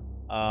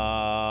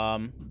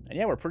 And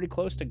yeah, we're pretty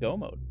close to go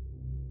mode.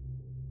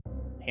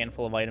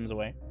 Handful of items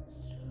away.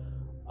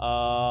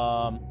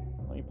 Let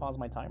me pause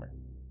my timer.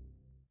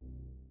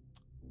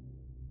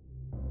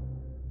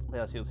 Yeah,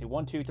 let's see.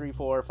 1, 2, 3,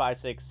 4, 5,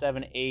 6,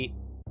 7, 8,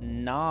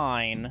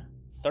 9.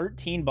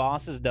 13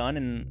 bosses done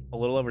in a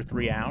little over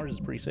 3 hours. It's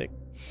pretty sick.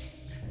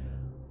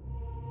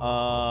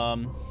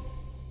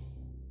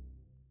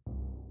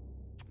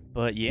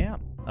 But yeah,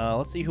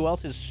 let's see who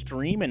else is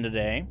streaming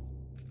today.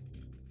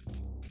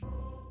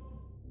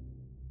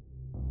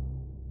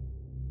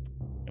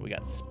 We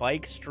got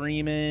Spike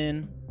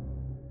streaming.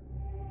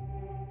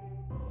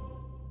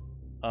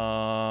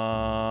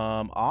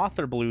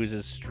 Author Blues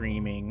is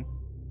streaming.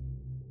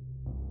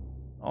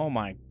 Oh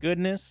my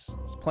goodness.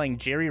 He's playing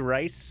Jerry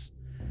Rice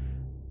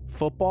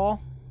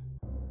football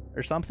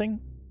or something.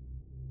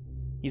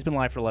 He's been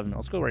live for 11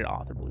 minutes. Let's go right to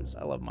Author Blues.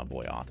 I love my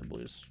boy Author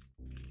Blues.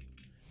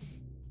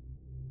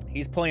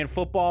 He's playing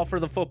football for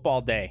the football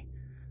day.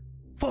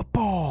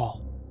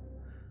 Football!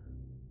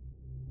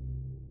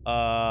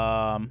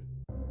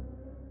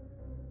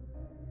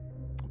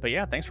 But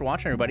yeah, thanks for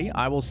watching, everybody.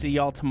 I will see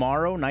y'all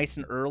tomorrow, nice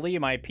and early.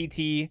 My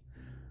PT,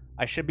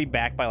 I should be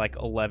back by like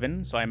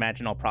 11, so I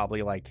imagine I'll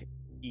probably like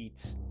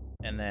eat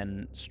and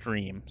then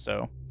stream.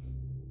 So,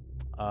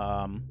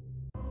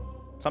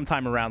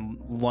 sometime around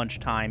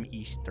lunchtime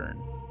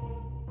Eastern.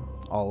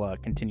 I'll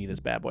continue this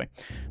bad boy.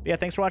 But yeah,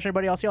 thanks for watching,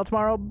 everybody. I'll see y'all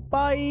tomorrow.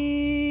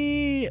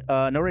 Bye.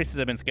 No races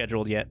have been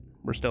scheduled yet.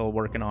 We're still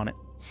working on it.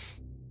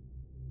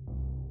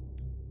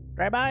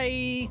 Bye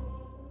bye.